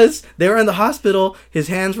 Because they were in the hospital, his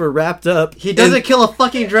hands were wrapped up. He doesn't and kill a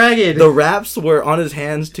fucking dragon. The wraps were on his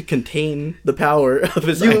hands to contain the power of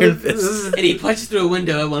his Iron Fist. And he punches through a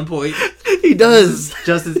window at one point. He does.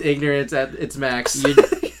 Justice ignorance at its max. You're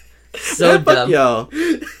so Fuck dumb. y'all.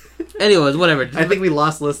 Anyways, whatever. I think we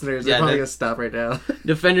lost listeners. They're Yeah, probably that- gonna stop right now.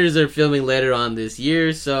 Defenders are filming later on this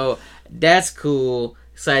year, so that's cool.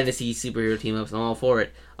 Excited to see superhero team ups. I'm all for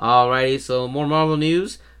it. Alrighty, so more Marvel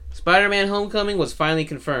news. Spider-Man: Homecoming was finally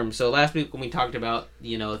confirmed. So last week when we talked about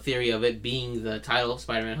the theory of it being the title,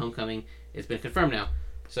 Spider-Man: Homecoming, it's been confirmed now.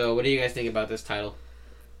 So what do you guys think about this title?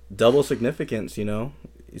 Double significance, you know.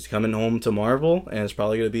 He's coming home to Marvel, and it's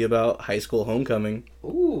probably going to be about high school homecoming.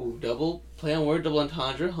 Ooh, double play on word, double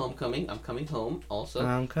entendre. Homecoming. I'm coming home. Also,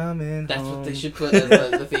 I'm coming that's home. what they should put as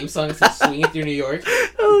the theme song. It says "Swinging Through New York."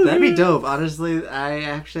 That'd be dope. Honestly, I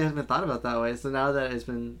actually haven't thought about it that way. So now that I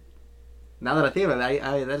think about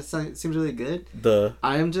it, that seems really good.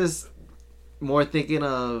 I'm just more thinking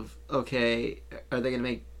of, okay, are they gonna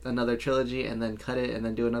make another trilogy and then cut it and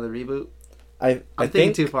then do another reboot? I I'm think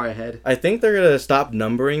thinking too far ahead. I think they're gonna stop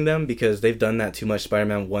numbering them because they've done that too much.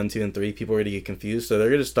 Spider-Man 1, 2, and 3. People are gonna get confused, so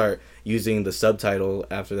they're gonna start using the subtitle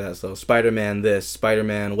after that. So Spider-Man this,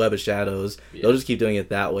 Spider-Man Web of Shadows. Yeah. They'll just keep doing it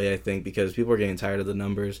that way, I think, because people are getting tired of the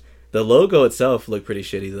numbers. The logo itself looked pretty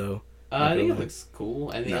shitty though. I think it looks cool.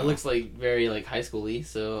 I think No. it looks like very like high school-y,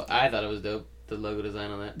 so I thought it was dope. The logo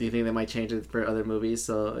design on that. Do you think they might change it for other movies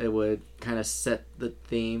so it would kind of set the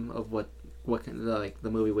theme of what like the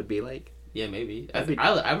movie would be like? Yeah, maybe. That'd be-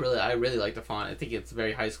 I really like the font. I think it's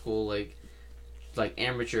very high school, like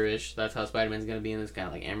amateurish. That's how Spider-Man's gonna be in this, kind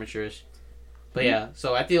of like amateurish. But yeah,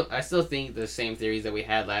 so I still think the same theories that we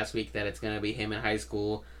had last week, that it's gonna be him in high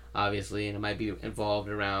school, obviously, and it might be involved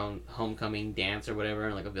around homecoming dance or whatever,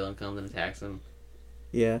 and like a villain comes and attacks him.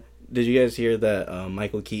 Yeah. Did you guys hear that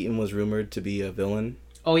Michael Keaton was rumored to be a villain?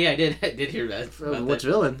 Oh yeah, I did. I did hear that. about Which that.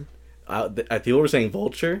 villain? People were saying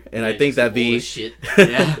Vulture, and I Yeah, think just that'd full be of shit.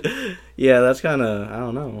 Yeah. Yeah, that's kind of, I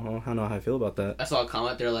don't know. I don't know how I feel about that. I saw a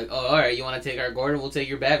comment. They're like, "Oh, all right, you want to take our Gordon? We'll take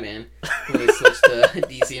your Batman." When they switched to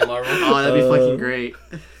DC and Marvel. Oh, that'd be fucking great.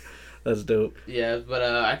 That's dope. Yeah, but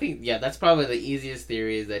I think that's probably the easiest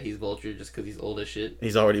theory, is that he's Vulture just because he's old as shit,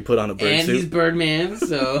 He's already put on a bird and suit. he's Birdman.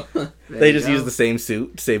 So, There They you just go. use the same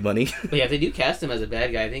suit to save money. but yeah, if they do cast him as a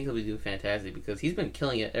bad guy, I think he'll be doing fantastic, because he's been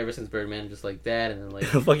killing it ever since Birdman, just like that, and then like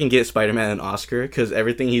Fucking get Spider-Man an Oscar because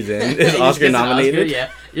everything he's in he is just Oscar gets an nominated. Oscar, yeah,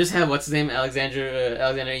 you just have what's his name, Alexander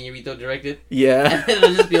Inarritu direct it, Yeah. and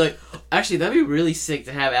it'll just be like, actually, that'd be really sick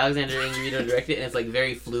to have Alexander Inarritu direct it, and it's like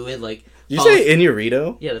very fluid, like You say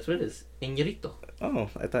Inarritu? yeah, that's what it is, Inarritu. Oh,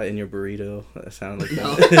 I thought in your burrito. That sounded like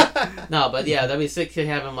No. that. No, but yeah, that'd be sick to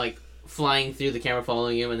have him like flying through the camera,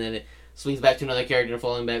 following him, and then it swings back to another character and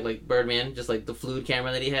following back like Birdman, just like the fluid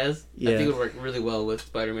camera that he has. Yeah. I think it would work really well with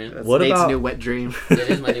Spider-Man. That's What Nate's about- new wet dream? It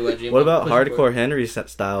is my new wet dream. What I'm about pushing for Hardcore Henry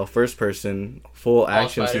style, first person, full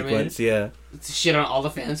action Spider-Man? sequence? Yeah. it. To shit on all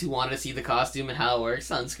the fans who wanted to see the costume and how it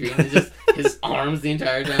works on screen. It's just his arms the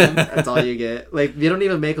entire time. That's all you get. Like, they don't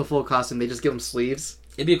even make a full costume. They just give him sleeves.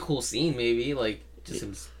 It'd be a cool scene, maybe, like just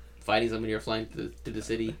him fighting somebody or flying to the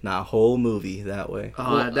city. Not a whole movie that way.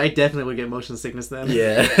 Oh, I definitely would get motion sickness then.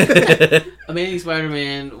 Yeah. Amazing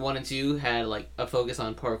Spider-Man 1 and 2 had like a focus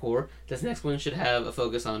on parkour. This next one should have a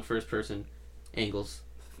focus on first-person angles.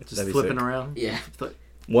 Just That'd be flipping sick. around. Yeah.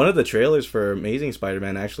 One of the trailers for Amazing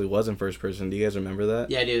Spider-Man actually was in first person. Do you guys remember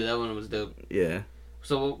that? Yeah, dude, that one was dope. Yeah.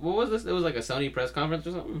 So what was this? It was like a Sony press conference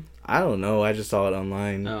or something? I don't know. I just saw it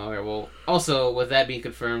online. Oh, alright, well, also, with that being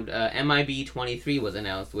confirmed, MIB 23 was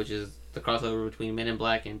announced, which is the crossover between Men in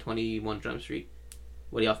Black and 21 Jump Street.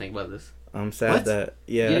 What do y'all think about this? I'm sad What? that...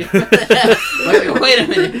 Yeah. Wait a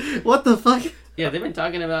minute. What the fuck? Yeah, they've been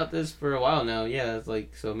talking about this for a while now. Yeah, it's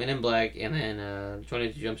like, so Men in Black and then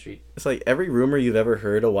 22 Jump Street. It's like every rumor you've ever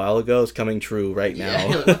heard a while ago is coming true right now.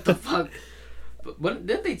 Yeah, like, what the fuck? But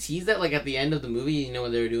didn't they tease that like at the end of the movie? You know,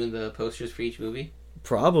 when they were doing the posters for each movie.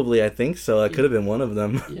 Probably, I think so. That could have been one of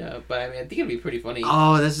them. Yeah, but I mean, I think it'd be pretty funny.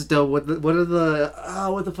 Oh, this is dope. What are the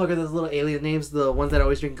what the fuck are those little alien names? The ones that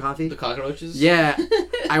always drink coffee? The cockroaches. Yeah.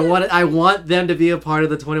 I want them to be a part of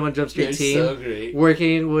the 21 Jump Street They're team. so great.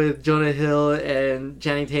 Working with Jonah Hill and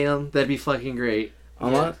Channing Tatum. That'd be fucking great.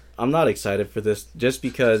 I'm not excited for this just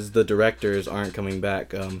because the directors aren't coming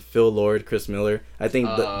back. Phil Lord, Chris Miller. I think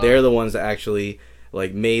they're the ones that actually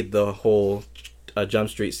like made the whole Jump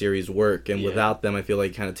Street series work, and Yeah. without them, I feel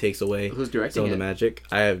like it kind of takes away Who's directing some of it? the magic.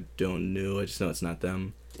 I don't know. I just know it's not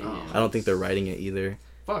them. Damn. I don't think they're writing it either.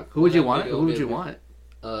 Fuck. Who would you Well, want? maybe Who would you it'll want? be-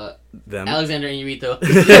 Them. Alexander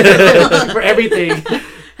Inarritu. For everything.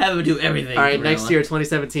 Have him do everything. All right, from next now year,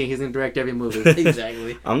 2017, he's gonna direct every movie. on.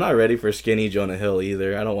 Exactly. I'm not ready for skinny Jonah Hill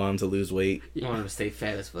either. I don't want him to lose weight. You want him to stay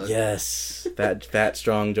fat as fuck. Yes, fat,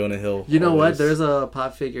 strong Jonah Hill. You know what? always. There's a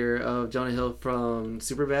pop figure of Jonah Hill from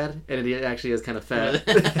Superbad, and it actually is kind of fat.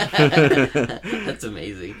 That's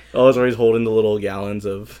amazing. Oh, it's where he's holding the little gallons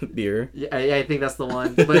of beer. Yeah, I think that's the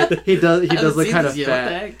one. But he does I haven't look seen kind of this yet. What the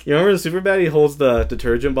fat. heck? You remember in Superbad he holds the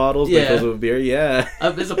detergent bottles but he Yeah. fills it with beer? Yeah.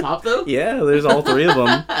 There's a pop though. Yeah, there's all three of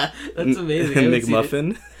them. That's amazing. I haven't seen it.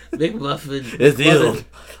 McMuffin. McMuffin. It's you.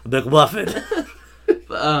 McMuffin. McMuffin.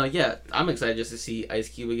 But, yeah, I'm excited just to see Ice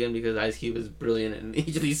Cube again, because Ice Cube is brilliant in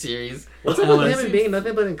each of these series. What's I up with wanna him and see- being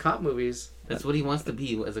nothing but in cop movies? That's what he wants to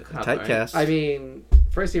be as a cop. right? Typecast. I mean,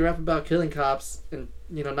 first he rapped about killing cops and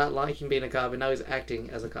not liking being a cop, and now he's acting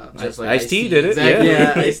as a cop. Just like Ice-T did it, Exactly.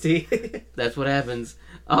 Yeah, Ice-T. That's what happens.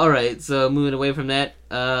 All right, so moving away from that,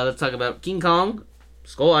 let's talk about King Kong,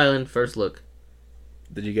 Skull Island, first look.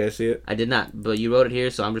 Did you guys see it? I did not, but you wrote it here,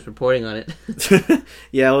 so I'm just reporting on it.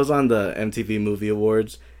 Yeah, it was on the MTV Movie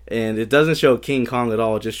Awards, and it doesn't show King Kong at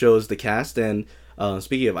all. It just shows the cast. And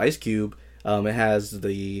speaking of Ice Cube, It has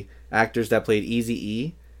the actors that played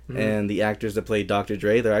Eazy-E and the actors that played Dr.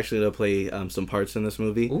 Dre. They're actually going to play some parts in this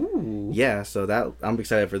movie. Ooh. Yeah, so that I'm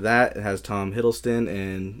excited for that. It has Tom Hiddleston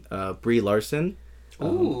and Brie Larson.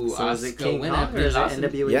 Ooh, So is it Oscar King winner, Kong or is it Larson.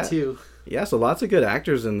 NWA Yeah. 2? Yeah, so lots of good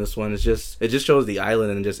actors in this one. It just shows the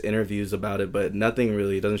island and just interviews about it, but nothing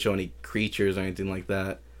really. It doesn't show any creatures or anything like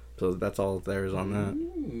that. So that's all there is on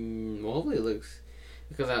that. Well, hopefully it looks.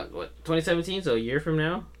 Because, 2017, so a year from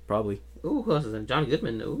now? Probably. Ooh, who else is in? John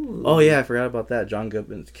Goodman. Ooh. Oh yeah, I forgot about that. John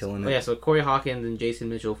Goodman's killing it. Oh, yeah, so Corey Hawkins and Jason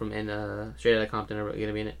Mitchell from Straight Outta Compton are going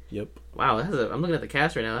to be in it. Yep. Wow, I'm looking at the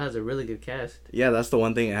cast right now. It has a really good cast. Yeah, that's the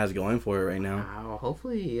one thing it has going for it right now. Wow,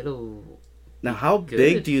 hopefully it'll... Now, how Good.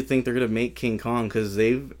 big do you think they're gonna make King Kong? Because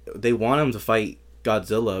they want him to fight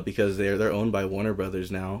Godzilla because they're owned by Warner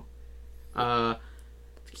Brothers now.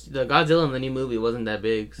 The Godzilla in the new movie wasn't that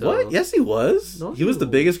big. So... What? Yes, he was. No. He was the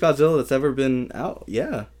biggest Godzilla that's ever been out.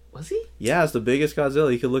 Yeah. Was he? Yeah, it's the biggest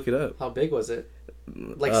Godzilla. You could look it up. How big was it?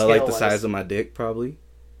 Like the scale-wise. size of my dick, probably.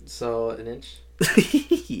 So, an inch?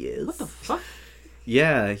 He is. What the fuck?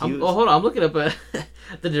 Yeah, he was. Oh, hold on. I'm looking up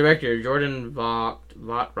the director, Jordan Vought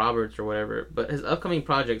Roberts or whatever. But his upcoming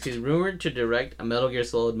projects, he's rumored to direct a Metal Gear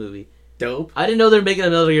Solid movie. Dope. I didn't know they're making a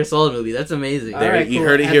Metal Gear Solid movie. That's amazing. There, Alright, you cool.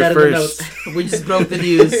 heard it Add here that in the first. notes. We just broke the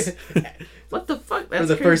news. What the fuck? That's For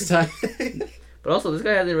the crazy. first time. But also, this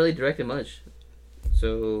guy hasn't really directed much.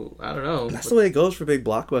 So, I don't know. That's the way it goes for big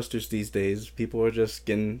blockbusters these days. People are just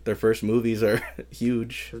getting their first movies are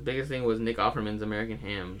huge. His biggest thing was Nick Offerman's American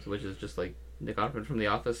Hams, which is just like Nick Offerman from The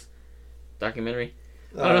Office documentary.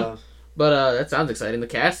 I don't know. But that sounds exciting. The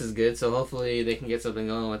cast is good, so hopefully they can get something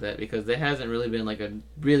going with that because there hasn't really been like a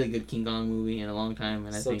really good King Kong movie in a long time.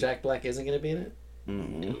 And I So think Jack Black isn't going to be in it?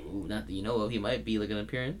 Mm. Ooh, not that you know of, he might be like an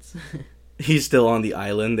appearance. He's still on the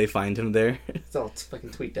island. They find him there. It's all fucking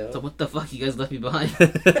tweaked out. So what the fuck, you guys left me behind?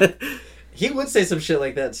 He would say some shit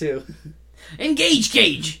like that, too. Engage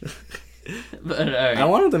Cage. But alright. I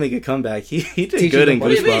want him to make a comeback. He did Teaching good the in What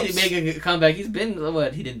do you mean? Goosebumps. Make a comeback. He's been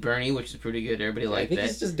what? He did Bernie, which is pretty good. Everybody I liked think that.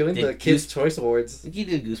 he's just doing Did the Kids' Choice Awards. He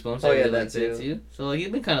did Goosebumps. Oh, yeah, Everybody that liked too. So like, he's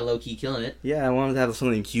been kind of low key killing it. Yeah, I wanted to have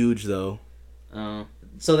something huge though.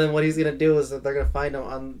 So then what he's going to do is that they're going to find him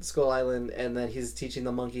on Skull Island, and then he's teaching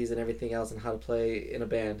the monkeys and everything else and how to play in a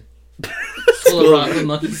band. School of Rock with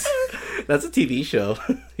Monkeys. That's a TV show.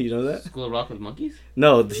 You know that? School of Rock with Monkeys.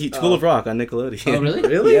 No, School Oh. of Rock on Nickelodeon. Oh, really?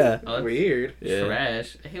 Really? Yeah. Oh, that's Weird. Yeah.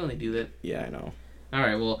 trash. I only do that. Yeah, I know. All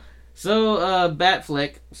right. Well, so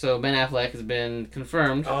Batfleck. So Ben Affleck has been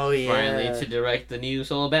confirmed Oh, yeah. finally to direct the new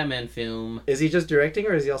solo Batman film. Is he just directing,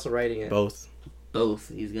 or is he also writing it? Both. Both.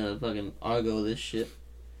 He's gonna fucking Argo this shit.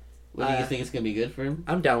 What do you think it's gonna be good for him?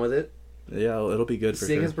 I'm down with it. Yeah, it'll be good for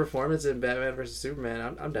Seeing sure. his performance in Batman vs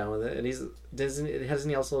Superman, I'm down with it. And hasn't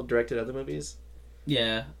he also directed other movies?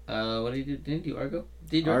 Yeah. What did he do? Didn't he do Argo?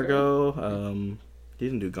 Did he direct Argo, he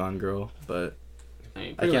didn't do Gone Girl, but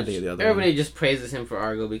mean, I pretty can't much think of the other everybody just praises him for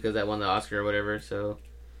Argo because that won the Oscar or whatever. So,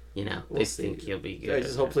 you know, We'll they see. think he'll be I good.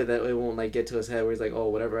 just hopefully that it won't like get to his head where he's like, oh,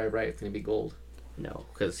 whatever I write, it's gonna be gold. No,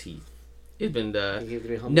 because he's been He's gonna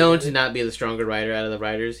be humble known with to it. not be the stronger writer out of the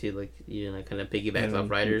writers. He kind of piggybacks off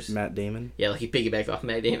writers. Matt Damon. Yeah, like he piggybacks off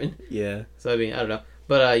Matt Damon. Yeah. So I mean, I don't know,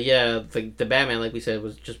 but yeah, like the Batman, like we said,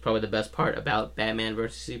 was just probably the best part about Batman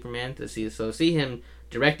versus Superman to see. So see him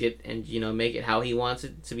direct it and make it how he wants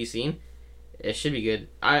it to be seen. It should be good.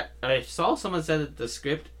 I saw someone said that the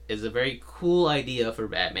script is a very cool idea for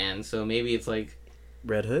Batman. So maybe it's like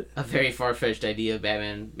Red Hood. a very far-fetched idea of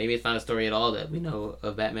Batman. Maybe it's not a story at all that we know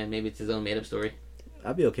of Batman. Maybe it's his own made-up story.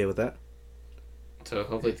 I'd be okay with that. So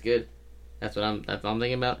hopefully it's good. That's what I'm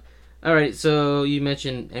thinking about. All right, so you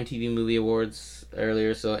mentioned MTV Movie Awards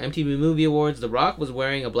earlier. So MTV Movie Awards, The Rock was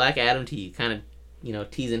wearing a Black Adam tee, kind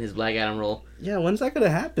of teasing his Black Adam role. Yeah, when's that gonna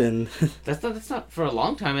happen? That's not for a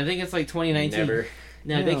long time. I think it's like 2019. Never.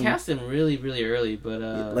 No, they Yeah. cast him really really early, but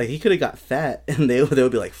Like he could have got fat, and they would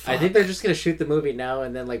be like, I Fuck. think they're just gonna shoot the movie now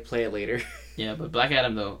and then like play it later. yeah, but Black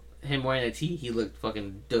Adam though, him wearing that tee, he looked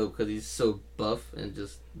fucking dope because he's so buff and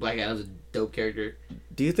just Black Adam's a dope character.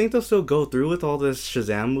 Do you think they'll still go through with all this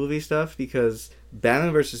Shazam movie stuff? Because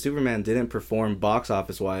Batman vs Superman didn't perform box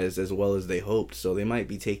office wise as well as they hoped, so they might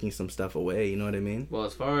be taking some stuff away. You know what I mean? Well,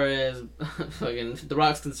 as far as fucking The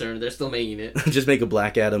Rock's concerned, they're still making it. Just make a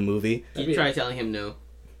Black Adam movie. You try telling him no.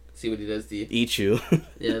 See what he does to you. Eat you.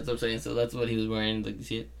 Yeah, that's what I'm saying. So that's what he was wearing. Like, you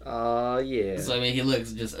see it? Yeah. So I mean, he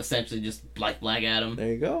looks just essentially just like Black Adam. There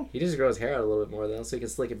you go. He just grow his hair out a little bit more though, so he can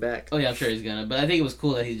slick it back. Oh yeah, I'm sure he's gonna. But I think it was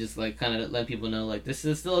cool that he just like kind of let people know like this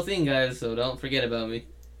is still a thing, guys. So don't forget about me.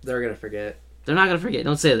 They're gonna forget. They're not gonna forget.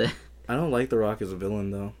 Don't say that. I don't like The Rock as a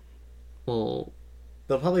villain though. Well,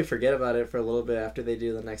 They'll probably forget about it for a little bit after they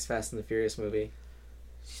do the next Fast and the Furious movie.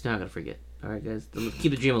 She's not gonna forget. All right, guys,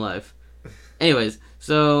 keep the dream alive. Anyways,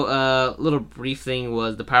 so little brief thing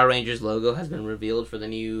was the Power Rangers logo has been revealed for the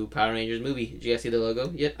new Power Rangers movie. Did you guys see the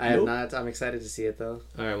logo yet? I have not. I'm excited to see it though.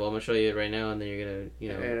 All right, well I'm gonna show you it right now, and then you're gonna, you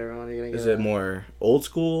know. All right, everyone, you're gonna Is it more old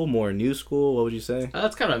school, more new school? What would you say?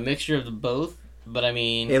 It's kind of a mixture of the both, but I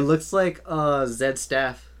mean, It looks like Zed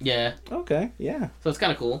Staff. yeah. Okay, yeah. So it's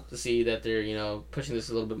kind of cool to see that they're, you know, pushing this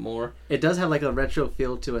a little bit more. It does have like a retro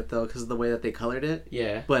feel to it though, because of the way that they colored it.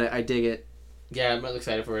 Yeah. But I dig it. Yeah, I'm really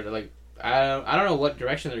excited for it. Like, I don't know what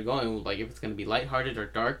direction they're going, like if it's going to be lighthearted or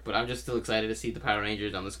dark, but I'm just still excited to see the Power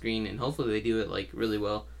Rangers on the screen, and hopefully they do it, like, really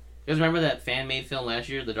well. You guys remember that fan-made film last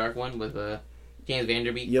year, the dark one, with James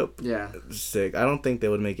Vanderbeek? Yep. Yeah. Sick. I don't think they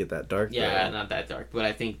would make it that dark. Yeah, though. not that dark, but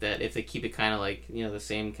I think that if they keep it kind of like, you know, the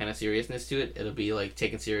same kind of seriousness to it, it'll be, like,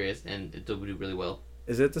 taken serious, and it'll do really well.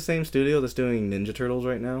 Is it the same studio that's doing Ninja Turtles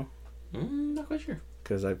right now? Not quite sure.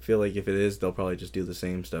 Because I feel like if it is, they'll probably just do the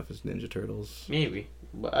same stuff as Ninja Turtles. Maybe,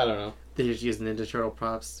 but I don't know. They just use Ninja Turtle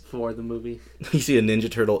props for the movie. You see a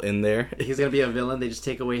Ninja Turtle in there. He's gonna be a villain. They just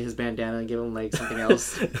take away his bandana and give him like something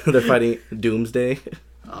else. They're fighting Doomsday.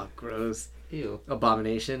 Oh, gross. Ew.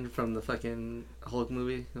 Abomination from the fucking Hulk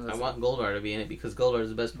movie. I want Goldar to be in it because Goldar is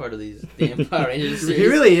the best part of these damn Power Rangers series. He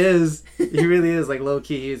really is. He really is. Like, low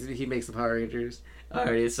key, he makes the Power Rangers.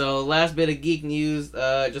 Alrighty, so last bit of geek news,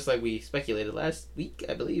 just like we speculated last week,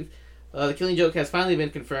 I believe. The Killing Joke has finally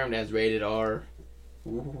been confirmed as rated R.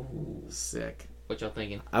 Ooh. Sick. What y'all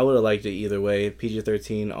thinking? I would have liked it either way.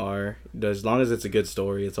 PG-13 R. As long as it's a good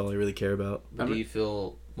story, it's all I really care about. Do you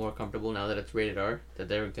feel more comfortable now that it's rated R? That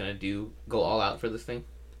they're gonna go all out for this thing?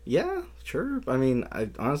 Yeah, sure. I mean,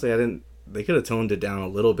 honestly, I didn't. They could have toned it down a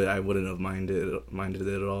little bit. I wouldn't have minded it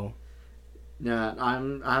at all. Yeah,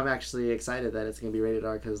 I'm actually excited that it's gonna be rated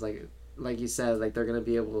R because like you said, like they're gonna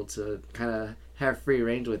be able to kind of have free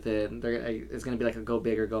range with it. And it's gonna be like a go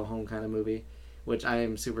big or go home kind of movie, which I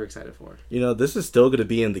am super excited for. You know, this is still going to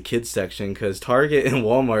be in the kids section because Target and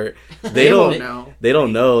Walmart, they don't know. They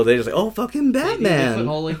don't know. They just like, oh, fucking They Batman. put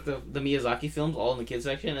all like the Miyazaki films all in the kids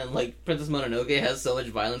section, and like Princess Mononoke has so much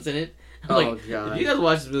violence in it. I'm Oh, like, God. if you guys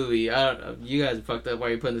watch this movie, you guys fucked up. Why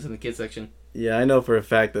are you putting this in the kids section? Yeah, I know for a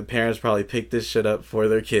fact that parents probably picked this shit up for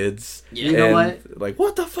their kids. Yeah. You know And, what? Like,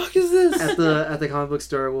 what the fuck is this? At the comic book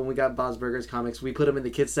store when we got Bob's Burgers comics, we put them in the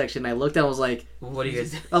kids section. I looked at, it, I was like, What do you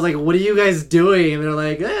guys? "What are you guys doing?" And they're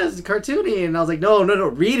like, "It's cartoony," and I was like, "No,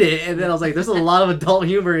 read it." And then I was like, "There's a lot of adult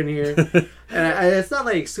humor in here." And it's not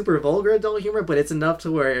like super vulgar adult humor, but it's enough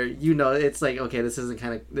to where it's like, okay, this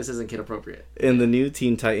isn't kid appropriate. In the new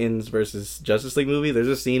Teen Titans versus Justice League movie, there's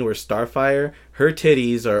a scene where Starfire, her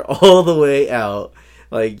titties are all the way out.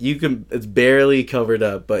 Like, it's barely covered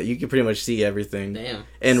up, but you can pretty much see everything. Damn.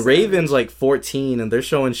 And Raven's like 14, and they're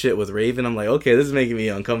showing shit with Raven. I'm like, okay, this is making me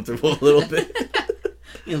uncomfortable a little bit.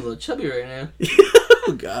 You're a little chubby right now.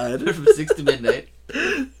 Oh, God. From 6 to midnight.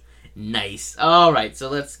 Nice. Alright, so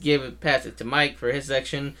let's pass it to Mike for his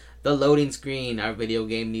section. The loading screen, our video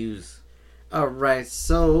game news. Alright,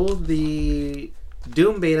 so the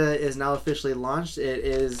Doom beta is now officially launched. It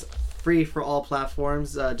is free for all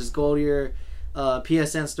platforms. Just go to your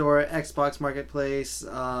PSN store, Xbox Marketplace.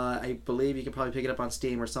 I believe you can probably pick it up on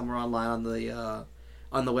Steam or somewhere online on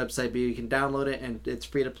the website, but you can download it and it's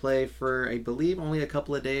free to play for, I believe, only a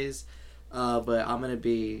couple of days. But I'm going to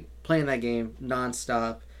be playing that game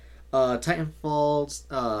nonstop.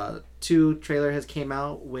 Titanfall 2 trailer has came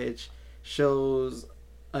out, which shows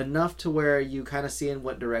enough to where you kind of see in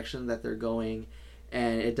what direction that they're going,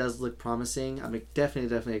 and it does look promising. I'm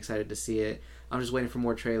definitely excited to see it. I'm just waiting for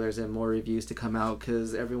more trailers and more reviews to come out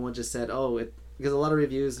because everyone just said, because a lot of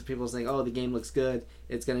reviews, people saying, oh, the game looks good,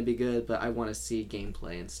 it's going to be good, but I want to see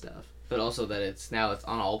gameplay and stuff. But also that it's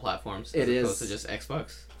on all platforms It as is. opposed to just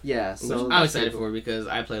Xbox. Yeah, so I'm excited for it because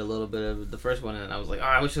I played a little bit of the first one and I was like,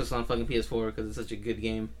 I wish it was on fucking PS4 because it's such a good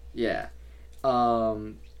game. Yeah.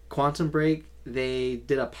 Quantum Break, they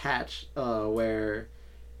did a patch where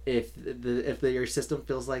if your system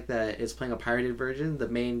feels like that it's playing a pirated version, the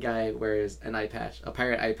main guy wears an eye patch, a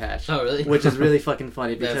pirate eye patch. Oh, really? Which is really fucking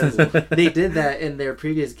funny because That's- they did that in their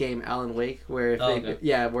previous game, Alan Wake, where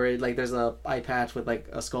okay. where like there's a eye patch with like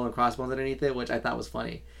a skull and crossbones underneath it, which I thought was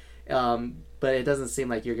funny. But it doesn't seem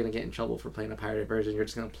like you're gonna get in trouble for playing a pirated version. You're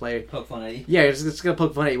just gonna play. Poke fun at you. Yeah, you're just gonna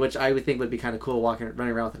poke fun at you, which I would think would be kind of cool, running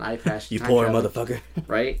around with an eye patch. You time poor traveling, motherfucker.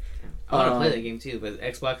 right? I want to play that game too, but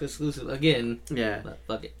Xbox exclusive again. Yeah. But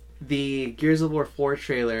fuck it. The Gears of War 4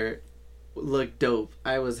 trailer looked dope.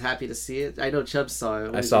 I was happy to see it. I know Chubb saw it.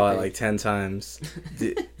 What I did saw you it think? like 10 times.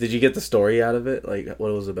 Did you get the story out of it? Like, what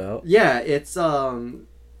it was about? Yeah,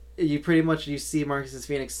 you pretty much you see Marcus's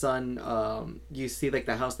Phoenix son. You see like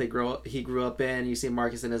the house he grew up in. You see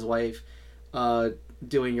Marcus and his wife,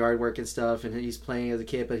 doing yard work and stuff, and he's playing as a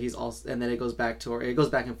kid. But he's also, and then it goes back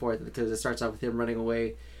and forth because it starts off with him running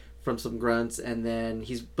away from some grunts, and then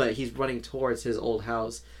he's running towards his old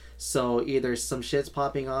house. So either some shit's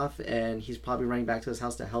popping off, and he's probably running back to his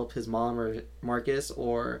house to help his mom or Marcus,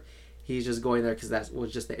 or he's just going there because that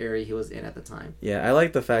was just the area he was in at the time. Yeah, I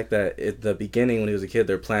like the fact that at the beginning when he was a kid,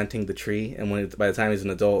 they're planting the tree, and by the time he's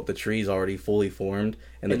an adult, the tree's already fully formed,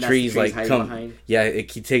 and the tree's like behind. Yeah,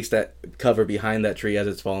 he takes that cover behind that tree as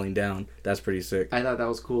it's falling down. That's pretty sick. I thought that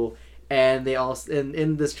was cool. And they also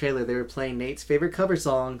in this trailer they were playing Nate's favorite cover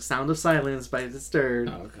song, "Sound of Silence" by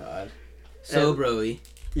Disturbed. Oh god, so broy.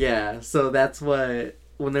 Yeah, so that's what,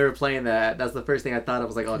 when they were playing that's the first thing I thought. I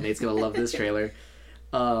was like, oh, Nate's gonna love this trailer,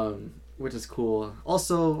 which is cool.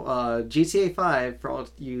 Also, GTA 5, for all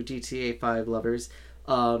you GTA 5 lovers,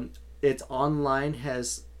 its online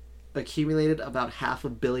has accumulated about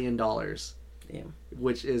 $500 million. Damn.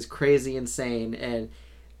 Which is crazy insane, and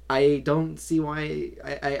I don't see why.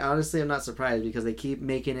 I honestly am not surprised because they keep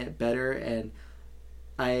making it better, and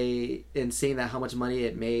seeing that how much money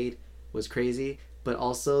it made was crazy. But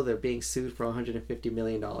also, they're being sued for $150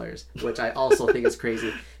 million, which I also think is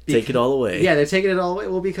crazy. Take it all away. Yeah, they're taking it all away.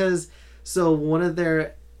 Well, because one of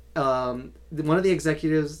the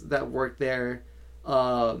executives that worked there,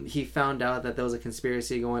 he found out that there was a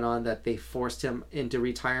conspiracy going on, that they forced him into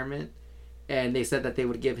retirement, and they said that they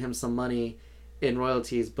would give him some money in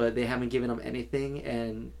royalties, but they haven't given him anything.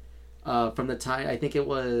 And from the time, I think it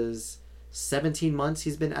was 17 months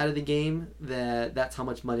he's been out of the game, that's how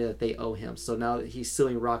much money that they owe him. So now he's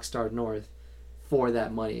suing Rockstar North for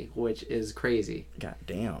that money, which is crazy. God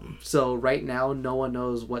damn. So right now no one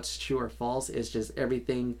knows what's true or false. It's just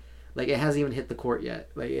everything, like, it hasn't even hit the court yet.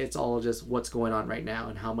 Like, it's all just what's going on right now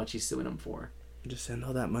and how much he's suing him for. Just send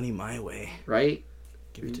all that money my way. Right?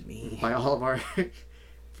 Give it to me. Buy all of our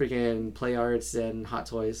freaking Play Arts and Hot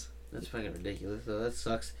Toys. That's fucking ridiculous though. That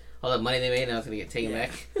sucks. All that money they made, now it's gonna get taken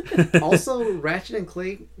back. Also, Ratchet and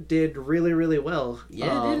Clank did really, really well. Yeah,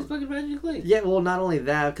 it did. It's fucking Ratchet and Clank. Yeah, well, not only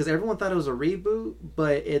that, because everyone thought it was a reboot,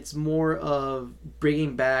 but it's more of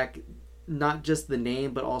bringing back not just the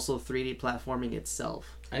name, but also 3D platforming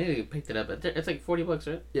itself. I need to pick that up. It's like $40,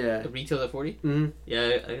 right? Yeah. The retail at $40. Mm-hmm.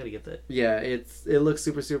 Yeah, I gotta get that. Yeah, it looks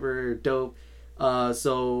super, super dope.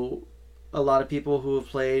 So a lot of people who have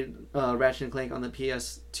played Ratchet and Clank on the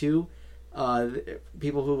PS2,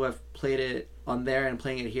 people who have played it on there and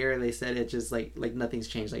playing it here, they said it just like nothing's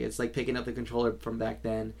changed. Like, it's like picking up the controller from back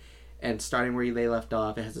then and starting where they left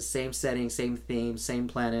off. It has the same setting, same theme, same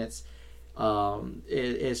planets.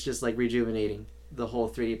 It's just like rejuvenating the whole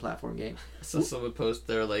 3D platform game. I saw someone post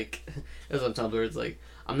there, like, it was on Tumblr, it's like,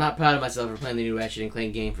 I'm not proud of myself for playing the new Ratchet and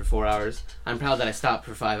Clank game for 4 hours. I'm proud that I stopped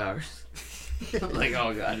for 5 hours. I'm like,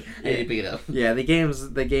 oh god, I need to pick it up. Yeah, the game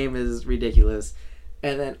is ridiculous.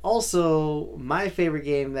 And then also, my favorite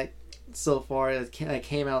game that so far that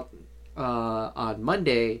came out on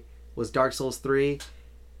Monday was Dark Souls 3.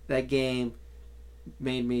 That game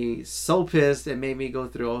made me so pissed and made me go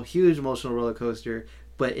through a huge emotional roller coaster.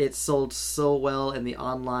 But it sold so well, and the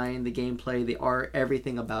online, the gameplay, the art,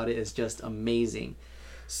 everything about it is just amazing.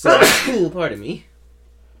 So cool, pardon me.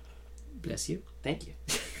 Bless you. Thank you.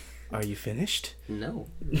 Are you finished? No.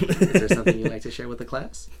 Is there something you'd like to share with the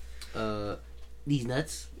class? These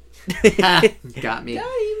nuts. Got me.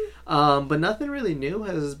 But nothing really new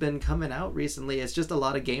has been coming out recently. It's just a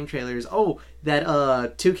lot of game trailers. Oh, that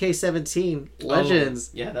 2K17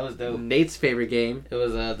 Legends. Oh, yeah, that was dope. Nate's favorite game. It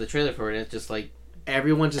was the trailer for it. It's just like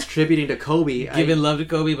everyone just tributing to Kobe. Giving love to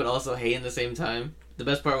Kobe, but also hating at the same time. The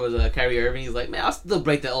best part was Kyrie Irving. He's like, man, I'll still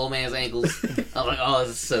break that old man's ankles. I was like, oh, this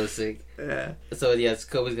is so sick. Yeah. So, yes,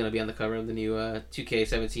 Kobe's going to be on the cover of the new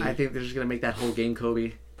 2K17. I think they're just going to make that whole game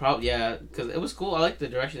Kobe. Probably, yeah, because it was cool. I like the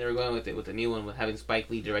direction they were going with it, with the new one, with having Spike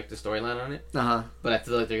Lee direct the storyline on it. Uh-huh. But I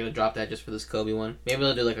feel like they're going to drop that just for this Kobe one. Maybe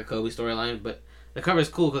they'll do, like, a Kobe storyline, but the cover is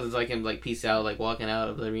cool because it's like him, like, peace out, like, walking out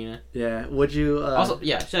of the arena. Yeah. Would you... Also,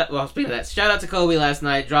 yeah, speaking of that, shout out to Kobe last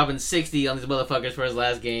night, dropping 60 on these motherfuckers for his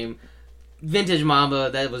last game. Vintage Mamba,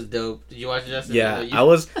 that was dope. Did you watch it, Justin? Yeah, I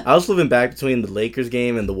was flipping back between the Lakers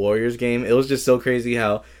game and the Warriors game. It was just so crazy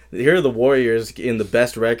how here are the Warriors in the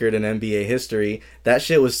best record in NBA history. That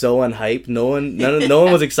shit was so unhyped. No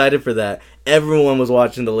one was excited for that. Everyone was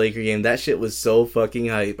watching the Laker game. That shit was so fucking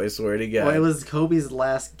hype. I swear to God. Well, it was Kobe's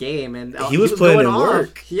last game, and he was putting in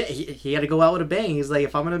work. Yeah, he had to go out with a bang. He's like,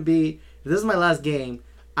 if this is my last game,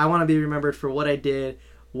 I want to be remembered for what I did,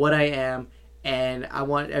 what I am. And I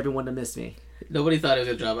want everyone to miss me. Nobody thought he was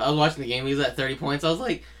going to drop it. I was watching the game. He was at 30 points. I was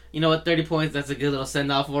like, you know what, 30 points, that's a good little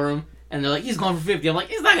send-off for him. And they're like, he's going for 50. I'm like,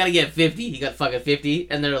 he's not going to get 50. He got fucking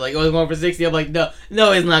 50. And they're like, oh, he's going for 60. I'm like, no,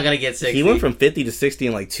 he's not going to get 60. He went from 50 to 60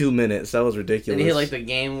 in like 2 minutes. That was ridiculous. And he hit like the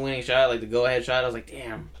game-winning shot, like the go-ahead shot. I was like,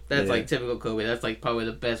 damn, that's like typical Kobe. That's like probably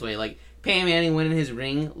the best way. Like Peyton Manning winning his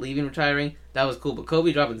ring, leaving, retiring, that was cool. But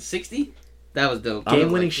Kobe dropping 60, that was dope.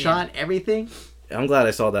 Game-winning shot, everything. I'm glad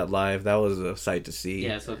I saw that live. That was a sight to see.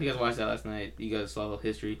 Yeah, so if you guys watched that last night, you guys saw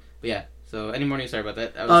history. But yeah, so any more news? Sorry about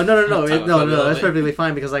that. Oh, no. That's perfectly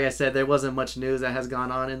fine because, like I said, there wasn't much news that has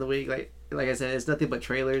gone on in the week. Like I said, it's nothing but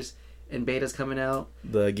trailers and betas coming out.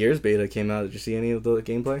 The Gears beta came out. Did you see any of the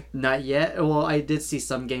gameplay? Not yet. Well, I did see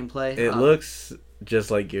some gameplay. It looks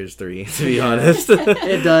just like Gears 3, to be honest.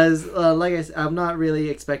 It does. Like I said, I'm not really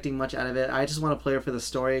expecting much out of it. I just want to play it for the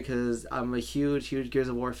story because I'm a huge Gears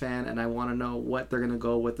of War fan, and I want to know what they're going to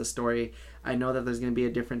go with the story. I know that there's going to be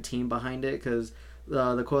a different team behind it because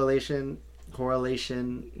the coalition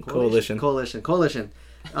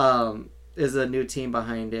is a new team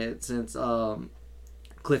behind it since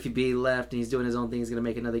Cliffy B left and he's doing his own thing. He's going to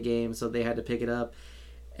make another game, so they had to pick it up.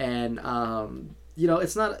 And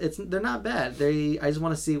they're not bad. I just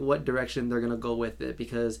want to see what direction they're gonna go with it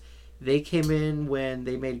because they came in when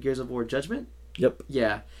they made Gears of War Judgment. Yep.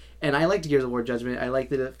 Yeah, and I liked Gears of War Judgment. I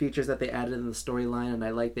liked the features that they added in the storyline, and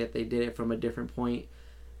I liked that they did it from a different point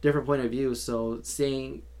of view. So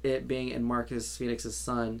seeing it being in Marcus Phoenix's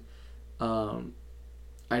son, I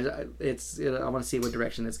want to see what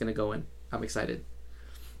direction it's gonna go in. I'm excited.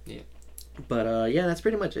 Yeah. But yeah, that's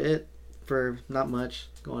pretty much it for not much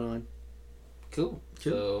going on. Cool.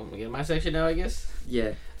 So we get in my section now, I guess.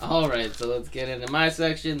 Yeah. All right. So let's get into my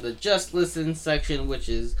section, the Just Listen section, which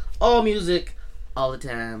is all music, all the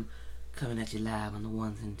time, coming at you live on the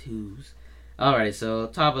ones and twos. All right. So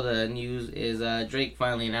top of the news is Drake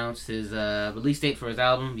finally announced his release date for his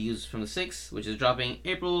album "Views from the Six," which is dropping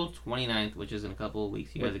April 29th, which is in a couple of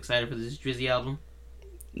weeks. You guys excited for this Drizzy album?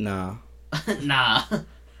 Nah. Nah.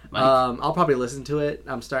 I'll probably listen to it.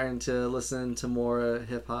 I'm starting to listen to more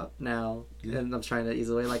hip hop now, and I'm trying to ease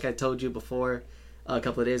away. Like I told you before, a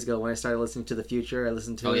couple of days ago when I started listening to The Future, I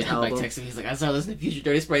listened to his album. Mike texted me. He's like, I started listening to Future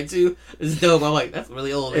Dirty Sprite 2. This is dope. I'm like, that's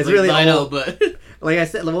really old. It's like, really old. I know, but like I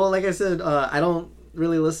said, I don't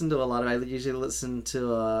really listen to a lot of it. I usually listen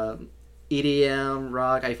to EDM,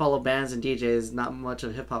 rock. I follow bands and DJs, not much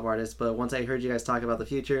of hip hop artists. But once I heard you guys talk about The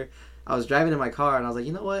Future, I was driving in my car and I was like,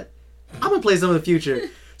 you know what? I'm gonna play some of The Future.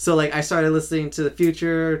 So like I started listening to The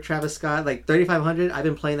Future, Travis Scott, like 3500. I've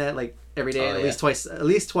been playing that like every day, at least twice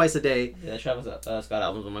a day. Yeah, Travis Scott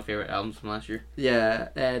album's one of my favorite albums from last year. Yeah,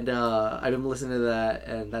 and I've been listening to that,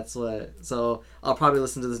 and that's what. So I'll probably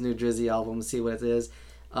listen to this new Drizzy album and see what it is.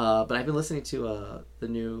 But I've been listening to the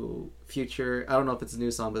new Future. I don't know if it's a new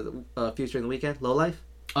song, but Future in the Weekend, Low Life.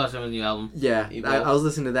 Oh, it's from his new album. Yeah, I was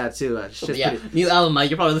listening to that too. New album, Mike.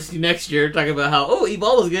 You're probably listening next year, talking about how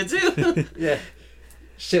Evolve was good too. Yeah.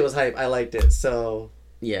 Shit was hype. I liked it. So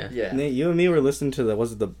yeah. Nate, you and me were listening to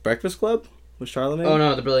the Breakfast Club with Charlamagne? Oh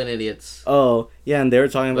no, the Brilliant Idiots. Oh yeah, and they were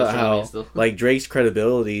talking about how like Drake's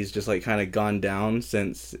credibility's just like kind of gone down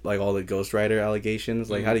since like all the ghostwriter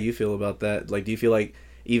allegations. Like, how do you feel about that? Like, do you feel like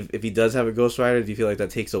if he does have a ghostwriter, do you feel like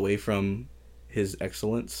that takes away from his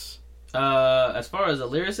excellence? As far as the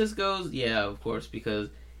lyricist goes, yeah, of course, because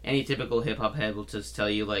any typical hip hop head will just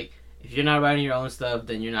tell you like, if you're not writing your own stuff,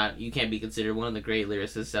 then you can't be considered one of the great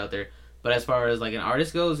lyricists out there. But as far as like an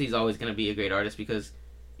artist goes, he's always gonna be a great artist because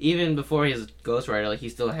even before his ghostwriter, like he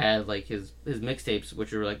still had like his mixtapes,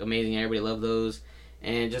 which were like amazing. Everybody loved those,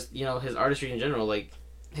 and just his artistry in general, like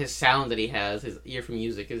his sound that he has, his ear for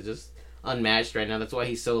music is just unmatched right now. That's why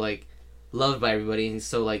he's so like loved by everybody, and he's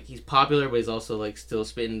so like he's popular, but he's also like still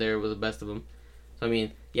spitting there with the best of them. So I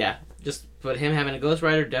mean, yeah, but him having a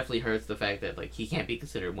ghostwriter definitely hurts the fact that like he can't be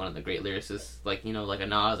considered one of the great lyricists, like like a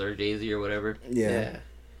Nas or a Jay-Z or whatever. Yeah.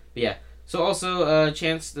 But yeah. So also,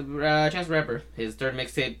 Chance the Rapper, his third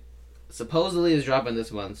mixtape supposedly is dropping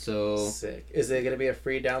this month. So sick. Is it gonna be a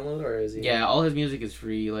free download or is he? Yeah, all his music is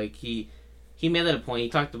free. Like he made that a point. He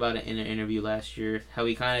talked about it in an interview last year. How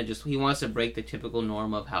he kind of he wants to break the typical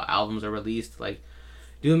norm of how albums are released. Like,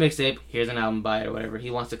 do a mixtape, here's an album, buy it or whatever.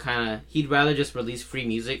 He wants to he'd rather just release free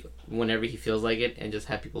music whenever he feels like it and just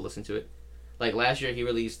have people listen to it. Like last year, he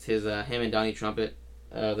released his him and Donnie Trumpet,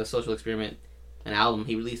 The Social Experiment, an album.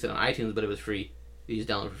 He released it on iTunes, but it was free. You just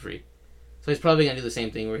download it for free. So he's probably gonna do the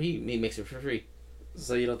same thing where he makes it for free.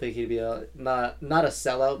 So you don't think he'd be not a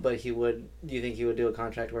sellout, but he would? Do you think he would do a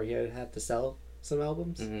contract where he would have to sell some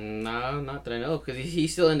albums? No, not that I know, because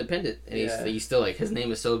he's still independent and he's still like his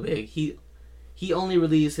name is so big. He only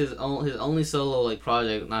released his only solo like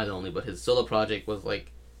project, not only, but his solo project was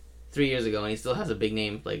like 3 years ago, and he still has a big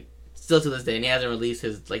name, like, still to this day, and he hasn't released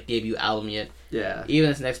his, like, debut album yet. Yeah. Even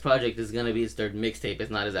his next project is gonna be his third mixtape.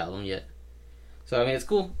 It's not his album yet. So, I mean, it's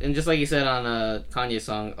cool. And just like he said on Kanye's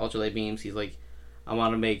song, Ultralight Beams, he's like, I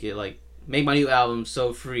want to make it, like, make my new album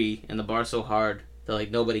so free and the bar so hard that,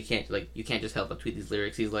 like, nobody can't, like, you can't just help but tweet these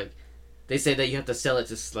lyrics. He's like, they say that you have to sell it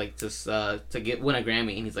to, like, to win a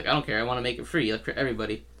Grammy, and he's like, I don't care, I want to make it free, like, for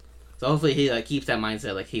everybody. So hopefully he, like, keeps that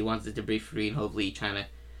mindset, like, he wants it to be free, and hopefully he kind of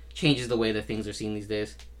changes the way that things are seen these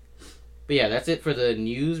days. But yeah, that's it for the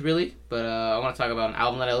news, really. But I want to talk about an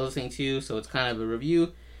album that I was listening to, so it's kind of a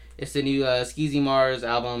review. It's the new Skeezy Mars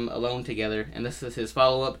album, Alone Together, and this is his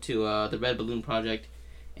follow-up to the Red Balloon Project,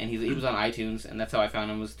 and he was on iTunes, and that's how I found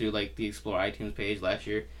him, was through, like, the Explore iTunes page last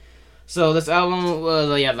year. So this album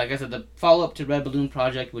was, yeah, like I said, the follow-up to Red Balloon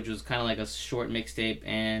Project, which was kind of like a short mixtape,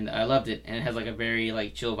 and I loved it, and it has, like, a very,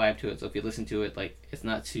 like, chill vibe to it, so if you listen to it, like, it's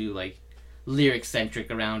not too, like,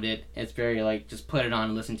 lyric-centric around it. It's very, like, just put it on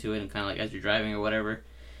and listen to it, and kind of, like, as you're driving or whatever,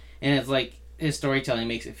 and it's, like, his storytelling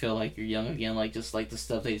makes it feel like you're young again, like, just, like, the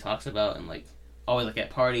stuff that he talks about, and, like, always, like, at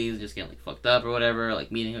parties, just getting, like, fucked up or whatever,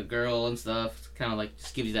 like, meeting a girl and stuff, kind of, like,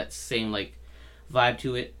 just gives you that same, like, vibe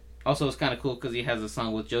to it. Also, it's kind of cool because he has a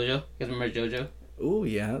song with JoJo. You guys remember JoJo? Ooh,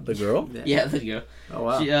 yeah, the girl? Yeah, the girl. Oh,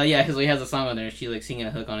 wow. She, yeah, because he has a song on there, and she, like, singing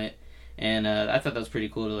a hook on it, and I thought that was pretty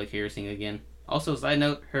cool to, like, hear her sing again. Also, side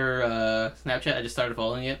note, her Snapchat, I just started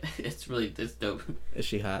following it. It's dope. Is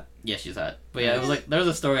she hot? Yeah, she's hot. But yeah, it was like, there was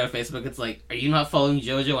a story on Facebook. It's like, are you not following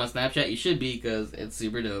JoJo on Snapchat? You should be, because it's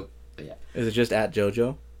super dope. But yeah. Is it just at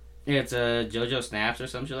JoJo? Yeah, it's JoJo Snaps or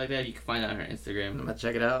some shit like that. You can find it on her Instagram. I'm gonna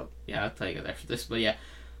check it out. Yeah, I'll tell you after this. But yeah.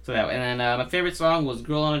 So that, and then my favorite song was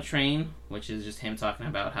Girl on a Train, which is just him talking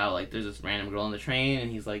about how, like, there's this random girl on the train, and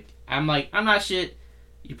he's like, I'm not shit.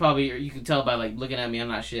 You can tell by, like, looking at me, I'm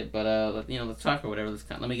not shit, but, you know, let's talk or whatever.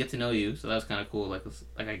 Let me get to know you. So that was kind of cool, like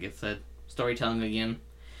I said, storytelling again.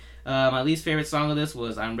 My least favorite song of this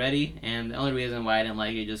was I'm Ready, and the only reason why I didn't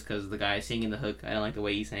like it just because the guy singing the hook, I didn't like the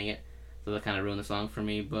way he sang it, so that kind of ruined the song for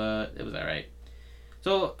me, but it was alright.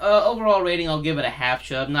 So, overall rating, I'll give it a half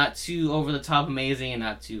chub. Not too over the top amazing and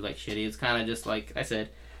not too, like, shitty. It's kind of just, like I said,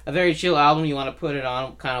 a very chill album. You want to put it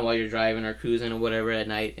on kind of while you're driving or cruising or whatever at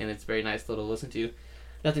night, and it's very nice little to listen to.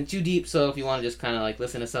 Nothing too deep, so if you want to just kind of, like,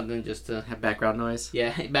 listen to something just to Have background noise.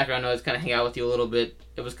 yeah, background noise, kind of hang out with you a little bit.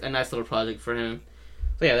 It was a nice little project for him.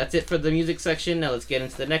 So yeah, that's it for the music section. Now let's get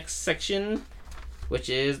into the next section, which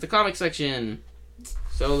is the comic section.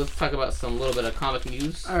 So let's talk about some little bit of comic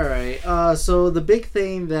news. All right. So the big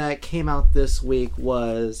thing that came out this week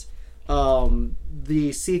was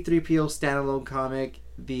the C-3PO standalone comic,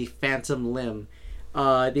 The Phantom Limb.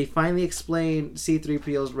 They finally explained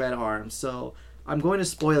C-3PO's red arm. So I'm going to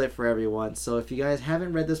spoil it for everyone. So if you guys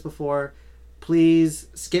haven't read this before, please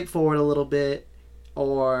skip forward a little bit.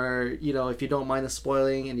 Or, you know, if you don't mind the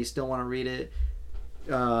spoiling and you still want to read it,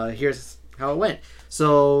 here's how it went.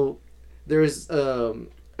 So there's a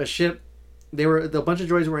ship. A bunch of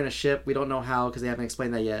droids were in a ship. We don't know how because they haven't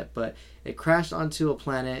explained that yet. But it crashed onto a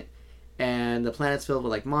planet, and the planet's filled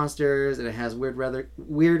with, like, monsters, and it has weird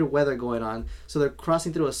weather going on. So they're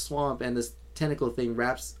crossing through a swamp, and this tentacle thing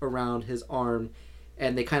wraps around his arm,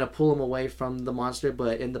 and they kind of pull him away from the monster.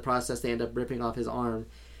 But in the process, they end up ripping off his arm.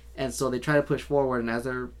 And so they try to push forward, and as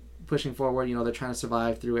they're pushing forward, you know, they're trying to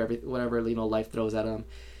survive through whatever, you know, life throws at them.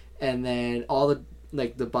 And then all the,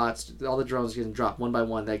 like, the bots, all the drones getting dropped one by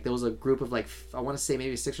one. Like, there was a group of, like, I want to say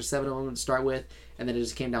maybe 6 or 7 of them to start with, and then it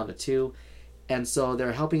just came down to 2. And so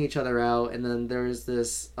they're helping each other out, and then there's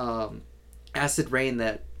this acid rain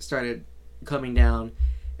that started coming down,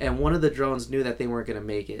 and one of the drones knew that they weren't going to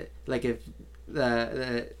make it. Like, if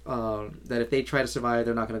that if they try to survive,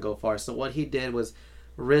 they're not going to go far. So what he did was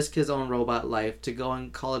risk his own robot life to go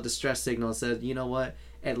and call a distress signal and said, you know what,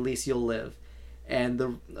 at least you'll live. And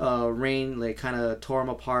the rain, like, kind of tore him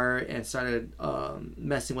apart and started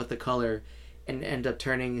messing with the color, and ended up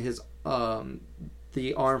turning his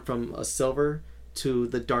the arm from a silver to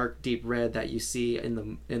the dark deep red that you see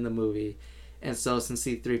in the movie. And so since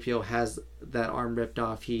C-3PO has that arm ripped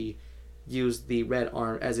off, he used the red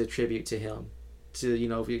arm as a tribute to him, to, you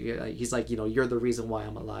know, he's like, you know, you're the reason why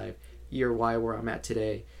I'm alive. You're where I'm at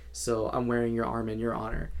today. So I'm wearing your arm in your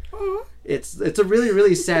honor. Aww. It's a really,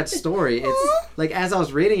 really sad story. It's like, as I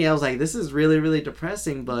was reading it, I was like, this is really, really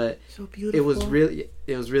depressing, but so beautiful. It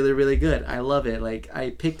was really, really good. I love it. Like, I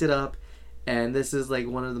picked it up, and this is, like,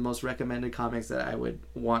 one of the most recommended comics that I would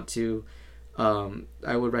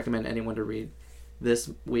recommend anyone to read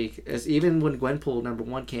this week. As even when Gwenpool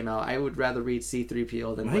 #1 came out, I would rather read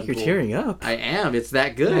C-3PO than Mike, Gwenpool. you're tearing up. I am. It's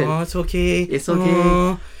that good. Oh, it's okay. It's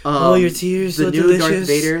okay. Oh, your tears the so new delicious. Darth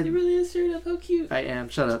Vader. You really is tearing up. How cute. I am.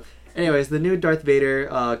 Shut up. Anyways, the new Darth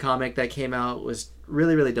Vader comic that came out was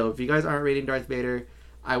really, really dope. If you guys aren't reading Darth Vader,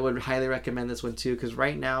 I would highly recommend this one too, because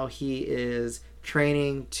right now he is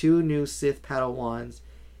training 2 new Sith Padawans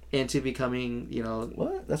into becoming,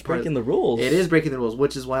 What? That's breaking the rules. It is breaking the rules,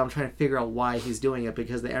 which is why I'm trying to figure out why he's doing it,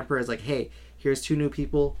 because the Emperor is like, hey, here's 2 new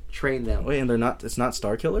people, train them. Wait, and it's not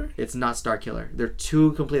Starkiller? It's not Starkiller. They're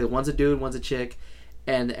 2 completely. One's a dude, one's a chick.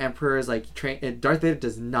 And the Emperor is like, Darth Vader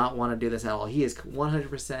does not want to do this at all. He is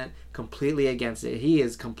 100% completely against it. He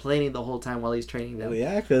is complaining the whole time while he's training them. Well,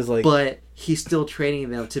 yeah, because But he's still training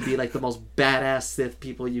them to be like the most badass Sith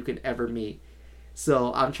people you could ever meet.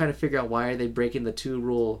 So I'm trying to figure out why are they breaking the 2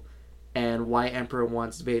 rule, and why Emperor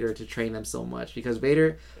wants Vader to train them so much. Because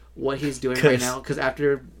Vader, what he's doing right now, because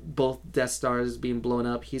after both Death Stars being blown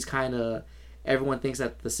up, he's kind of... Everyone thinks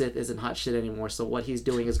that the Sith isn't hot shit anymore, so what he's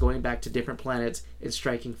doing is going back to different planets and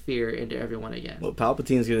striking fear into everyone again. What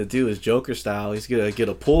Palpatine's gonna do is Joker style. He's gonna get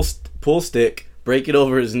a pull stick, break it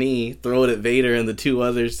over his knee, throw it at Vader and the 2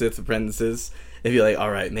 other Sith apprentices, and be like,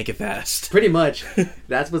 all right, make it fast. Pretty much.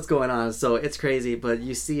 That's what's going on. So it's crazy, but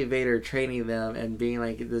you see Vader training them and being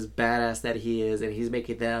like this badass that he is, and he's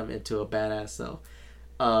making them into a badass. So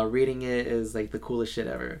reading it is like the coolest shit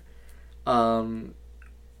ever.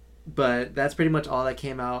 But that's pretty much all that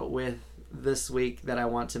came out with this week that I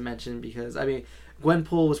want to mention, because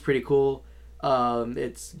Gwenpool was pretty cool.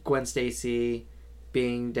 It's Gwen Stacy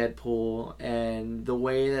being Deadpool, and the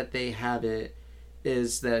way that they have it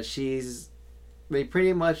is that they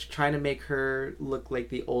pretty much trying to make her look like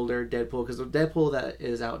the older Deadpool, because the Deadpool that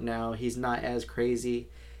is out now, he's not as crazy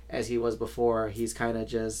as he was before. He's just kind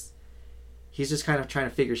of trying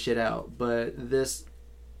to figure shit out. But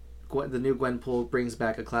the new Gwenpool brings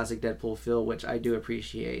back a classic Deadpool feel, which I do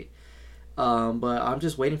appreciate. But I'm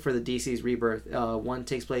just waiting for the DC's rebirth. One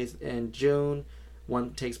takes place in June,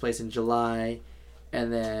 one takes place in July,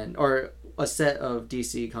 or a set of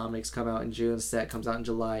DC comics come out in June, set comes out in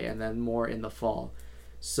July, and then more in the fall.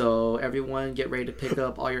 So everyone get ready to pick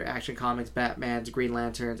up all your Action Comics, Batmans, Green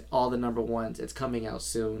Lanterns, all the number 1s. It's coming out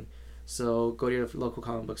soon. So go to your local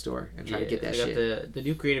comic book store and try to get that shit. The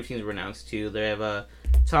new creative teams were announced too. They have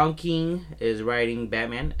Tom King is writing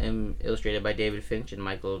Batman, and illustrated by David Finch and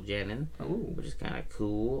Michael Janin, which is kind of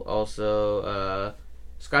cool. Also,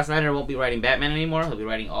 Scott Snyder won't be writing Batman anymore. He'll be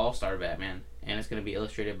writing All-Star Batman, and it's going to be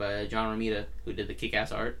illustrated by John Romita, who did the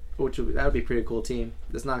Kick-Ass art. That would be a pretty cool team.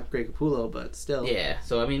 It's not Greg Capullo, but still. Yeah,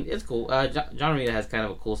 so it's cool. John Romita has kind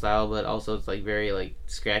of a cool style, but also it's like very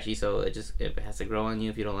scratchy, so it has to grow on you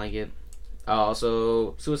if you don't like it.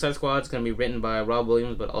 Also, Suicide Squad is going to be written by Rob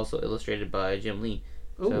Williams, but also illustrated by Jim Lee.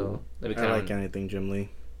 Ooh. So I like anything Jim Lee.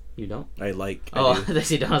 You don't? I like. Oh,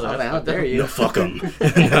 he does. How dare you? No, fuck him.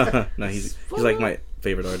 no, he's like my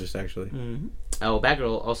favorite artist, actually. Mm-hmm. Oh,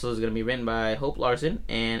 Batgirl also is going to be written by Hope Larson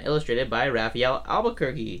and illustrated by Raphael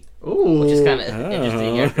Albuquerque. Ooh, which is kind of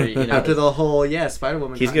interesting after the whole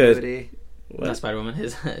Spider-Woman he's continuity. Good. Not Spider-Woman,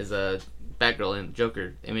 his Batgirl and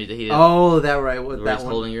Joker image that he did. Oh, that right. What, that he's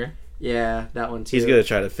one? holding her. Yeah, that one too. He's gonna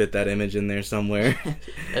try to fit that image in there somewhere.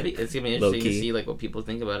 It's gonna be interesting to see what people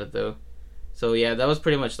think about it though. So yeah, that was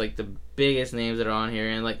pretty much the biggest names that are on here,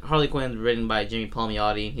 and Harley Quinn's written by Jimmy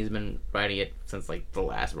Palmiotti. He's been writing it since the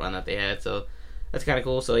last run that they had, so that's kind of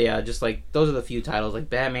cool. So yeah, just those are the few titles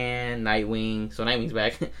Batman, Nightwing. So Nightwing's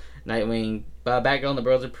back. Nightwing, Batgirl and the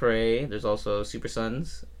Birds of Prey. There's also Super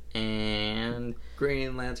Sons and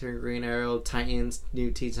Green Lantern, Green Arrow, Titans, New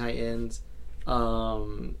Teen Titans.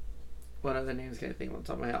 What other names can I think of on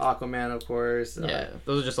top of my head? Aquaman, of course. Yeah,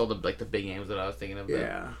 those are just all the big names that I was thinking of.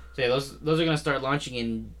 Yeah. So yeah, those are gonna start launching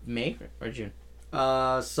in May or June.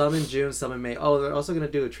 Some in June, some in May. Oh, they're also gonna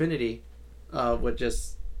do a Trinity, with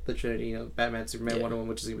just the Trinity, Batman, Superman, Wonder Woman,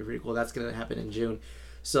 which is gonna be pretty cool. That's gonna happen in June.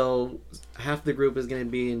 So half the group is gonna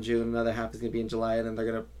be in June, another half is gonna be in July, and then they're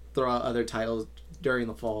gonna throw out other titles during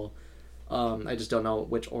the fall. I just don't know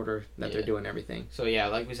which order that they're doing everything. So yeah,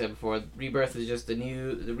 like we said before, Rebirth is just the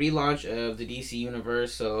relaunch of the DC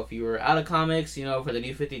universe. So if you were out of comics, for the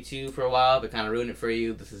New 52 for a while, but kind of ruined it for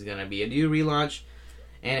you, this is gonna be a new relaunch.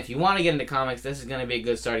 And if you want to get into comics, this is gonna be a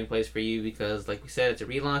good starting place for you because, like we said, it's a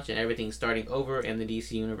relaunch and everything's starting over in the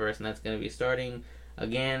DC universe, and that's gonna be starting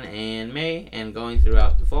again in May and going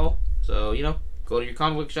throughout the fall. So go to your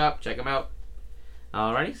comic book shop, check them out.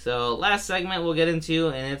 Alrighty, so last segment we'll get into,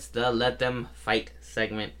 and it's the Let Them Fight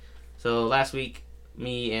segment. So last week,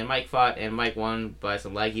 me and Mike fought, and Mike won by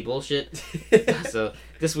some laggy bullshit. So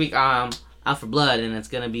this week, out for blood, and it's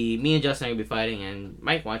going to be me and Justin are going to be fighting, and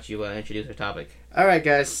Mike, why don't you introduce our topic? Alright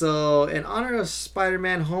guys, so in honor of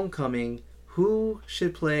Spider-Man Homecoming, who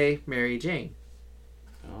should play Mary Jane?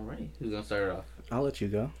 Alrighty, who's going to start it off? I'll let you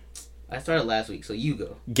go. I started last week, so you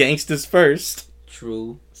go. Gangsters first.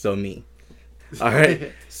 True. So me. All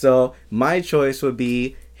right. So my choice would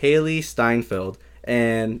be Haley Steinfeld.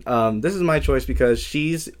 And this is my choice because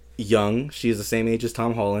she's young. She's the same age as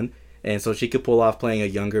Tom Holland. And so she could pull off playing a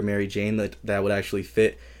younger Mary Jane that would actually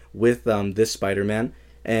fit with this Spider-Man.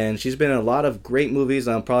 And she's been in a lot of great movies.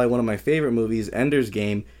 Probably one of my favorite movies, Ender's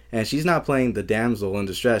Game. And she's not playing the damsel in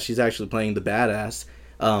distress. She's actually playing the badass.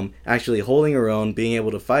 Actually holding her own, being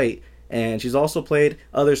able to fight. And she's also played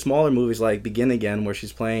other smaller movies like Begin Again, where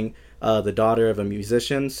she's playing the daughter of a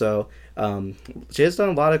musician. So she has done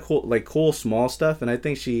a lot of cool small stuff. And I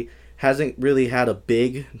think she hasn't really had a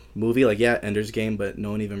big movie. Like, yeah, Ender's Game, but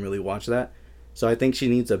no one even really watched that. So I think she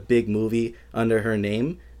needs a big movie under her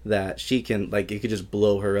name that she can, like, it could just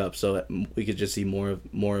blow her up. So that we could just see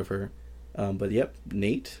more of her. But yep,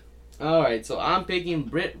 Nate. All right, so I'm picking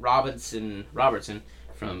Britt Robertson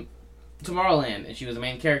from Tomorrowland, and she was the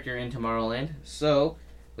main character in Tomorrowland. So,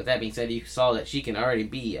 with that being said, you saw that she can already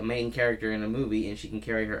be a main character in a movie, and she can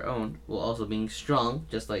carry her own, while also being strong,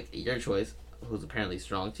 just like your choice, who's apparently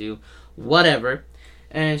strong too. Whatever.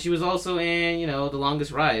 And she was also in, The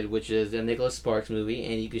Longest Ride, which is a Nicholas Sparks movie,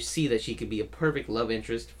 and you could see that she could be a perfect love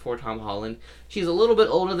interest for Tom Holland. She's a little bit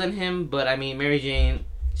older than him, but I mean, Mary Jane,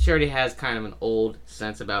 she already has kind of an old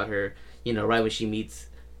sense about her, right when she meets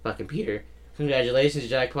fucking Peter. Congratulations,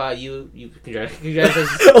 jackpot!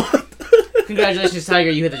 Congratulations,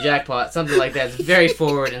 Tiger! You hit the jackpot. Something like that. It's very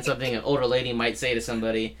forward and something an older lady might say to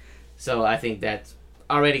somebody. So I think that's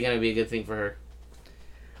already going to be a good thing for her.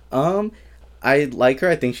 I like her.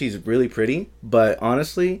 I think she's really pretty, but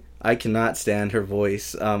honestly, I cannot stand her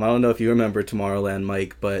voice. I don't know if you remember Tomorrowland,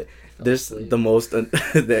 Mike, but the most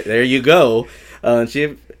there you go.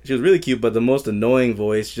 She was really cute, but the most annoying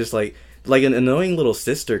voice, just like an annoying little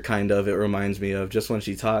sister kind of, it reminds me of, just when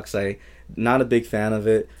she talks. Not a big fan of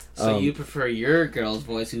it. So you prefer your girl's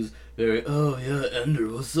voice, who's very, oh yeah, Ender,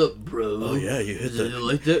 what's up, bro? Oh yeah, you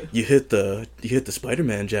hit the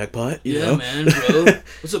Spider-Man jackpot. You know? Man, bro.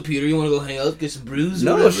 What's up, Peter? You want to go hang out, get some brews?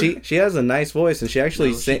 No, she has a nice voice, and she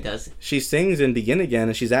actually she sings in Begin Again,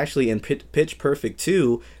 and she's actually in Pitch Perfect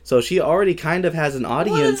too. So she already kind of has an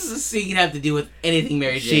audience. What does the singing have to do with anything,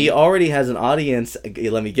 Mary Jane? She already has an audience.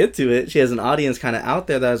 Let me get to it. She has an audience kind of out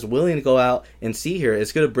there that is willing to go out and see her.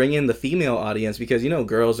 It's going to bring in the female audience because,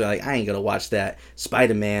 girls are like, I ain't going to watch that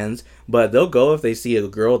Spider-Man's. But they'll go if they see a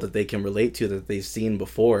girl that they can relate to, that they've seen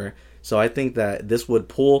before. So I think that this would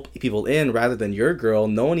pull people in rather than your girl.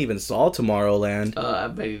 No one even saw Tomorrowland. I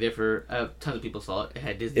beg to differ. Tons of people saw it. It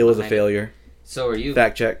had Disney. It was a failure. So are you.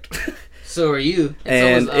 Fact checked. So are you.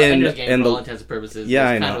 And so was Ender's Game for all intents and purposes. Yeah,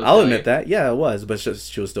 I know. I'll admit that. Yeah, it was. But she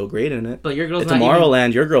was still great in it. But your girl's not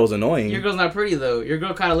Tomorrowland, your girl's annoying. Your girl's not pretty, though. Your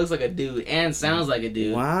girl kind of looks like a dude and sounds like a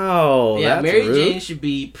dude. Wow. Yeah, that's Mary rude. Jane should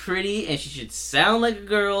be pretty, and she should sound like a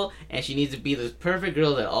girl, and she needs to be the perfect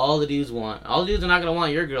girl that all the dudes want. All the dudes are not going to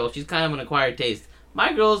want your girl. She's kind of an acquired taste.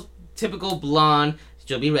 My girl's typical blonde.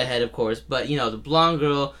 She'll be redhead, of course, but, the blonde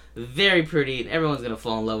girl, very pretty, and everyone's going to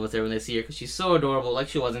fall in love with her when they see her, because she's so adorable, like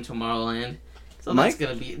she was in Tomorrowland. So that's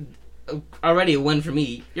going to be already a win for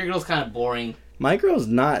me. Your girl's kind of boring. My girl's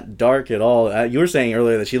not dark at all. You were saying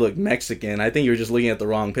earlier that she looked Mexican. I think you were just looking at the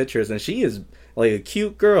wrong pictures, and she is like a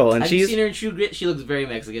cute girl. And Have you seen her in True Grit? She looks very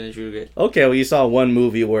Mexican in True Grit. Okay, well, you saw one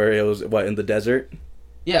movie where it was, in the desert?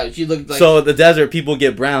 Yeah, she looked like... So the desert, people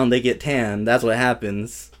get brown, they get tan. That's what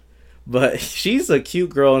happens. But she's a cute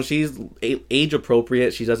girl, and she's age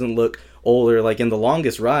appropriate. She doesn't look older. Like in The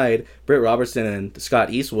Longest Ride, Britt Robertson and Scott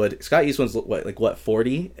Eastwood. Scott Eastwood's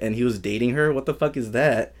 40, and he was dating her. What the fuck is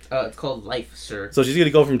that? It's called life, sir. So she's gonna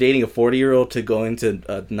go from dating a 40-year-old to going to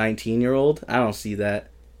a 19-year-old. I don't see that.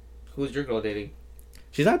 Who's your girl dating?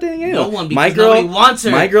 She's not dating anyone. No one, because nobody wants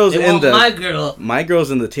her. My girl's my girl. My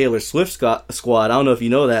girl's in the Taylor Swift squad. I don't know if you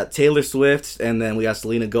know that. Taylor Swift, and then we got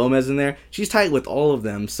Selena Gomez in there. She's tight with all of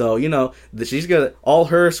them. So, she's gonna, all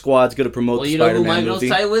her squad's gonna promote the Spider-Man movie. Well, you know who my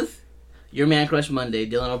girl's tight with? Your man crush Monday,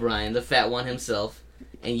 Dylan O'Brien, the fat one himself.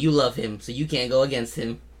 And you love him, so you can't go against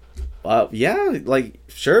him. Yeah,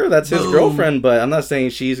 sure, that's his girlfriend, but I'm not saying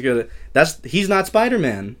she's gonna... He's not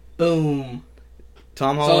Spider-Man. Boom.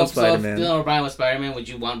 Tom Holland Spider-Man. So if Dylan O'Brien was Spider-Man, would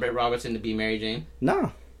you want Britt Robertson to be Mary Jane?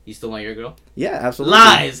 No. You still want your girl? Yeah, absolutely.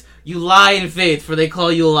 Lies! You lie in faith, for they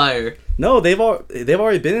call you a liar. No, they've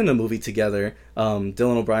already been in a movie together,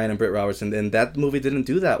 Dylan O'Brien and Britt Robertson, and that movie didn't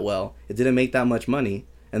do that well. It didn't make that much money.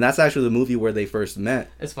 and that's actually the movie where they first met.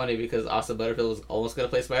 It's funny because Asa Butterfield was almost gonna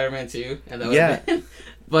play Spider-Man too, and that would Yeah. have been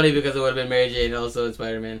funny because it would have been Mary Jane also in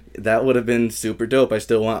Spider-Man. That would have been super dope. I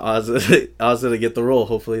still want Ozzy to get the role.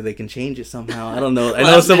 Hopefully they can change it somehow. I don't know. I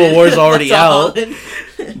know Civil War's already out.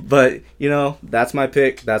 But, you know, that's my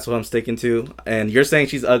pick. That's what I'm sticking to. And you're saying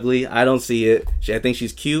she's ugly. I don't see it. I think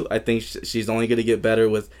she's cute. I think she's only going to get better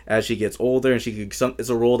with as she gets older, and it's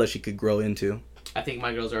a role that she could grow into. I think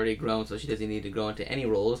my girl's already grown, so she doesn't need to grow into any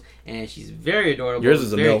roles, and she's very adorable. Yours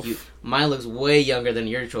is a very MILF. cute. Mine looks way younger than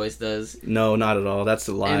your choice does. No, not at all. That's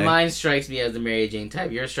a lie. And mine strikes me as the Mary Jane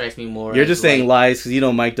type. Yours strikes me more You're as just saying like, lies because you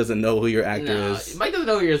know Mike doesn't know who your actor no, is. Mike doesn't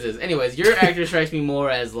know who yours is. Anyways, your actor strikes me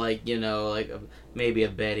more as like, you know, like maybe a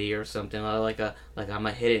Betty or something, like I'm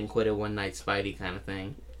a hit it and quit it one night Spidey kind of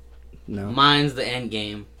thing. No. Mine's the end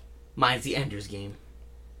game. Mine's the Ender's Game.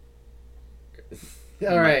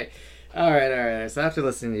 All right. So after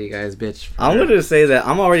listening to you guys, bitch. I'm going to say that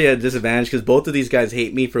I'm already at a disadvantage because both of these guys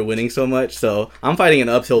hate me for winning so much, so I'm fighting an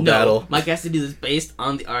uphill battle. Mike has to do this based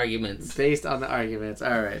on the arguments. Based on the arguments.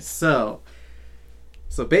 All right. So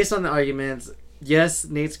based on the arguments, yes,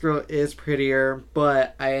 Nate's girl is prettier,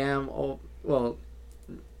 but I am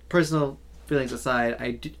personal feelings aside,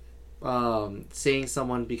 I do, seeing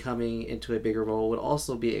someone becoming into a bigger role would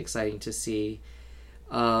also be exciting to see.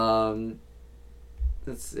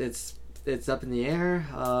 It's up in the air.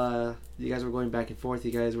 You guys were going back and forth.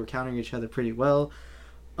 You guys were countering each other pretty well.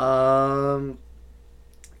 You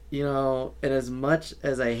know, and as much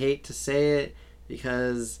as I hate to say it,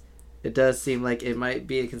 because it does seem like it might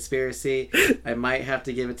be a conspiracy, I might have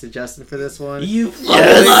to give it to Justin for this one. You fucking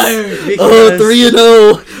Yes! liar! Oh,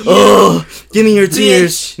 3-0! Oh, give me your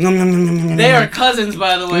tears. Nom, nom, nom, nom, nom, nom. They are cousins,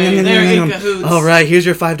 by the way. Nom, nom, They're nom, in nom. cahoots. All right, here's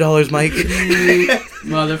your $5, Mike.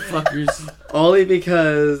 Motherfuckers. Only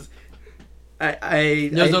because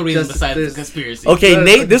There's no reason besides the conspiracy. Okay,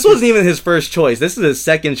 Nate, this wasn't even his first choice. This is his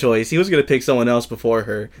second choice. He was going to pick someone else before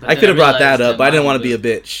her. But I then could have I brought that realized up, that but I didn't mine want to be a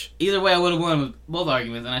was- bitch. Either way, I would have won with both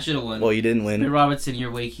arguments, and I should have won. Well, you didn't But win. Robertson,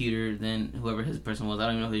 you're way cuter than whoever his person was. I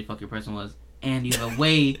don't even know who the fuck your person was. And you have a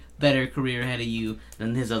way better career ahead of you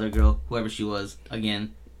than his other girl, whoever she was.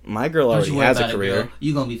 Again, My girl don't already you worry has a about it, career. girl.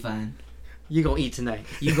 You gonna be fine. You gonna eat tonight.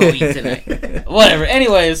 You gonna eat tonight. Whatever.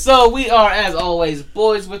 Anyways, so we are, as always,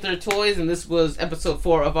 boys with their toys, and this was episode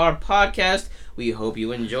 4 of our podcast. We hope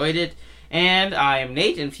you enjoyed it. And I am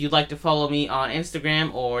Nate, and if you'd like to follow me on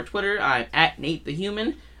Instagram or Twitter, I'm at Nate the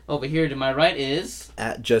Human. Over here to my right is...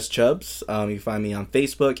 At Just Chubs. You can find me on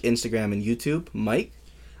Facebook, Instagram, and YouTube. Mike.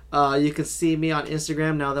 You can see me on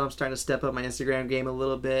Instagram now that I'm starting to step up my Instagram game a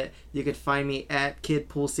little bit. You can find me at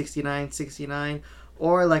KidPool6969.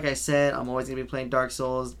 Or, like I said, I'm always going to be playing Dark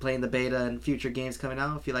Souls, playing the beta, and future games coming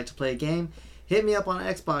out. If you'd like to play a game, hit me up on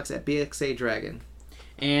Xbox at BXA Dragon.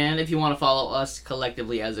 And if you want to follow us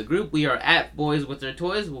collectively as a group, we are at Boys With Their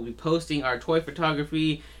Toys. We'll be posting our toy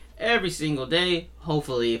photography every single day.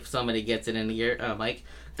 Hopefully, if somebody gets it in the year, Mike.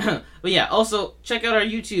 But yeah, also, check out our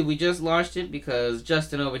YouTube. We just launched it because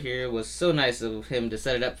Justin over here was so nice of him to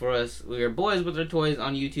set it up for us. We are Boys With Their Toys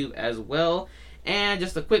on YouTube as well. And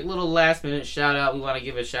just a quick little last minute shout out. We want to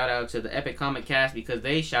give a shout out to the Epic Comic Cast because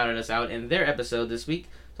they shouted us out in their episode this week.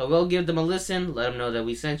 So go give them a listen. Let them know that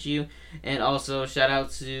we sent you. And also shout out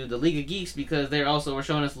to the League of Geeks because they also were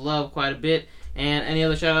showing us love quite a bit. And any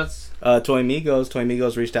other shout outs? Toy Migos. Toy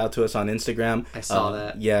Migos reached out to us on Instagram. I saw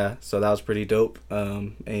that. Yeah, so that was pretty dope.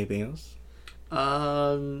 Anything else?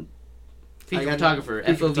 Feature photographer,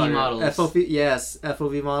 FOV models. FOV, yes,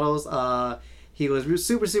 FOV models. He was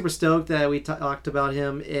super stoked that we talked about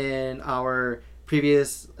him in our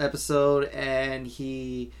previous episode, and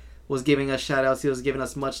he was giving us shout outs. He was giving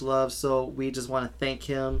us much love, so we just want to thank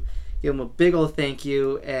him, give him a big old thank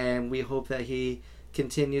you, and we hope that he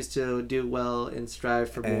continues to do well and strive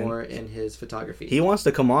for more in his photography. He wants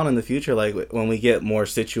to come on in the future, like when we get more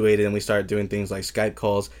situated and we start doing things like Skype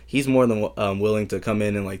calls. He's more than willing to come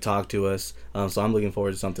in and like talk to us. So I'm looking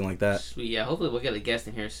forward to something like that. Sweet, yeah. Hopefully we'll get a guest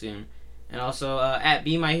in here soon. And also at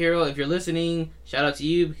Be My Hero, if you're listening, shout out to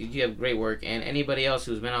you because you have great work. And anybody else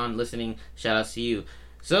who's been on listening, shout out to you.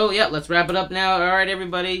 So yeah, let's wrap it up now. All right,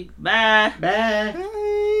 everybody. Bye. Bye.